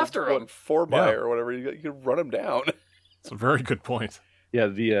you could go after him. 4x Yeah. or whatever. You could run him down. It's a very good point. Yeah,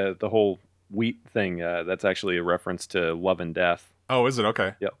 the whole wheat thing, that's actually a reference to Love and Death. Oh, is it?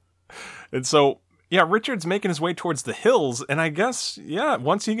 Okay. Yep. And so, yeah, Richard's making his way towards the hills, and I guess,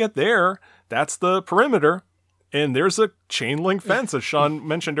 once you get there, that's the perimeter. And there's a chain link fence, as Sean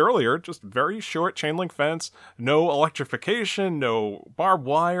mentioned earlier, just very short chain link fence, no electrification, no barbed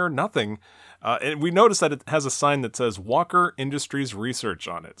wire, nothing. And we notice that it has a sign that says Walker Industries Research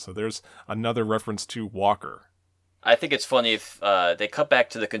on it. So there's another reference to Walker. I think it's funny if they cut back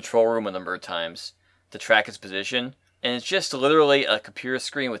to the control room a number of times to track his position, and it's just literally a computer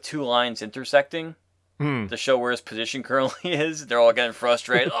screen with 2 lines intersecting to show where his position currently is. They're all getting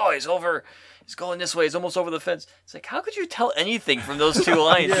frustrated. Oh, he's going this way. He's almost over the fence. It's like, how could you tell anything from those 2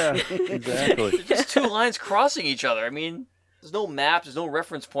 lines? Yeah, exactly. Just 2 lines crossing each other. There's no maps. There's no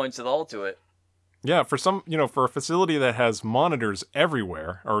reference points at all to it. Yeah, for for a facility that has monitors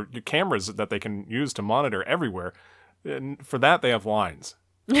everywhere, or cameras that they can use to monitor everywhere, and for that they have lines.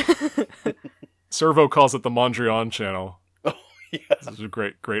 Servo calls it the Mondrian channel. Oh, yeah. This is a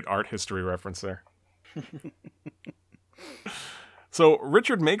great art history reference there. So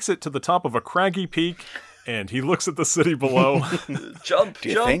Richard makes it to the top of a craggy peak, and he looks at the city below. Jump, Do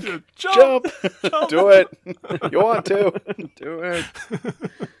you jump. think? Jump! Do it. You want to. Do it.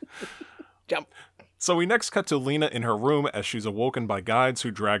 Jump. So we next cut to Lena in her room as she's awoken by guides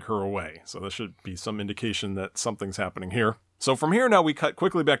who drag her away. So this should be some indication that something's happening here. So from here now we cut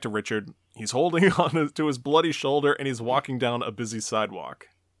quickly back to Richard. He's holding on to his bloody shoulder and he's walking down a busy sidewalk.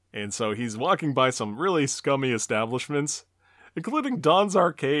 And so he's walking by some really scummy establishments, including Don's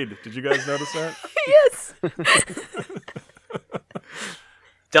Arcade. Did you guys notice that? Yes.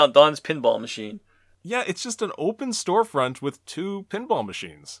 Don's pinball machine. Yeah, it's just an open storefront with 2 pinball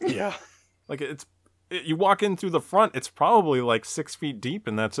machines. Yeah. Like you walk in through the front, it's probably like 6 feet deep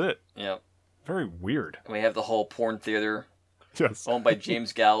and that's it. Yeah. Very weird. And we have the whole porn theater Yes. owned by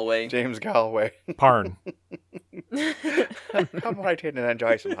James Galloway. James Galloway. Parn. Come right in and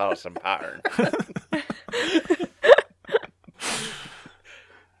enjoy some house and pattern.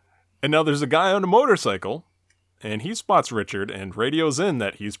 And now there's a guy on a motorcycle, and he spots Richard and radios in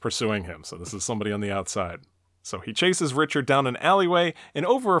that he's pursuing him. So this is somebody on the outside. So he chases Richard down an alleyway and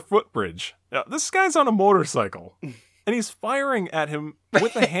over a footbridge. Now, this guy's on a motorcycle. and he's firing at him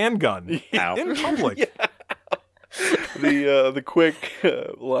with a handgun in public. The quick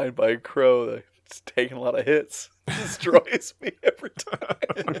line by Crow, it's taking a lot of hits, destroys me every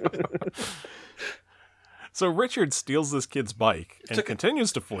time. So Richard steals this kid's bike and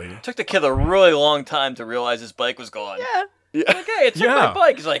continues to flee. It took the kid a really long time to realize his bike was gone. Yeah. Yeah. Like, hey, it took my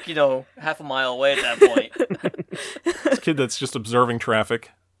bike. He's like, half a mile away at that point. This kid that's just observing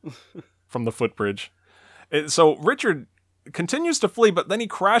traffic from the footbridge. So Richard continues to flee, but then he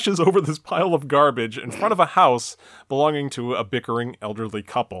crashes over this pile of garbage in front of a house belonging to a bickering elderly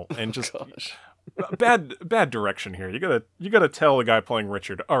couple, and just bad direction here. You gotta tell the guy playing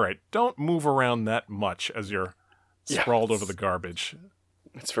Richard, all right, don't move around that much as you're sprawled over the garbage.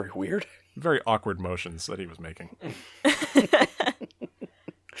 It's very weird. Very awkward motions that he was making.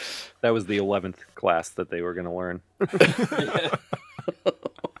 That was the 11th class that they were going to learn.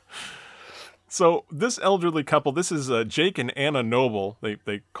 So this elderly couple, this is Jake and Anna Noble.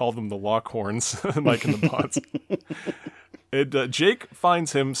 They call them the Lockhorns, Mike and the Bots. And Jake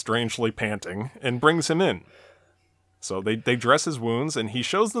finds him strangely panting and brings him in. So they dress his wounds, and he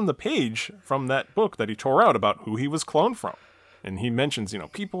shows them the page from that book that he tore out about who he was cloned from. And he mentions,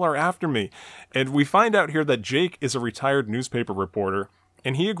 people are after me. And we find out here that Jake is a retired newspaper reporter,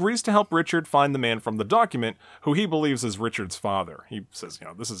 and he agrees to help Richard find the man from the document who he believes is Richard's father. He says,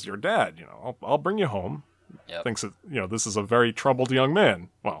 this is your dad, I'll bring you home. Yep. Thinks that, this is a very troubled young man.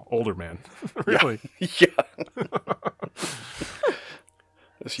 Well, older man, really. Yeah.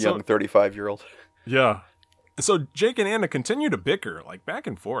 This young 35-year-old. Yeah. So Jake and Anna continue to bicker, like back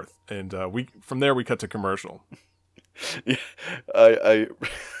and forth. And from there we cut to commercial. Yeah, I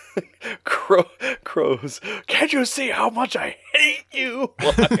Crow's, can't you see how much I hate you?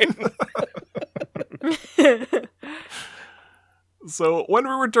 So when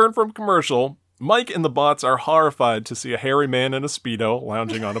we return from commercial, Mike and the Bots are horrified to see a hairy man in a Speedo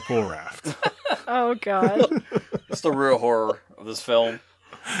lounging on a pool raft. Oh, God. It's the real horror of this film.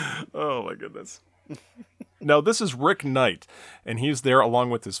 Oh, my goodness. Now, this is Rick Knight, and he's there along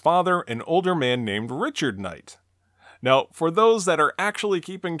with his father, an older man named Richard Knight. Now, for those that are actually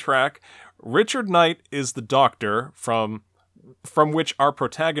keeping track, Richard Knight is the doctor from which our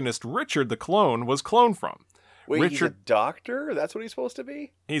protagonist Richard the clone was cloned from. Wait, Richard, he's a doctor? That's what he's supposed to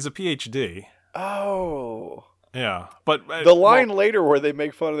be? He's a PhD. Oh. Yeah, but... the line later where they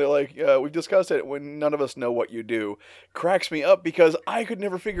make fun of, they're like, we've discussed it when none of us know what you do, cracks me up because I could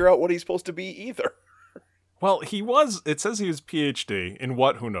never figure out what he's supposed to be either. Well, it says he was PhD in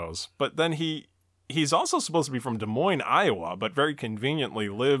what, who knows, but then he's also supposed to be from Des Moines, Iowa, but very conveniently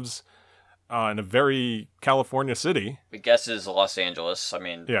lives in a very California city. We guess is Los Angeles. I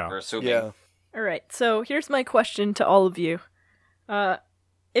mean, we're assuming. Yeah. All right, so here's my question to all of you.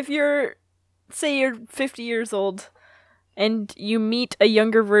 If say you're 50 years old and you meet a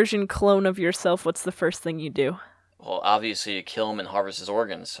younger version clone of yourself, what's the first thing you do? Well, obviously you kill him and harvest his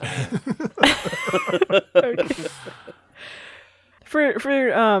organs. I mean, Okay.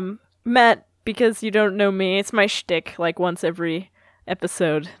 For Matt, because you don't know me, it's my shtick, like once every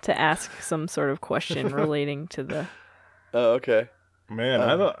episode, to ask some sort of question relating to the... Oh, okay. Man,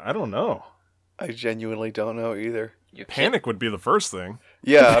 I don't know. I genuinely don't know either. Panic would be the first thing.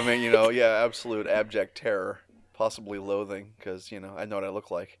 Yeah, I mean, absolute abject terror. Possibly loathing, because, I know what I look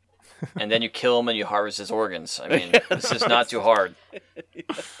like. And then you kill him and you harvest his organs. I mean, this is not too hard.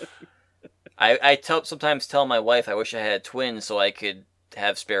 I sometimes tell my wife I wish I had twins so I could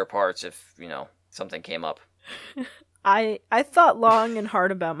have spare parts if, something came up. I thought long and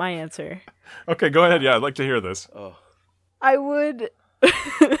hard about my answer. Okay, go ahead. Yeah, I'd like to hear this. Oh. I would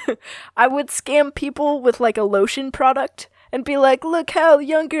scam people with like a lotion product and be like, look how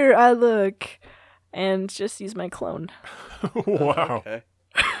younger I look, and just use my clone. Wow. Okay.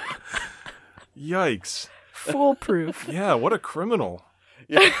 Yikes. Foolproof. Yeah, what a criminal.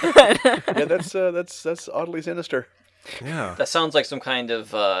 Yeah, that's oddly sinister. Yeah. That sounds like some kind of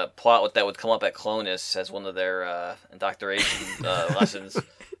plot that would come up at Clonus as one of their indoctrination lessons.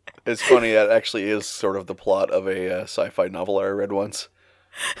 It's funny, that actually is sort of the plot of a sci-fi novel I read once.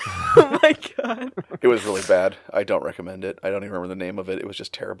 Oh my god. It was really bad. I don't recommend it. I don't even remember the name of it. It was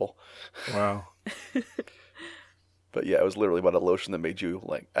just terrible. Wow. But yeah, it was literally about a lotion that made you,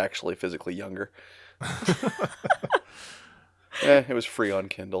 actually physically younger. It was free on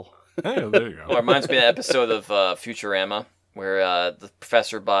Kindle. Hey, there you go. Well, it reminds me of that episode of Futurama where the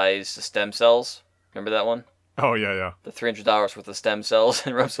professor buys the stem cells. Remember that one? Oh, yeah. The $300 worth of stem cells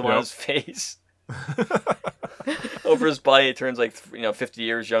and rubs them on his face. Over his body, it turns 50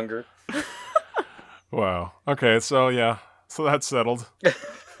 years younger. Wow. Okay, so yeah. So that's settled.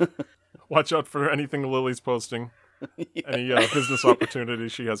 Watch out for anything Lily's posting. Any business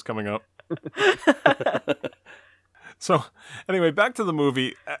opportunities she has coming up. So, anyway, back to the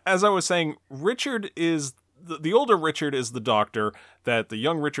movie. As I was saying, Richard is the older Richard is the doctor that the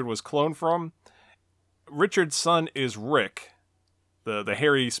young Richard was cloned from. Richard's son is Rick, the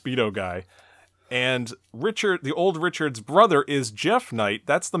hairy Speedo guy. And Richard, the old Richard's brother, is Jeff Knight.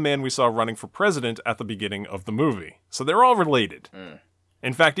 That's the man we saw running for president at the beginning of the movie. So they're all related.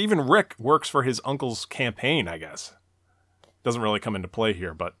 In fact, even Rick works for his uncle's campaign, I guess. Doesn't really come into play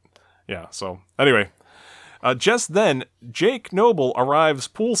here, but yeah. So anyway, just then, Jake Noble arrives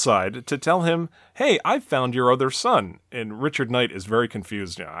poolside to tell him, "Hey, I found your other son." And Richard Knight is very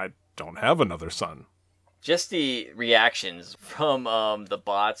confused. "Yeah, I don't have another son." Just the reactions from the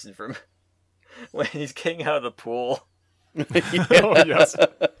bots and from when he's getting out of the pool. Oh, yes.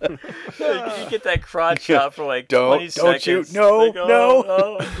 You get that crotch shot for like 20 Don't seconds. you? No, Like,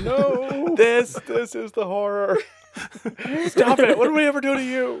 oh, no. This is the horror. Stop it. What did we ever do to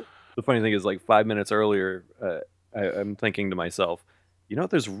you? The funny thing is, like 5 minutes earlier, I'm thinking to myself,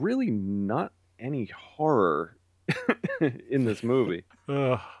 there's really not any horror in this movie.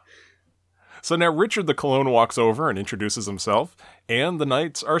 So now Richard the clone walks over and introduces himself, and the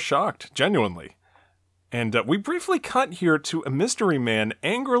Knights are shocked, genuinely. And we briefly cut here to a mystery man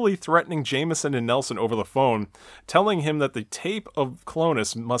angrily threatening Jameson and Nelson over the phone, telling him that the tape of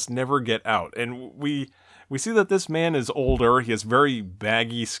Clonus must never get out. And we see that this man is older, he has very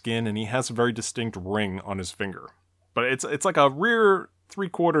baggy skin, and he has a very distinct ring on his finger. But it's like a rear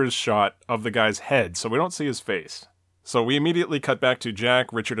 3/4 shot of the guy's head, so we don't see his face. So we immediately cut back to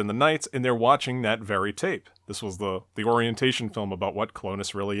Jack, Richard, and the Knights, and they're watching that very tape. This was the orientation film about what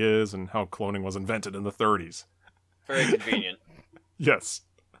Clonus really is and how cloning was invented in the 30s. Very convenient. Yes.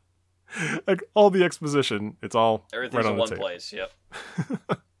 Like, all the exposition, it's all Everything's right on in the one tape. place, yep.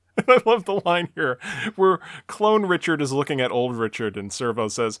 And I love the line here where Clone Richard is looking at old Richard and Servo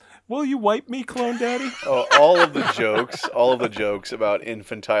says, "Will you wipe me, Clone Daddy?" Oh, all of the jokes about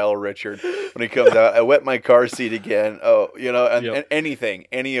infantile Richard when he comes out. I wet my car seat again. Oh, and anything,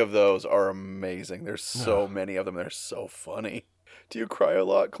 any of those are amazing. There's so many of them. They're so funny. Do you cry a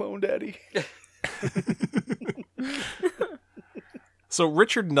lot, Clone Daddy? So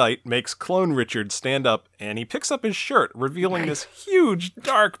Richard Knight makes Clone Richard stand up, and he picks up his shirt, revealing this huge,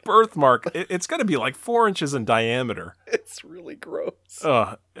 dark birthmark. It's got to be like 4 inches in diameter. It's really gross.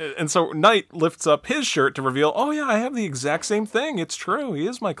 And so Knight lifts up his shirt to reveal, "Oh yeah, I have the exact same thing. It's true. He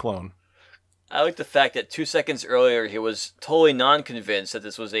is my clone." I like the fact that 2 seconds earlier he was totally non-convinced that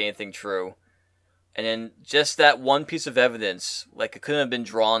this was anything true. And then just that one piece of evidence, like it couldn't have been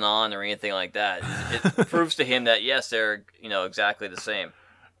drawn on or anything like that, it proves to him that, yes, they're, exactly the same.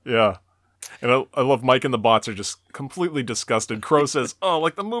 Yeah. And I love Mike and the bots are just completely disgusted. Crow says, "Oh,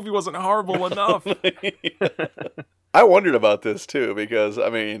 like the movie wasn't horrible enough." I wondered about this too because,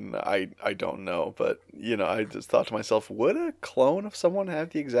 I don't know, but, I just thought to myself, would a clone of someone have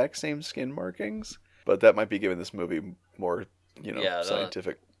the exact same skin markings? But that might be giving this movie more,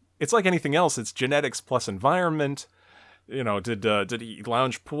 scientific. It's like anything else. It's genetics plus environment. Did he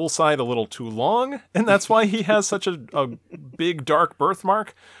lounge poolside a little too long? And that's why he has such a big, dark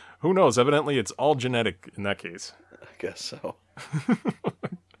birthmark? Who knows? Evidently, it's all genetic in that case. I guess so.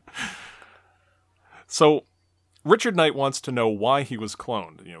 So, Richard Knight wants to know why he was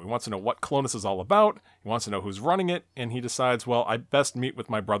cloned. He wants to know what Clonus is all about. He wants to know who's running it. And he decides, well, I best meet with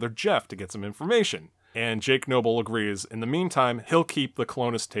my brother Jeff to get some information. And Jake Noble agrees. In the meantime, he'll keep the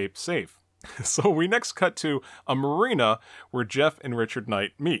Clonus tape safe. So we next cut to a marina where Jeff and Richard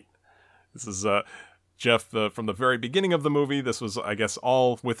Knight meet. This is Jeff from the very beginning of the movie. This was, I guess,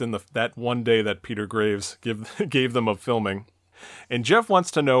 all within that one day that Peter Graves gave them of filming. And Jeff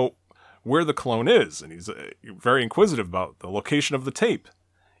wants to know where the clone is, and he's very inquisitive about the location of the tape,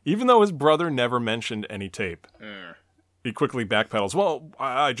 even though his brother never mentioned any tape. He quickly backpedals. "Well,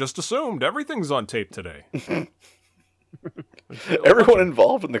 I just assumed everything's on tape today." Everyone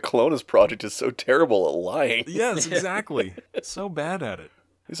involved in the Clonus project is so terrible at lying. Yes, exactly. So bad at it.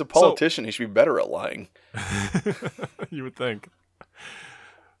 He's a politician. He should be better at lying. You would think.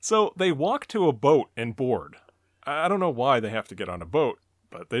 So they walk to a boat and board. I don't know why they have to get on a boat,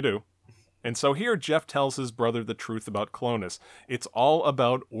 but they do. And so here Jeff tells his brother the truth about Clonus. It's all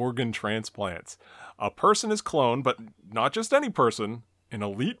about organ transplants. A person is cloned, but not just any person, an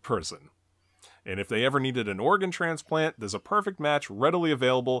elite person. And if they ever needed an organ transplant, there's a perfect match readily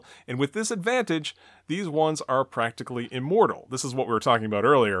available. And with this advantage, these ones are practically immortal. This is what we were talking about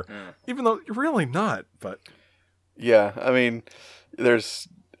earlier. Even though you're really not, but... Yeah, there's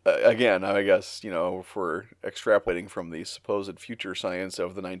again, I guess, if we're extrapolating from the supposed future science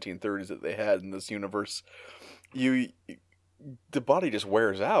of the 1930s that they had in this universe, the body just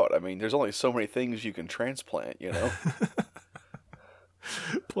wears out. I mean, there's only so many things you can transplant,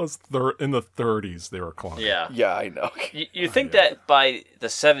 Plus, in the 30s, they were cloning. Yeah. Yeah, I know. You think that by the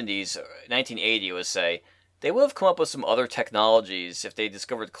 70s, 1980, let's say, they would have come up with some other technologies if they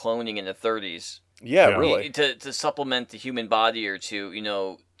discovered cloning in the 30s. Yeah, Yeah. really. To supplement the human body or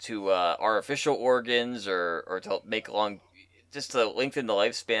to artificial organs or to make just to lengthen the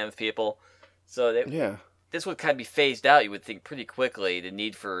lifespan of people. So Yeah. this would kind of be phased out, you would think, pretty quickly, the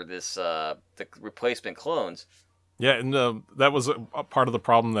need for this the replacement clones. Yeah, and that was a part of the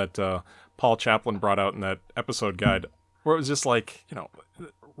problem that Paul Chaplin brought out in that episode guide, where it was just like,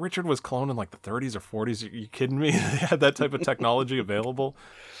 Richard was cloned in like the 30s or 40s. Are you kidding me? They had that type of technology available.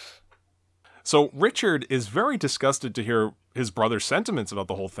 So Richard is very disgusted to hear his brother's sentiments about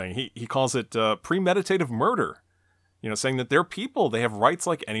the whole thing. He calls it premeditative murder, saying that they're people. They have rights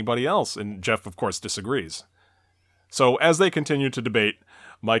like anybody else. And Jeff, of course, disagrees. So as they continue to debate,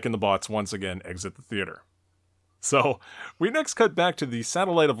 Mike and the bots once again exit the theater. So, we next cut back to the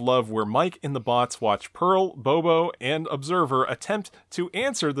Satellite of Love, where Mike and the bots watch Pearl, Bobo, and Observer attempt to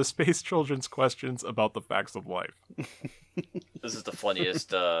answer the space children's questions about the facts of life. This is the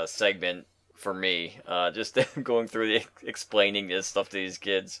funniest segment for me. Just them going through explaining this stuff to these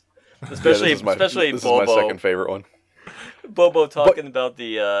kids, especially this is Bobo. my second favorite one. Bobo talking about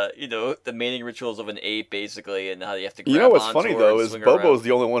the mating rituals of an ape, basically, and how you have to grab What's onto funny her though and is swing her Bobo's around.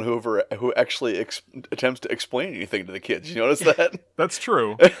 the only one who actually attempts to explain anything to the kids. You notice that? That's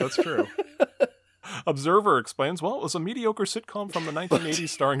true. That's true. Observer explains, well, it was a mediocre sitcom from the 1980s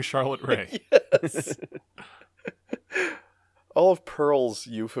starring Charlotte Rae. Yes. All of Pearl's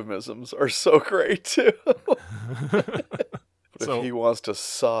euphemisms are so great too. But So- if he wants to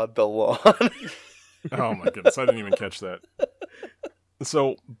sod the lawn. Oh my goodness, I didn't even catch that.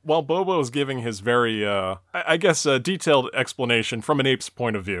 So, while Bobo is giving his very, detailed explanation from an ape's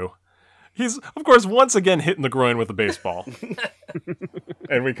point of view, he's, of course, once again hit in the groin with a baseball.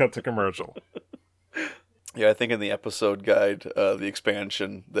 And we cut to commercial. Yeah, I think in the episode guide, the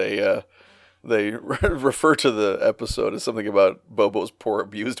expansion, they refer to the episode as something about Bobo's poor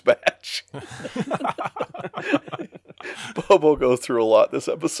abused batch. Bobo goes through a lot this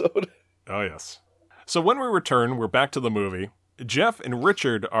episode. Oh, yes. So when we return, we're back to the movie. Jeff and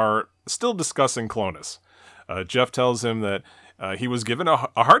Richard are still discussing Clonus. Jeff tells him that he was given a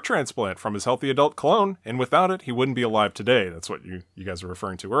heart transplant from his healthy adult clone, and without it, he wouldn't be alive today. That's what you guys were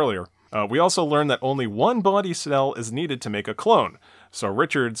referring to earlier. We also learned that only one body cell is needed to make a clone. So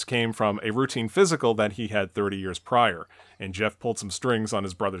Richard's came from a routine physical that he had 30 years prior, and Jeff pulled some strings on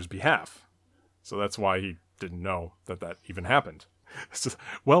his brother's behalf. So that's why he didn't know that even happened. It's just,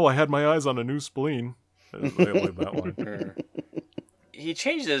 well, I had my eyes on a new spleen. I like that line. He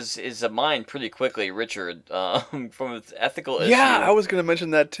changed his mind pretty quickly, Richard, from an ethical issue. Yeah, I was going to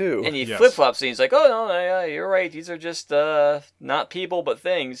mention that too. And he Yes. flip-flops and he's like, oh, no, yeah, you're right. These are just not people but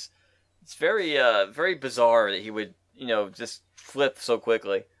things. It's very very bizarre that he would, just flip so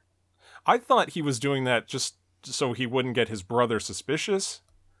quickly. I thought he was doing that just so he wouldn't get his brother suspicious.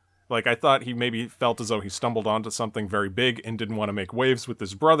 Like, I thought he maybe felt as though he stumbled onto something very big and didn't want to make waves with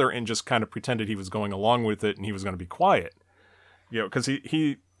his brother and just kind of pretended he was going along with it and he was going to be quiet. Because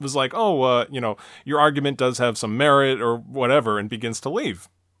he was like, oh, your argument does have some merit or whatever, and begins to leave.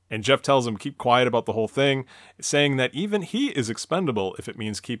 And Jeff tells him keep quiet about the whole thing, saying that even he is expendable if it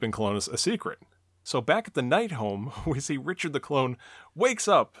means keeping Clonus a secret. So back at the night home, we see Richard the clone wakes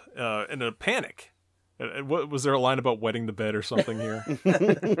up in a panic. What was there a line about wetting the bed or something here? I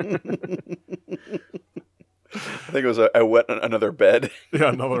think it was I wet another bed. Yeah,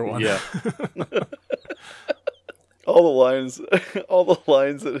 another one. Yeah. All the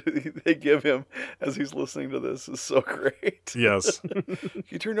lines that they give him as he's listening to this is so great. Yes.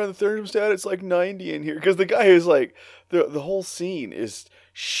 You turn on the thermostat, it's like 90 in here. Because the guy is like, the whole scene is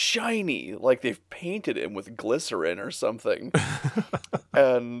shiny, like they've painted him with glycerin or something.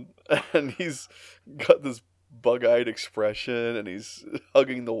 and he's got this bug-eyed expression, and he's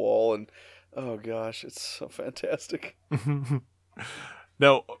hugging the wall, and oh gosh, it's so fantastic.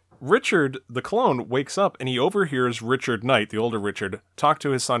 Now, Richard, the clone, wakes up and he overhears Richard Knight, the older Richard, talk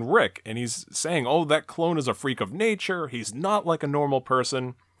to his son Rick, and he's saying, oh, that clone is a freak of nature, he's not like a normal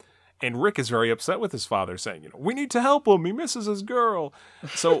person. And Rick is very upset with his father, saying, we need to help him, he misses his girl.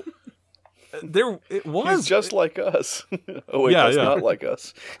 So, it was... He's just like us. Oh wait, Yeah, that's yeah. not like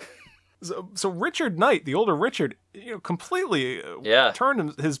us. So Richard Knight, the older Richard, completely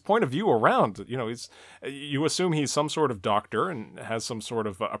turned his point of view around. You assume he's some sort of doctor and has some sort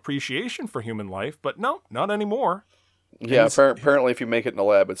of appreciation for human life, but no, not anymore. Yeah, apparently if you make it in a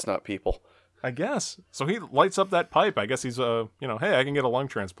lab, it's not people. I guess. So he lights up that pipe. I guess he's, hey, I can get a lung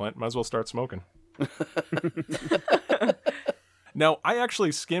transplant. Might as well start smoking. Now, I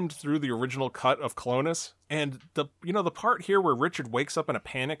actually skimmed through the original cut of Clonus, and the part here where Richard wakes up in a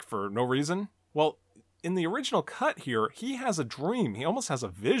panic for no reason, well, in the original cut here, he has a dream. He almost has a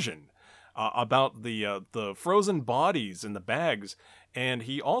vision about the frozen bodies in the bags, and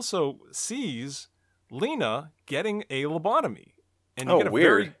he also sees Lena getting a lobotomy. And you get a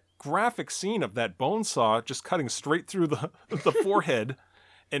very graphic scene of that bone saw just cutting straight through the forehead,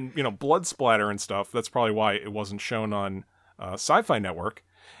 and blood splatter and stuff. That's probably why it wasn't shown on Sci-Fi Network,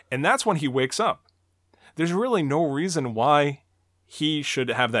 and that's when he wakes up. There's really no reason why he should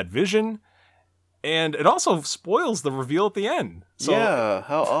have that vision, and it also spoils the reveal at the end. So yeah,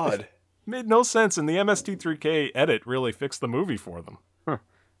 how odd. Made no sense, and the MST3K edit really fixed the movie for them. Huh.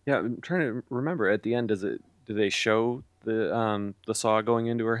 Yeah, I'm trying to remember. At the end, do they show the saw going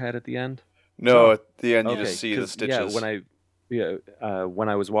into her head at the end? No, at the end you just see the stitches. When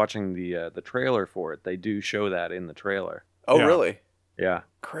I was watching the trailer for it, they do show that in the trailer. Oh, yeah. Really? Yeah.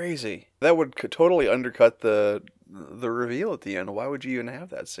 Crazy. That would totally undercut the reveal at the end. Why would you even have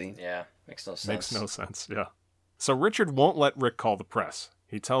that scene? Yeah, makes no sense. Makes no sense, yeah. So Richard won't let Rick call the press.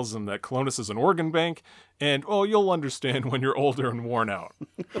 He tells them that Clonus is an organ bank, and, you'll understand when you're older and worn out.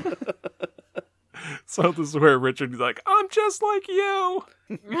 So this is where Richard's like, I'm just like you!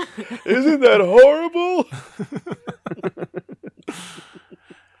 Isn't that horrible?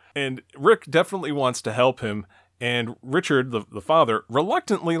 And Rick definitely wants to help him, and Richard, the father,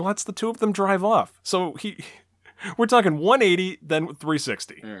 reluctantly lets the two of them drive off. So we're talking 180, then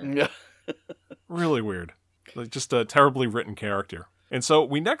 360. Yeah. Really weird. Just a terribly written character. And so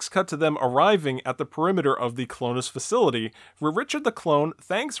we next cut to them arriving at the perimeter of the Clonus facility, where Richard the clone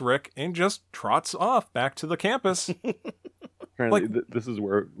thanks Rick and just trots off back to the campus. This is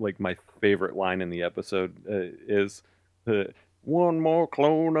where my favorite line in the episode is one more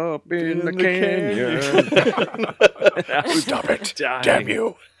clone up in the canyon. Stop it. Damn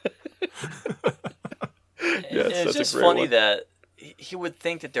you. It's just funny that he would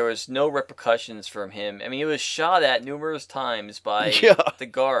think that there was no repercussions from him. I mean, he was shot at numerous times by the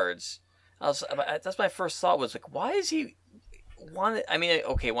guards. That's my first thought was why is he wants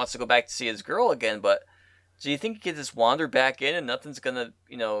to go back to see his girl again, but do you think he could just wander back in and nothing's gonna,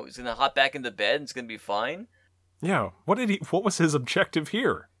 he's gonna hop back into bed and it's gonna be fine? Yeah. What was his objective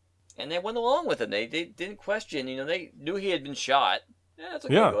here? And they went along with him. They didn't question, they knew he had been shot. Yeah, it's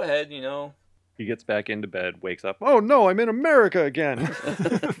okay, go ahead, He gets back into bed, wakes up. Oh no, I'm in America again.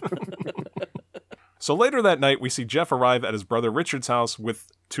 So later that night, we see Jeff arrive at his brother Richard's house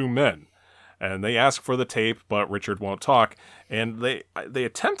with two men. And they ask for the tape, but Richard won't talk. And they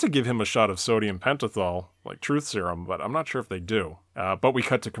attempt to give him a shot of sodium pentothal, like truth serum, but I'm not sure if they do. But we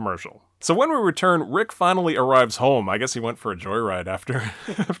cut to commercial. So when we return, Rick finally arrives home. I guess he went for a joyride after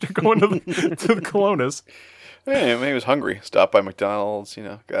going to the Clonus. Yeah, he was hungry. Stopped by McDonald's,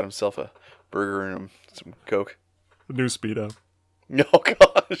 got himself a burger and some Coke. The new Speedo. Oh,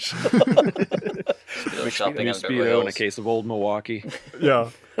 gosh. Shopping on Speedo and a case of Old Milwaukee.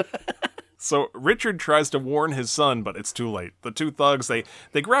 Yeah. So Richard tries to warn his son, but it's too late. The two thugs,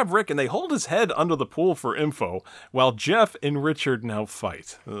 they grab Rick and they hold his head under the pool for info, while Jeff and Richard now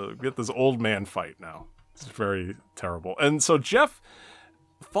fight. Get this old man fight now. It's very terrible. And so Jeff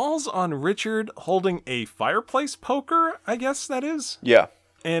falls on Richard holding a fireplace poker, I guess that is? Yeah.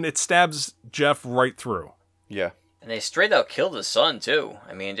 And it stabs Jeff right through. Yeah. And they straight out killed his son, too.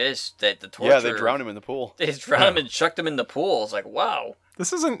 I mean, the torture... Yeah, they drowned him in the pool. They just drowned him and chucked him in the pool. It's like, wow.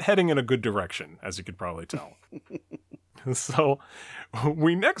 This isn't heading in a good direction, as you could probably tell. So,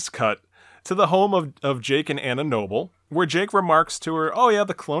 we next cut to the home of Jake and Anna Noble, where Jake remarks to her, oh yeah,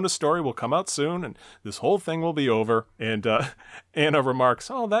 the Clonus story will come out soon, and this whole thing will be over. And Anna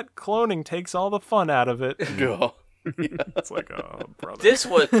remarks, oh, that cloning takes all the fun out of it. Yeah. It's like, oh, brother. This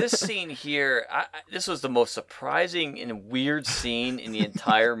scene here, this was the most surprising and weird scene in the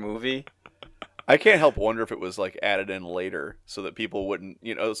entire movie. I can't help wonder if it was added in later so that people wouldn't,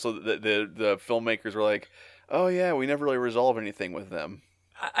 so that the filmmakers were like, oh yeah, we never really resolve anything with them.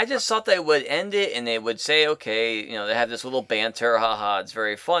 I just thought they would end it and they would say, okay, they have this little banter, haha, it's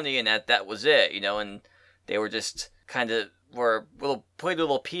very funny, and that was it, and they were just kind of played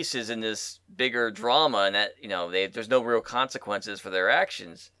little pieces in this bigger drama, and that there's no real consequences for their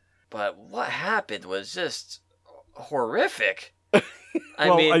actions. But what happened was just horrific.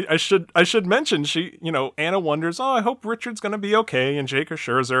 I should mention Anna wonders, oh, I hope Richard's gonna be okay, and Jake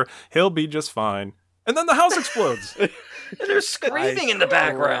assures her he'll be just fine. And then the house explodes. And they're screaming in the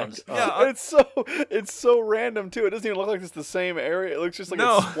background. Yeah, it's so random too. It doesn't even look like it's the same area. It looks just like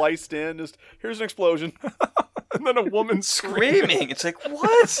it's spliced in. Just here's an explosion, and then a woman screaming. It's like,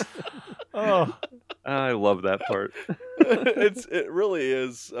 what? Oh, I love that part. It really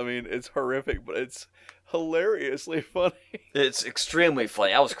is. I mean, it's horrific, but it's hilariously funny. It's extremely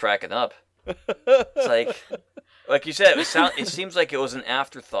funny. I was cracking up. It's like you said, it seems like it was an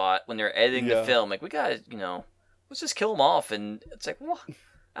afterthought when they're editing the film. Like, we gotta, let's just kill them off. And it's like, what?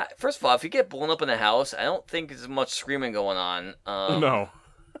 First of all, if you get blown up in a house, I don't think there's much screaming going on. No.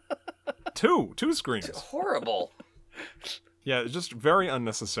 Two screams. It's horrible. Yeah, it's just very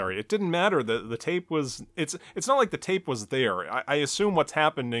unnecessary. It didn't matter that the tape was... It's not like the tape was there. I assume what's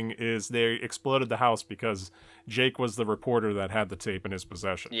happening is they exploded the house because Jake was the reporter that had the tape in his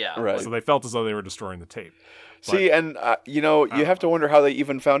possession. Yeah. Right. So they felt as though they were destroying the tape. See, and, you have to wonder how they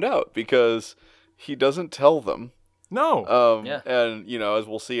even found out, because he doesn't tell them. No. And, as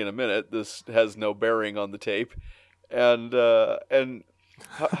we'll see in a minute, this has no bearing on the tape. And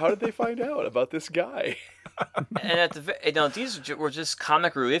how did they find out about this guy? And these were just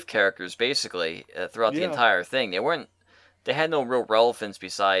comic relief characters, basically, throughout the entire thing. They had no real relevance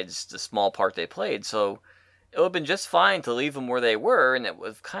besides the small part they played, so it would have been just fine to leave them where they were, and it would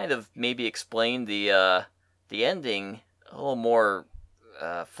have kind of maybe explained the ending a little more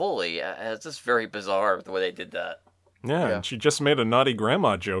fully. It's just very bizarre the way they did that. Yeah, and she just made a naughty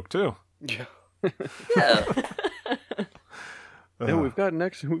grandma joke, too. Yeah. Yeah. Yeah, we've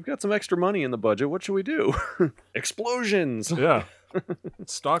got some extra money in the budget. What should we do? Explosions. Yeah.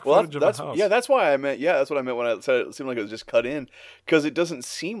 Stock footage of a house. Yeah, that's why I meant. Yeah, that's what I meant when I said it seemed like it was just cut in, because it doesn't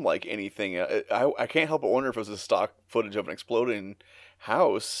seem like anything. I can't help but wonder if it was a stock footage of an exploding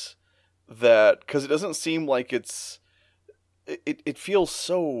house. Because it doesn't seem like it's. It feels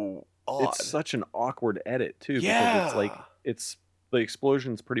so odd. It's such an awkward edit too. Yeah. Because it's the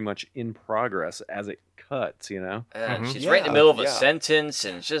explosion's pretty much in progress as it cuts. She's right in the middle of a sentence,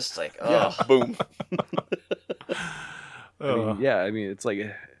 and it's just like, boom. I mean, it's like,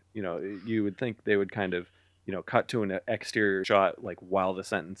 you would think they would kind of, cut to an exterior shot like while the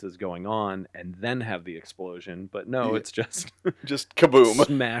sentence is going on, and then have the explosion. But no, it's just kaboom,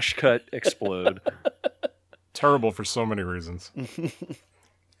 smash cut, explode. Terrible for so many reasons.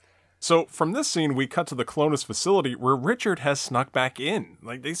 So from this scene, we cut to the Clonus facility where Richard has snuck back in.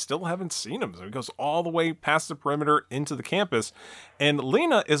 Like, they still haven't seen him. So he goes all the way past the perimeter into the campus, and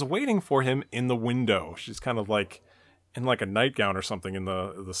Lena is waiting for him in the window. She's kind of like in like a nightgown or something in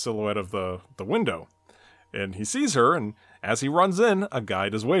the silhouette of the window. And he sees her, and as he runs in, a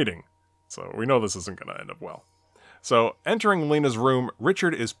guide is waiting. So we know this isn't going to end up well. So entering Lena's room,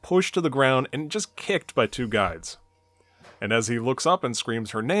 Richard is pushed to the ground and just kicked by two guides. And as he looks up and screams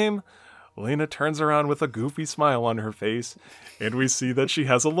her name, Lena turns around with a goofy smile on her face, and we see that she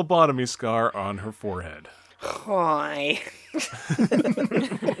has a lobotomy scar on her forehead. Hi.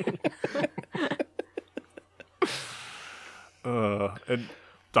 And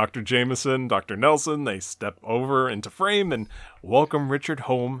Dr. Jameson, Dr. Nelson, they step over into frame and welcome Richard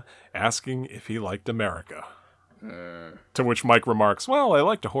home, asking if he liked America. To which Mike remarks, well, I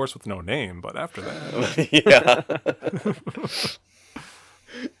liked a horse with no name, but after that... Yeah.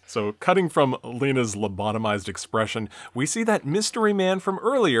 So, cutting from Lena's lobotomized expression, we see that mystery man from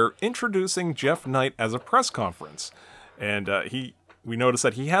earlier introducing Jeff Knight as a press conference. And we notice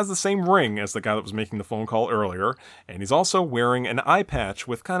that he has the same ring as the guy that was making the phone call earlier, and he's also wearing an eye patch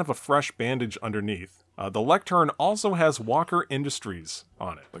with kind of a fresh bandage underneath. The lectern also has Walker Industries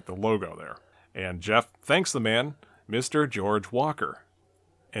on it, like the logo there. And Jeff thanks the man, Mr. George Walker.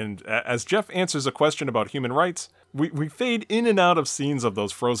 And as Jeff answers a question about human rights, we fade in and out of scenes of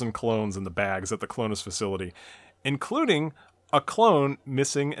those frozen clones in the bags at the Clonus facility, including a clone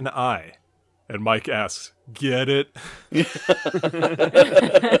missing an eye. And Mike asks, get it?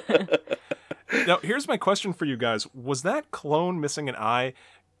 Now, here's my question for you guys. Was that clone missing an eye,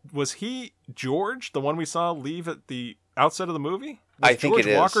 was he George, the one we saw leave at the outset of the movie? I think George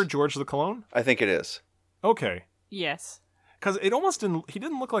it is. Walker, George the clone? I think it is. Okay. Yes. Because it almost didn't. He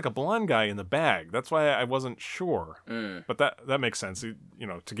didn't look like a blonde guy in the bag. That's why I wasn't sure. But that makes sense.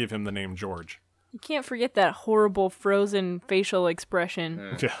 To give him the name George. You can't forget that horrible frozen facial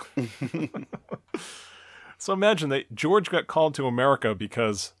expression. Yeah. So imagine that George got called to America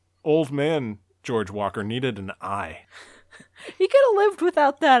because old man George Walker needed an eye. He could have lived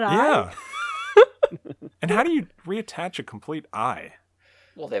without that eye. Yeah. And how do you reattach a complete eye?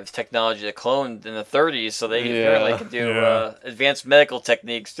 Well, they have technology to clone in the 30s, so they Yeah. apparently can do Yeah. advanced medical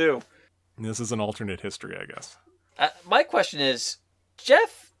techniques too. This is an alternate history, I guess. My question is,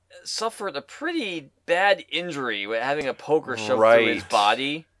 Jeff suffered a pretty bad injury with having a poker shoved through his Right.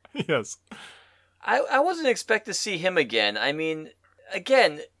 body. Yes. I wasn't expect to see him again. I mean,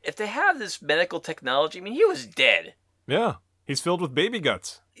 again, if they have this medical technology, I mean, he was dead. Yeah. He's filled with baby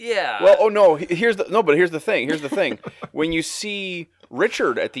guts. Yeah. Well, oh no, here's the thing. When you see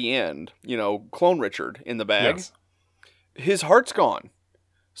Richard at the end, clone Richard in the bag, Yes. his heart's gone.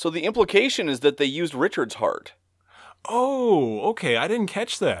 So the implication is that they used Richard's heart. Oh, okay. I didn't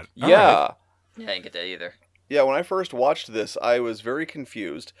catch that. All Yeah. right. Yeah, I didn't get that either. Yeah, when I first watched this, I was very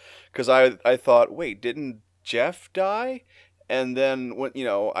confused because I thought, wait, didn't Jeff die? And then when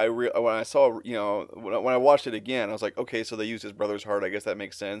when I saw when I watched it again, I was like, okay, so they used his brother's heart. I guess that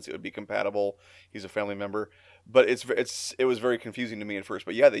makes sense. It would be compatible. He's a family member. But it was very confusing to me at first.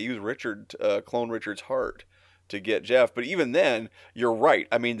 But yeah, they used clone Richard's heart to get Jeff. But even then, you're right.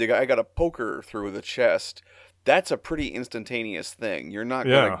 I mean, the guy got a poker through the chest. That's a pretty instantaneous thing. You're not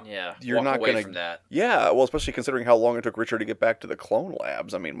gonna Yeah. You're walk not away gonna- from that. Yeah, well, especially considering how long it took Richard to get back to the clone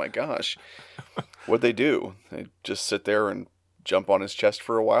labs. I mean, my gosh. What'd they do? They just sit there and jump on his chest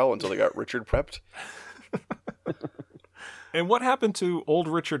for a while until they got Richard prepped? And what happened to old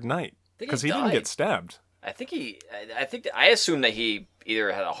Richard Knight? think Because he he didn't died. get stabbed. I assume that he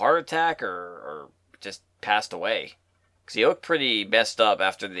either had a heart attack or just passed away. Because he looked pretty messed up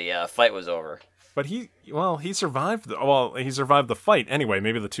after the fight was over. But he survived. He survived the fight anyway.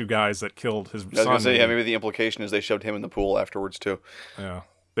 Maybe the two guys that killed his I was son. going to say, yeah, maybe the implication is they shoved him in the pool afterwards, too. Yeah.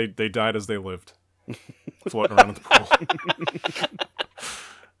 They died as they lived, floating around in the pool.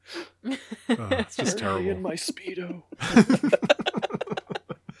 It's just terrible. In my Speedo.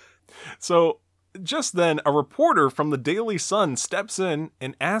 So just then, a reporter from the Daily Sun steps in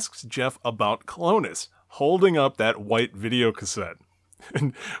and asks Jeff about Clonus, holding up that white video cassette.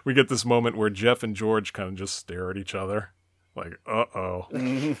 And we get this moment where Jeff and George kind of just stare at each other, like, uh-oh.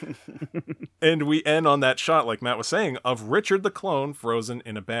 And we end on that shot, like Matt was saying, of Richard the clone frozen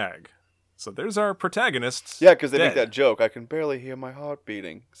in a bag. So there's our protagonists. Yeah, because they dead. make that joke. I can barely hear my heart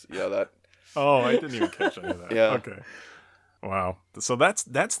beating. Yeah, that. Oh, I didn't even catch any of that. Yeah. Okay. Wow. So that's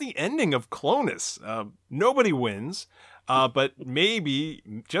the ending of Clonus. Nobody wins, but maybe,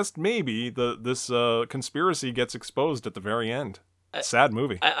 just maybe, this conspiracy gets exposed at the very end. Sad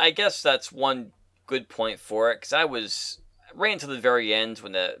movie. I guess that's one good point for it, because I was right until the very end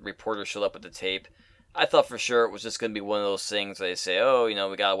when the reporter showed up with the tape. I thought for sure it was just going to be one of those things where they say, oh,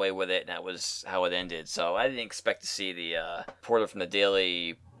 we got away with it, and that was how it ended. So I didn't expect to see the reporter from the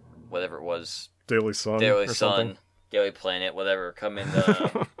Daily, whatever it was, Daily Sun. Daily or Sun, something. Daily Planet, whatever, come in.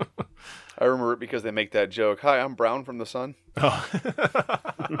 I remember it because they make that joke. Hi, I'm Brown from the Sun. Oh.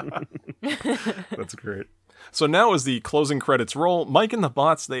 That's great. So now as the closing credits roll, Mike and the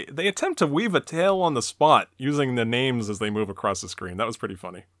bots, they attempt to weave a tale on the spot using the names as they move across the screen. That was pretty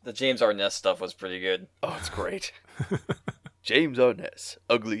funny. The James Arness stuff was pretty good. Oh, it's great. James Arness,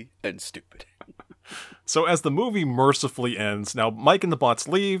 ugly and stupid. So as the movie mercifully ends, now Mike and the bots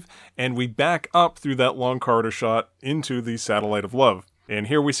leave, and we back up through that long corridor shot into the Satellite of Love. And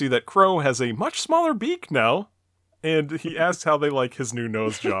here we see that Crow has a much smaller beak now, and he asks how they like his new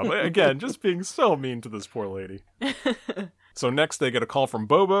nose job. Again, just being so mean to this poor lady. So next they get a call from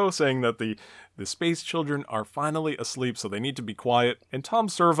Bobo saying that the space children are finally asleep, so they need to be quiet. And Tom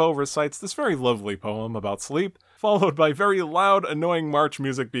Servo recites this very lovely poem about sleep, followed by very loud, annoying march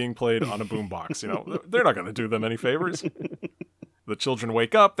music being played on a boombox. They're not going to do them any favors. The children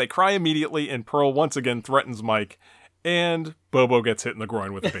wake up, they cry immediately, and Pearl once again threatens Mike, and Bobo gets hit in the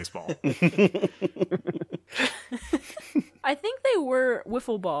groin with a baseball. I think they were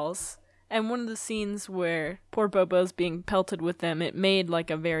wiffle balls. And one of the scenes where poor Bobo's being pelted with them, it made like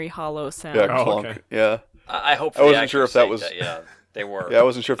a very hollow sound. Yeah, Oh, clunk. okay. Yeah. I hope. I wasn't sure if that was- Yeah, they were. Yeah, I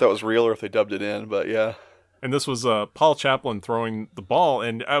wasn't sure if that was real or if they dubbed it in, but yeah. And this was Paul Chaplin throwing the ball,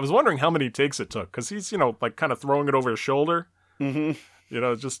 and I was wondering how many takes it took, because he's, like kind of throwing it over his shoulder. Mm-hmm.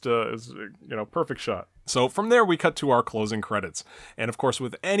 Just, it's, perfect shot. So from there, we cut to our closing credits. And of course,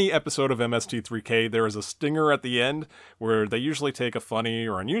 with any episode of MST3K, there is a stinger at the end where they usually take a funny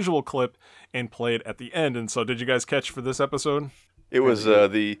or unusual clip and play it at the end. And so did you guys catch for this episode? It was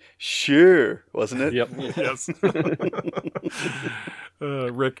the sure, wasn't it? Yep. Yes.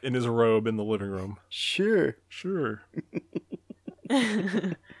 Rick in his robe in the living room. Sure. Sure.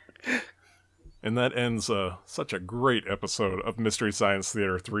 And that ends such a great episode of Mystery Science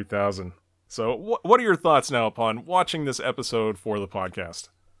Theater 3000. So what are your thoughts now upon watching this episode for the podcast?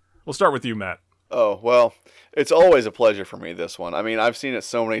 We'll start with you, Matt. Oh, well, it's always a pleasure for me, this one. I mean, I've seen it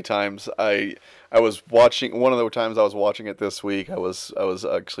so many times. I was watching, one of the times I was watching it this week, I was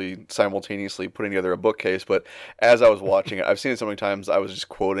actually simultaneously putting together a bookcase, but as I was watching it, I've seen it so many times, I was just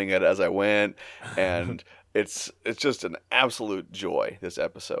quoting it as I went, and it's just an absolute joy, this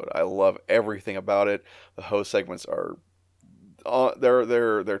episode. I love everything about it. The host segments are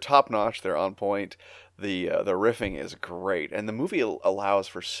they're top notch. They're on point. The riffing is great, and the movie allows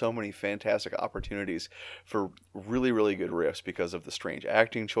for so many fantastic opportunities for really, really good riffs because of the strange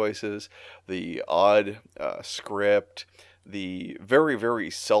acting choices, the odd script, the very, very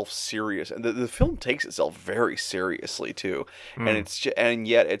self-serious, and the film takes itself very seriously too, and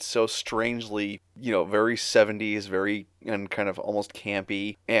yet it's so strangely, very 70s, very, and kind of almost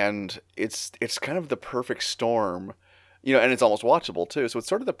campy, and it's kind of the perfect storm. And it's almost watchable, too. So it's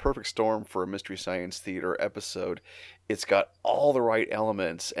sort of the perfect storm for a Mystery Science Theater episode. It's got all the right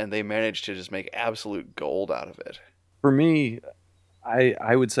elements, and they managed to just make absolute gold out of it. For me,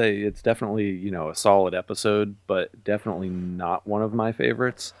 I would say it's definitely, a solid episode, but definitely not one of my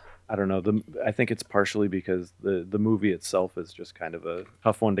favorites. I don't know. I think it's partially because the movie itself is just kind of a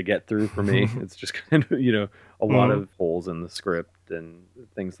tough one to get through for me. It's just kind of, a lot of holes in the script and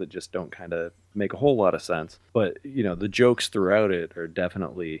things that just don't kind of make a whole lot of sense. But, the jokes throughout it are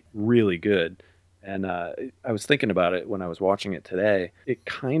definitely really good. And I was thinking about it when I was watching it today. It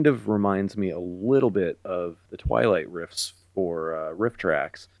kind of reminds me a little bit of the Twilight riffs for riff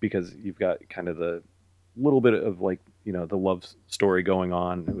tracks, because you've got kind of the little bit of the love story going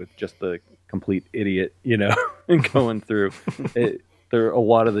on with just the complete idiot, and going through it. A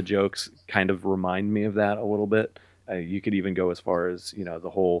lot of the jokes kind of remind me of that a little bit. You could even go as far as, the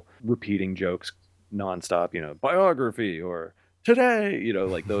whole repeating jokes nonstop, biography or today,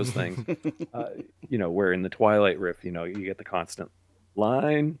 like those things, where in the Twilight riff, you get the constant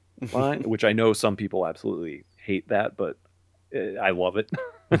line, which I know some people absolutely hate that, but I love it.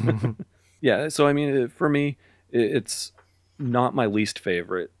 Yeah. So, I mean, for me, it's not my least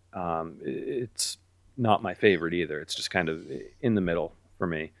favorite. It's not my favorite either. It's just kind of in the middle for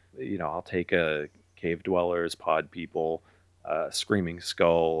me. I'll take a Cave Dwellers, Pod People, Screaming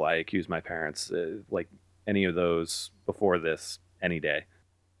Skull, I Accuse My Parents, like any of those before this, any day.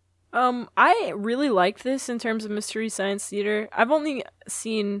 I really liked this in terms of Mystery Science Theater. I've only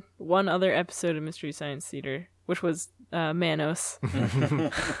seen one other episode of Mystery Science Theater, which was Manos.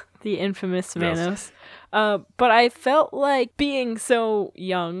 The infamous Manos. Yes. But I felt like, being so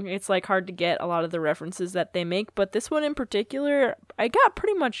young, it's hard to get a lot of the references that they make, but this one in particular, I got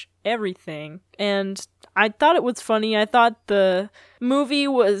pretty much everything, and I thought it was funny. I thought the movie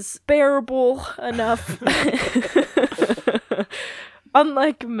was bearable enough.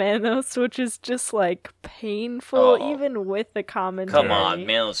 Unlike Manos, which is just painful, even with the commentary. Come on,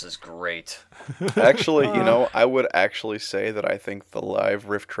 Manos is great. Actually, I would actually say that I think the live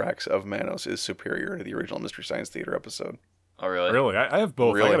riff tracks of Manos is superior to the original Mystery Science Theater episode. Oh, really? Really? I have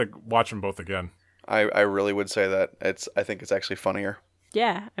both. Really? I gotta watch them both again. I really would say that. I think it's actually funnier.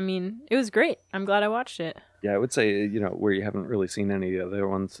 Yeah, I mean, it was great. I'm glad I watched it. Yeah, I would say, where you haven't really seen any of the other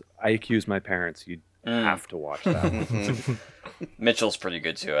ones, I Accuse My Parents, you'd have to watch that one. Mitchell's pretty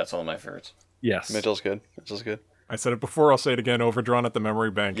good, too. That's one of my favorites. Yes. Mitchell's good. I said it before, I'll say it again. Overdrawn at the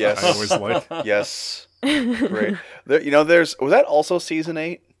Memory Bank. Yes. I always like. Yes. Great. Was that also season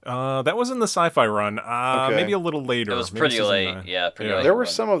 8? That was in the Sci-Fi run. Okay. Maybe a little later. It was Maybe pretty late. 9. Yeah, pretty late. There were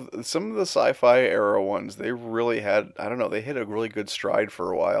some of the Sci-Fi era ones. They really had, I don't know, they hit a really good stride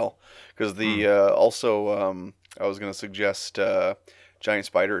for a while. Because also, I was going to suggest Giant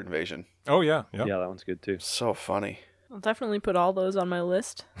Spider Invasion. Oh, yeah. Yeah, that one's good too. So funny. I'll definitely put all those on my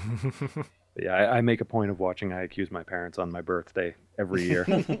list. But yeah, I make a point of watching I Accuse My Parents on my birthday every year.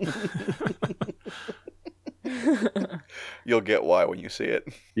 You'll get why when you see it.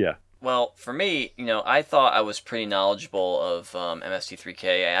 Yeah. Well, for me, I thought I was pretty knowledgeable of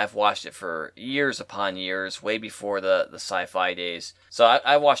MST3K. I've watched it for years upon years, way before the sci-fi days. So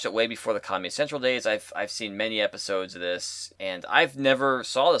I watched it way before the Comedy Central days. I've seen many episodes of this, and I've never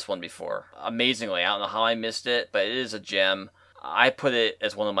saw this one before. Amazingly, I don't know how I missed it, but it is a gem. I put it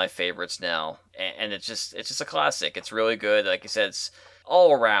as one of my favorites now, and it's just a classic. It's really good. Like I said, it's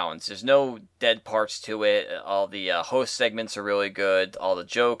all around. There's no dead parts to it. All the host segments are really good. All the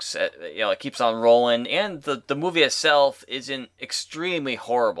jokes, it keeps on rolling. And the movie itself isn't extremely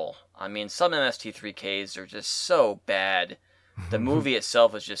horrible. I mean, some MST3Ks are just so bad. The movie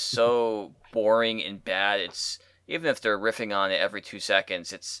itself is just so boring and bad. It's even if they're riffing on it every 2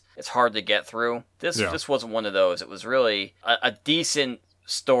 seconds, it's hard to get through. This wasn't one of those. It was really a decent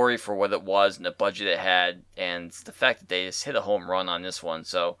story for what it was and the budget it had, and the fact that they just hit a home run on this one.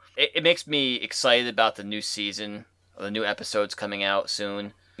 So it makes me excited about the new season, or the new episodes coming out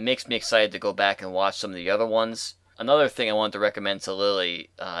soon. It makes me excited to go back and watch some of the other ones. Another thing I wanted to recommend to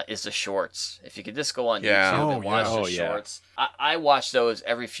Lily is the shorts. If you could just go on YouTube and watch the shorts. I watch those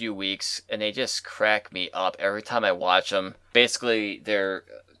every few weeks, and they just crack me up every time I watch them. Basically, they're,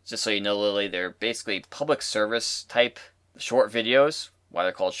 just so you know, Lily, they're basically public service type short videos, why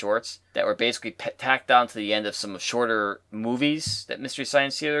they're called shorts, that were basically tacked on to the end of some shorter movies that Mystery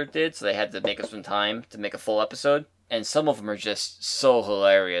Science Theater did, so they had to make up some time to make a full episode. And some of them are just so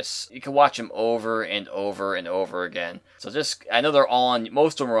hilarious. You can watch them over and over and over again. So I know they're all on,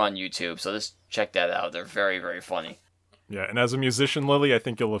 most of them are on YouTube, so just check that out. They're very, very funny. Yeah, and as a musician, Lily, I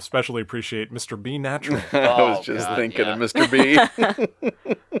think you'll especially appreciate Mr. B Natural. I was just thinking of Mr. B.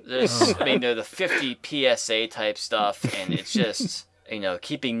 They're the 50 PSA type stuff, and it's just,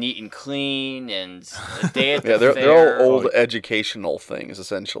 keeping neat and clean, and the day at the fair. They're all old educational things,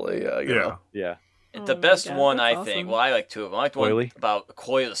 essentially. Yeah. The best one, that's I awesome. think. Well, I like two of them. I like the one Coily? about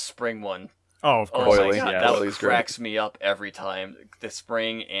Coily the Spring one. Oh, of course. Oh my Coily, God, yeah, that Coily's cracks me up every time. The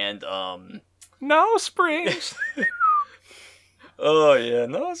spring and No springs. oh yeah,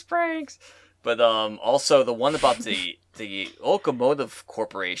 no springs. But also the one about the locomotive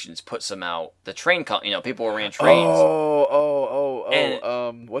corporations put some out. The train people who ran trains.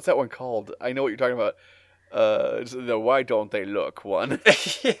 And, what's that one called? I know what you're talking about. It's the Why Don't They Look one.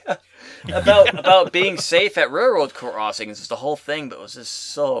 Yeah. About being safe at railroad crossings. It's the whole thing, but it was just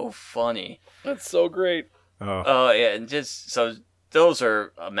so funny. That's so great. Oh yeah, and just so those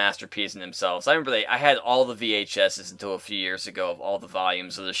are a masterpiece in themselves. I remember I had all the VHSs until a few years ago of all the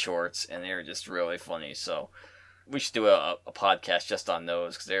volumes of the shorts, and they were just really funny. So we should do a podcast just on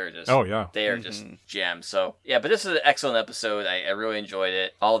those, because they're just they are just gems. So yeah, but this is an excellent episode. I really enjoyed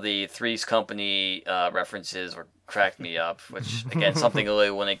it. All the Three's Company references cracked me up, which again something I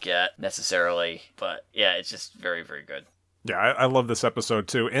really wouldn't get necessarily, but yeah, it's just very, very good. Yeah, I love this episode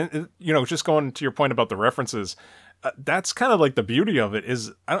too, and just going to your point about the references. That's kind of like the beauty of it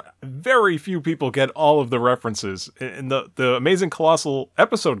is very few people get all of the references. In the Amazing Colossal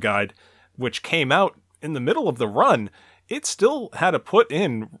episode guide, which came out in the middle of the run, it still had to put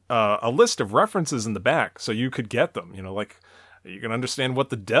in a list of references in the back so you could get them. Like you can understand what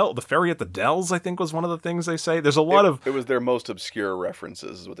the ferry at the Dells, I think, was one of the things they say. There's a lot of... It was their most obscure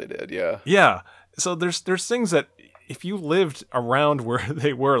references is what they did, yeah. Yeah. So there's things that if you lived around where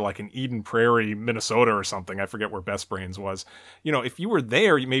they were, like in Eden Prairie, Minnesota or something, I forget where Best Brains was, if you were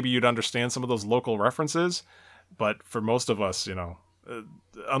there, maybe you'd understand some of those local references. But for most of us,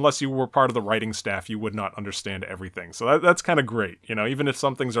 unless you were part of the writing staff, you would not understand everything. So that's kind of great. Even if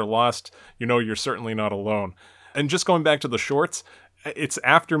some things are lost, you're certainly not alone. And just going back to the shorts, it's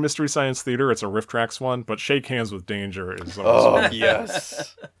after Mystery Science Theater. It's a Riff Tracks one, but Shake Hands with Danger is also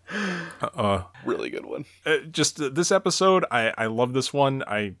yes. Really good one. Just this episode, I love this one.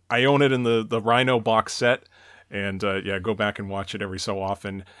 I own it in the Rhino box set. And go back and watch it every so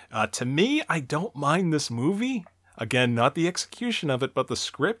often. To me, I don't mind this movie. Again, not the execution of it, but the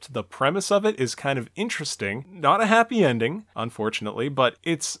script, the premise of it is kind of interesting. Not a happy ending, unfortunately, but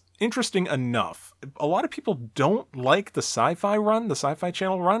it's interesting enough. A lot of people don't like the Sci-Fi run, the Sci-Fi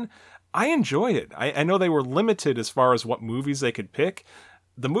Channel run. I enjoy it. I know they were limited as far as what movies they could pick.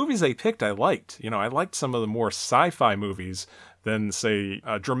 The movies they picked, I liked. I liked some of the more sci-fi movies than, say,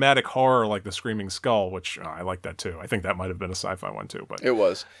 dramatic horror like The Screaming Skull, which I like that too. I think that might have been a sci-fi one too. But it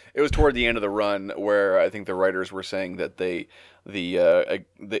was toward the end of the run where I think the writers were saying that they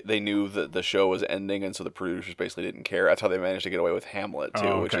knew that the show was ending, and so the producers basically didn't care. That's how they managed to get away with Hamlet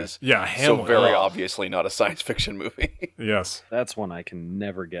too, which is Hamlet. So very obviously not a science fiction movie. Yes, that's one I can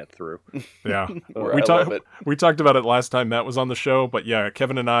never get through. Yeah, love it. We talked about it last time Matt was on the show, but yeah,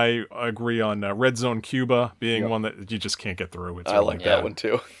 Kevin and I agree on Red Zone Cuba being one that you just can't get through. I like that one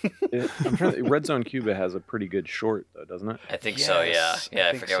too. I'm trying to, Red Zone Cuba has a pretty good short though, doesn't it? I think so. Yeah,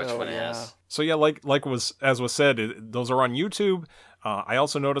 I forget which one it has. So yeah, like was said, those are on YouTube. I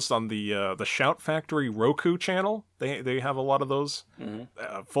also noticed on the Shout Factory Roku channel, they have a lot of those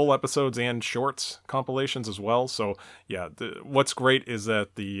full episodes and shorts compilations as well. So yeah, what's great is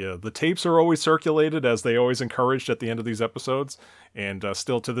that the tapes are always circulated, as they always encouraged at the end of these episodes, and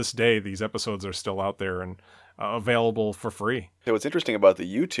still to this day, these episodes are still out there and available for free. So what's interesting about the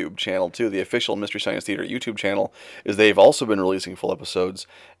YouTube channel too, the official Mystery Science Theater YouTube channel, is they've also been releasing full episodes,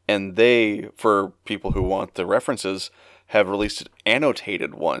 and they, for people who want the references, have released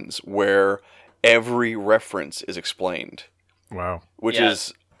annotated ones where every reference is explained. Wow. Which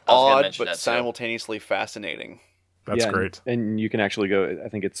is odd but simultaneously fascinating. That's Yeah, great. And you can actually go, I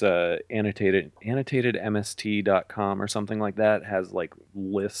think it's annotedmst.com or something like that, has like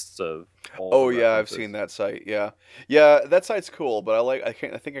lists of all Oh the yeah, I've references. seen that site. Yeah, yeah, that site's cool, but I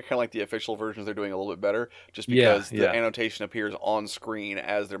think I kind of like the official versions. They're doing a little bit better, just Yeah, because the yeah. annotation appears on screen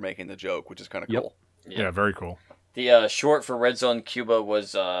as they're making the joke, which is kind of Yep. cool. Yeah, very cool. The short for Red Zone Cuba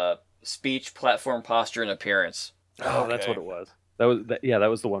was speech, platform, posture, and appearance. Oh, that's Okay. what it was. That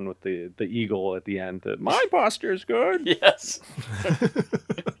was the one with the eagle at the end. My posture is good. Yes.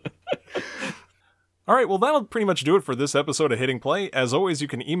 All right, well, that'll pretty much do it for this episode of Hitting Play. As always, you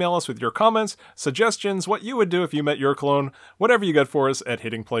can email us with your comments, suggestions, what you would do if you met your clone, whatever you got for us at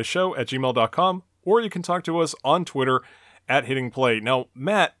hittingplayshow@gmail.com, or you can talk to us on Twitter at hittingplay. Now,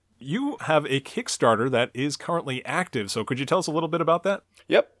 Matt, you have a Kickstarter that is currently active, so could you tell us a little bit about that?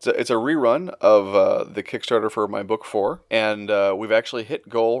 Yep, it's a rerun of the Kickstarter for my book 4, and we've actually hit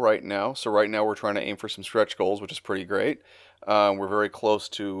goal right now. So right now we're trying to aim for some stretch goals, which is pretty great. We're very close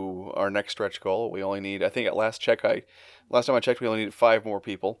to our next stretch goal. We only need, I think at last time I checked, we only needed 5 more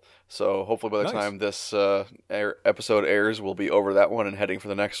people. So hopefully by the Nice. time this episode airs, we'll be over that one and heading for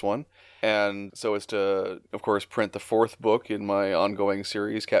the next one. And so it's to, of course, print the 4th book in my ongoing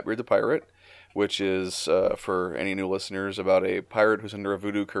series, Catbeard the Pirate, which is, for any new listeners, about a pirate who's under a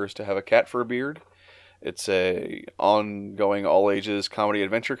voodoo curse to have a cat for a beard. It's a ongoing all-ages comedy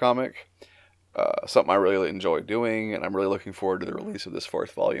adventure comic. Something I really enjoy doing, and I'm really looking forward to the release of this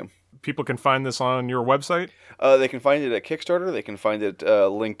 4th volume. People can find this on your website. They can find it at Kickstarter. They can find it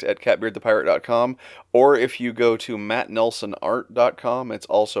linked at catbeardthepirate.com. Or if you go to mattnelsonart.com, it's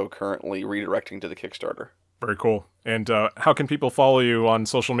also currently redirecting to the Kickstarter. Very cool. And how can people follow you on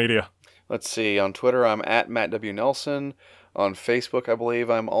social media? Let's see. On Twitter, I'm at Matt W. Nelson. On Facebook, I believe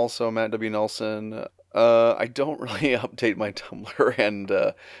I'm also Matt W. Nelson. I don't really update my Tumblr and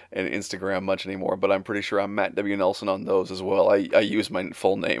Instagram much anymore, but I'm pretty sure I'm Matt W. Nelson on those as well. I use my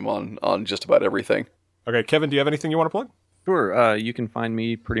full name on just about everything. Okay, Kevin, do you have anything you want to plug? Sure. You can find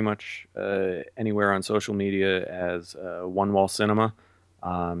me pretty much anywhere on social media as One Wall Cinema.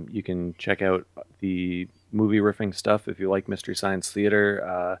 You can check out the movie riffing stuff if you like Mystery Science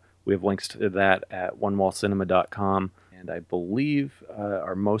Theater. We have links to that at onewallcinema.com. And I believe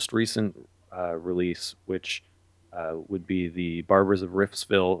our most recent release, which would be the Barbers of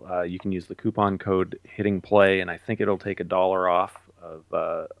Riffsville, you can use the coupon code HITTINGPLAY, and I think it'll take $1 off of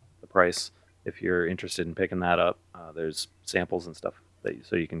the price if you're interested in picking that up. There's samples and stuff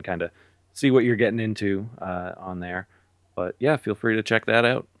so you can kind of see what you're getting into on there. But yeah, feel free to check that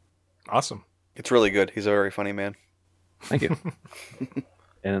out. Awesome. It's really good. He's a very funny man. Thank you.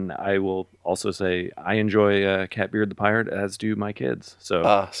 And I will also say I enjoy Catbeard the Pirate, as do my kids. So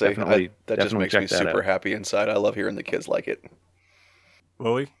That just definitely makes check me that super out. happy inside. I love hearing the kids like it.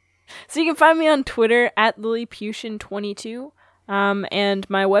 Lily? So you can find me on Twitter at LilyPution22. And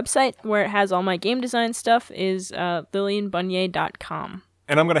my website, where it has all my game design stuff, is lillianbunier.com.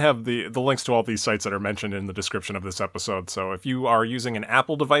 And I'm going to have the links to all these sites that are mentioned in the description of this episode. So if you are using an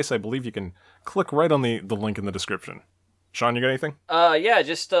Apple device, I believe you can click right on the link in the description. Sean, you got anything? Yeah,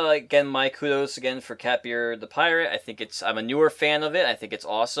 just again, my kudos again for Catbeard the Pirate. I think I'm a newer fan of it. I think it's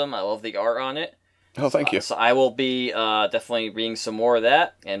awesome. I love the art on it. Oh, thank you. So I will be definitely reading some more of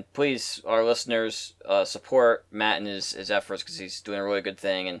that. And please, our listeners, support Matt and his efforts, because he's doing a really good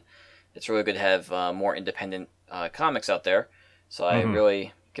thing, and it's really good to have more independent comics out there. So I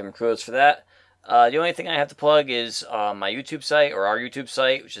really give him kudos for that. The only thing I have to plug is my YouTube site, or our YouTube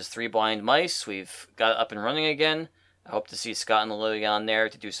site, which is 3 Blind Mice. We've got it up and running again. I hope to see Scott and Lily on there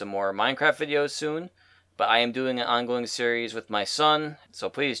to do some more Minecraft videos soon. But I am doing an ongoing series with my son,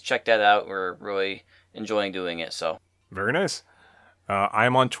 so please check that out. We're really enjoying doing it. So Very nice. I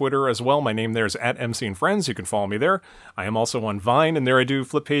am on Twitter as well. My name there is at MCandFriends. You can follow me there. I am also on Vine, and there I do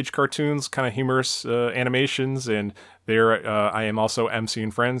flip page cartoons, kind of humorous animations, and there I am also MC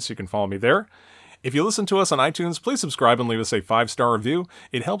and Friends. You can follow me there. If you listen to us on iTunes, please subscribe and leave us a 5-star review.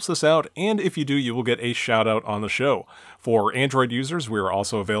 It helps us out, and if you do, you will get a shout out on the show. For Android users, we are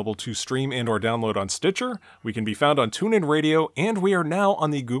also available to stream and or download on Stitcher. We can be found on TuneIn Radio, and we are now on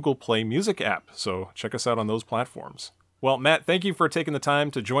the Google Play Music app, so check us out on those platforms. Well, Matt, thank you for taking the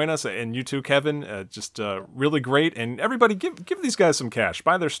time to join us, and you too, Kevin. Just really great, and everybody give these guys some cash.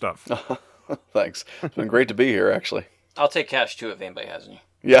 Buy their stuff. Thanks. It's been great to be here, actually. I'll take cash too if anybody has any.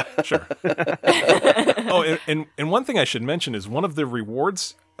 Yeah. Sure. Oh, and one thing I should mention is one of the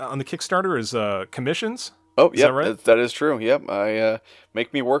rewards on the Kickstarter is commissions. Oh, Is yeah, that right? that is true. Yep,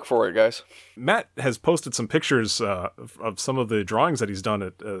 make me work for it, guys. Matt has posted some pictures of some of the drawings that he's done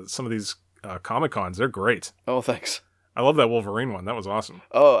at some of these Comic-Cons. They're great. Oh, thanks. I love that Wolverine one. That was awesome.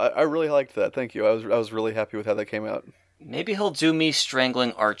 Oh, I really liked that. Thank you. I was really happy with how that came out. Maybe he'll do me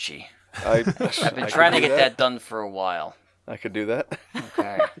strangling Archie. I've Been trying to get that done for a while. I could do that.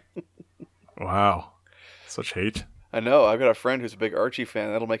 Okay. Wow. Such hate. I know. I've got a friend who's a big Archie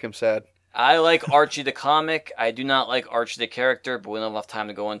fan. That'll make him sad. I like Archie the comic. I do not like Archie the character, but we don't have enough time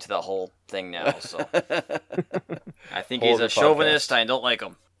to go into that whole thing now. So I think he's Whole a other chauvinist. podcast. I don't like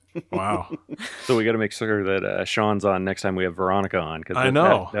him. Wow. So we got to make sure that Sean's on next time we have Veronica on. Cause I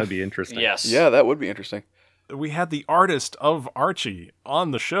know. That'd be interesting. Yes. Yeah, that would be interesting. We had the artist of Archie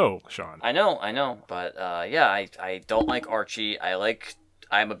on the show, Sean. I know. But yeah, I don't like Archie.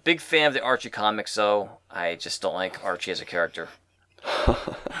 I'm a big fan of the Archie comics, though. I just don't like Archie as a character.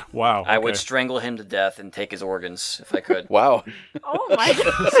 Wow. I would okay. strangle him to death and take his organs if I could. Wow. Oh my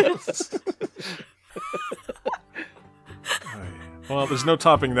goodness. Well, there's no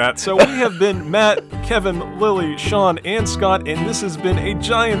topping that. So we have been Matt, Kevin, Lily, Sean, and Scott, and this has been a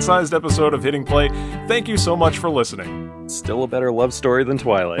giant-sized episode of Hitting Play. Thank you so much for listening. Still a better love story than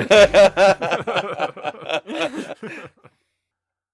Twilight.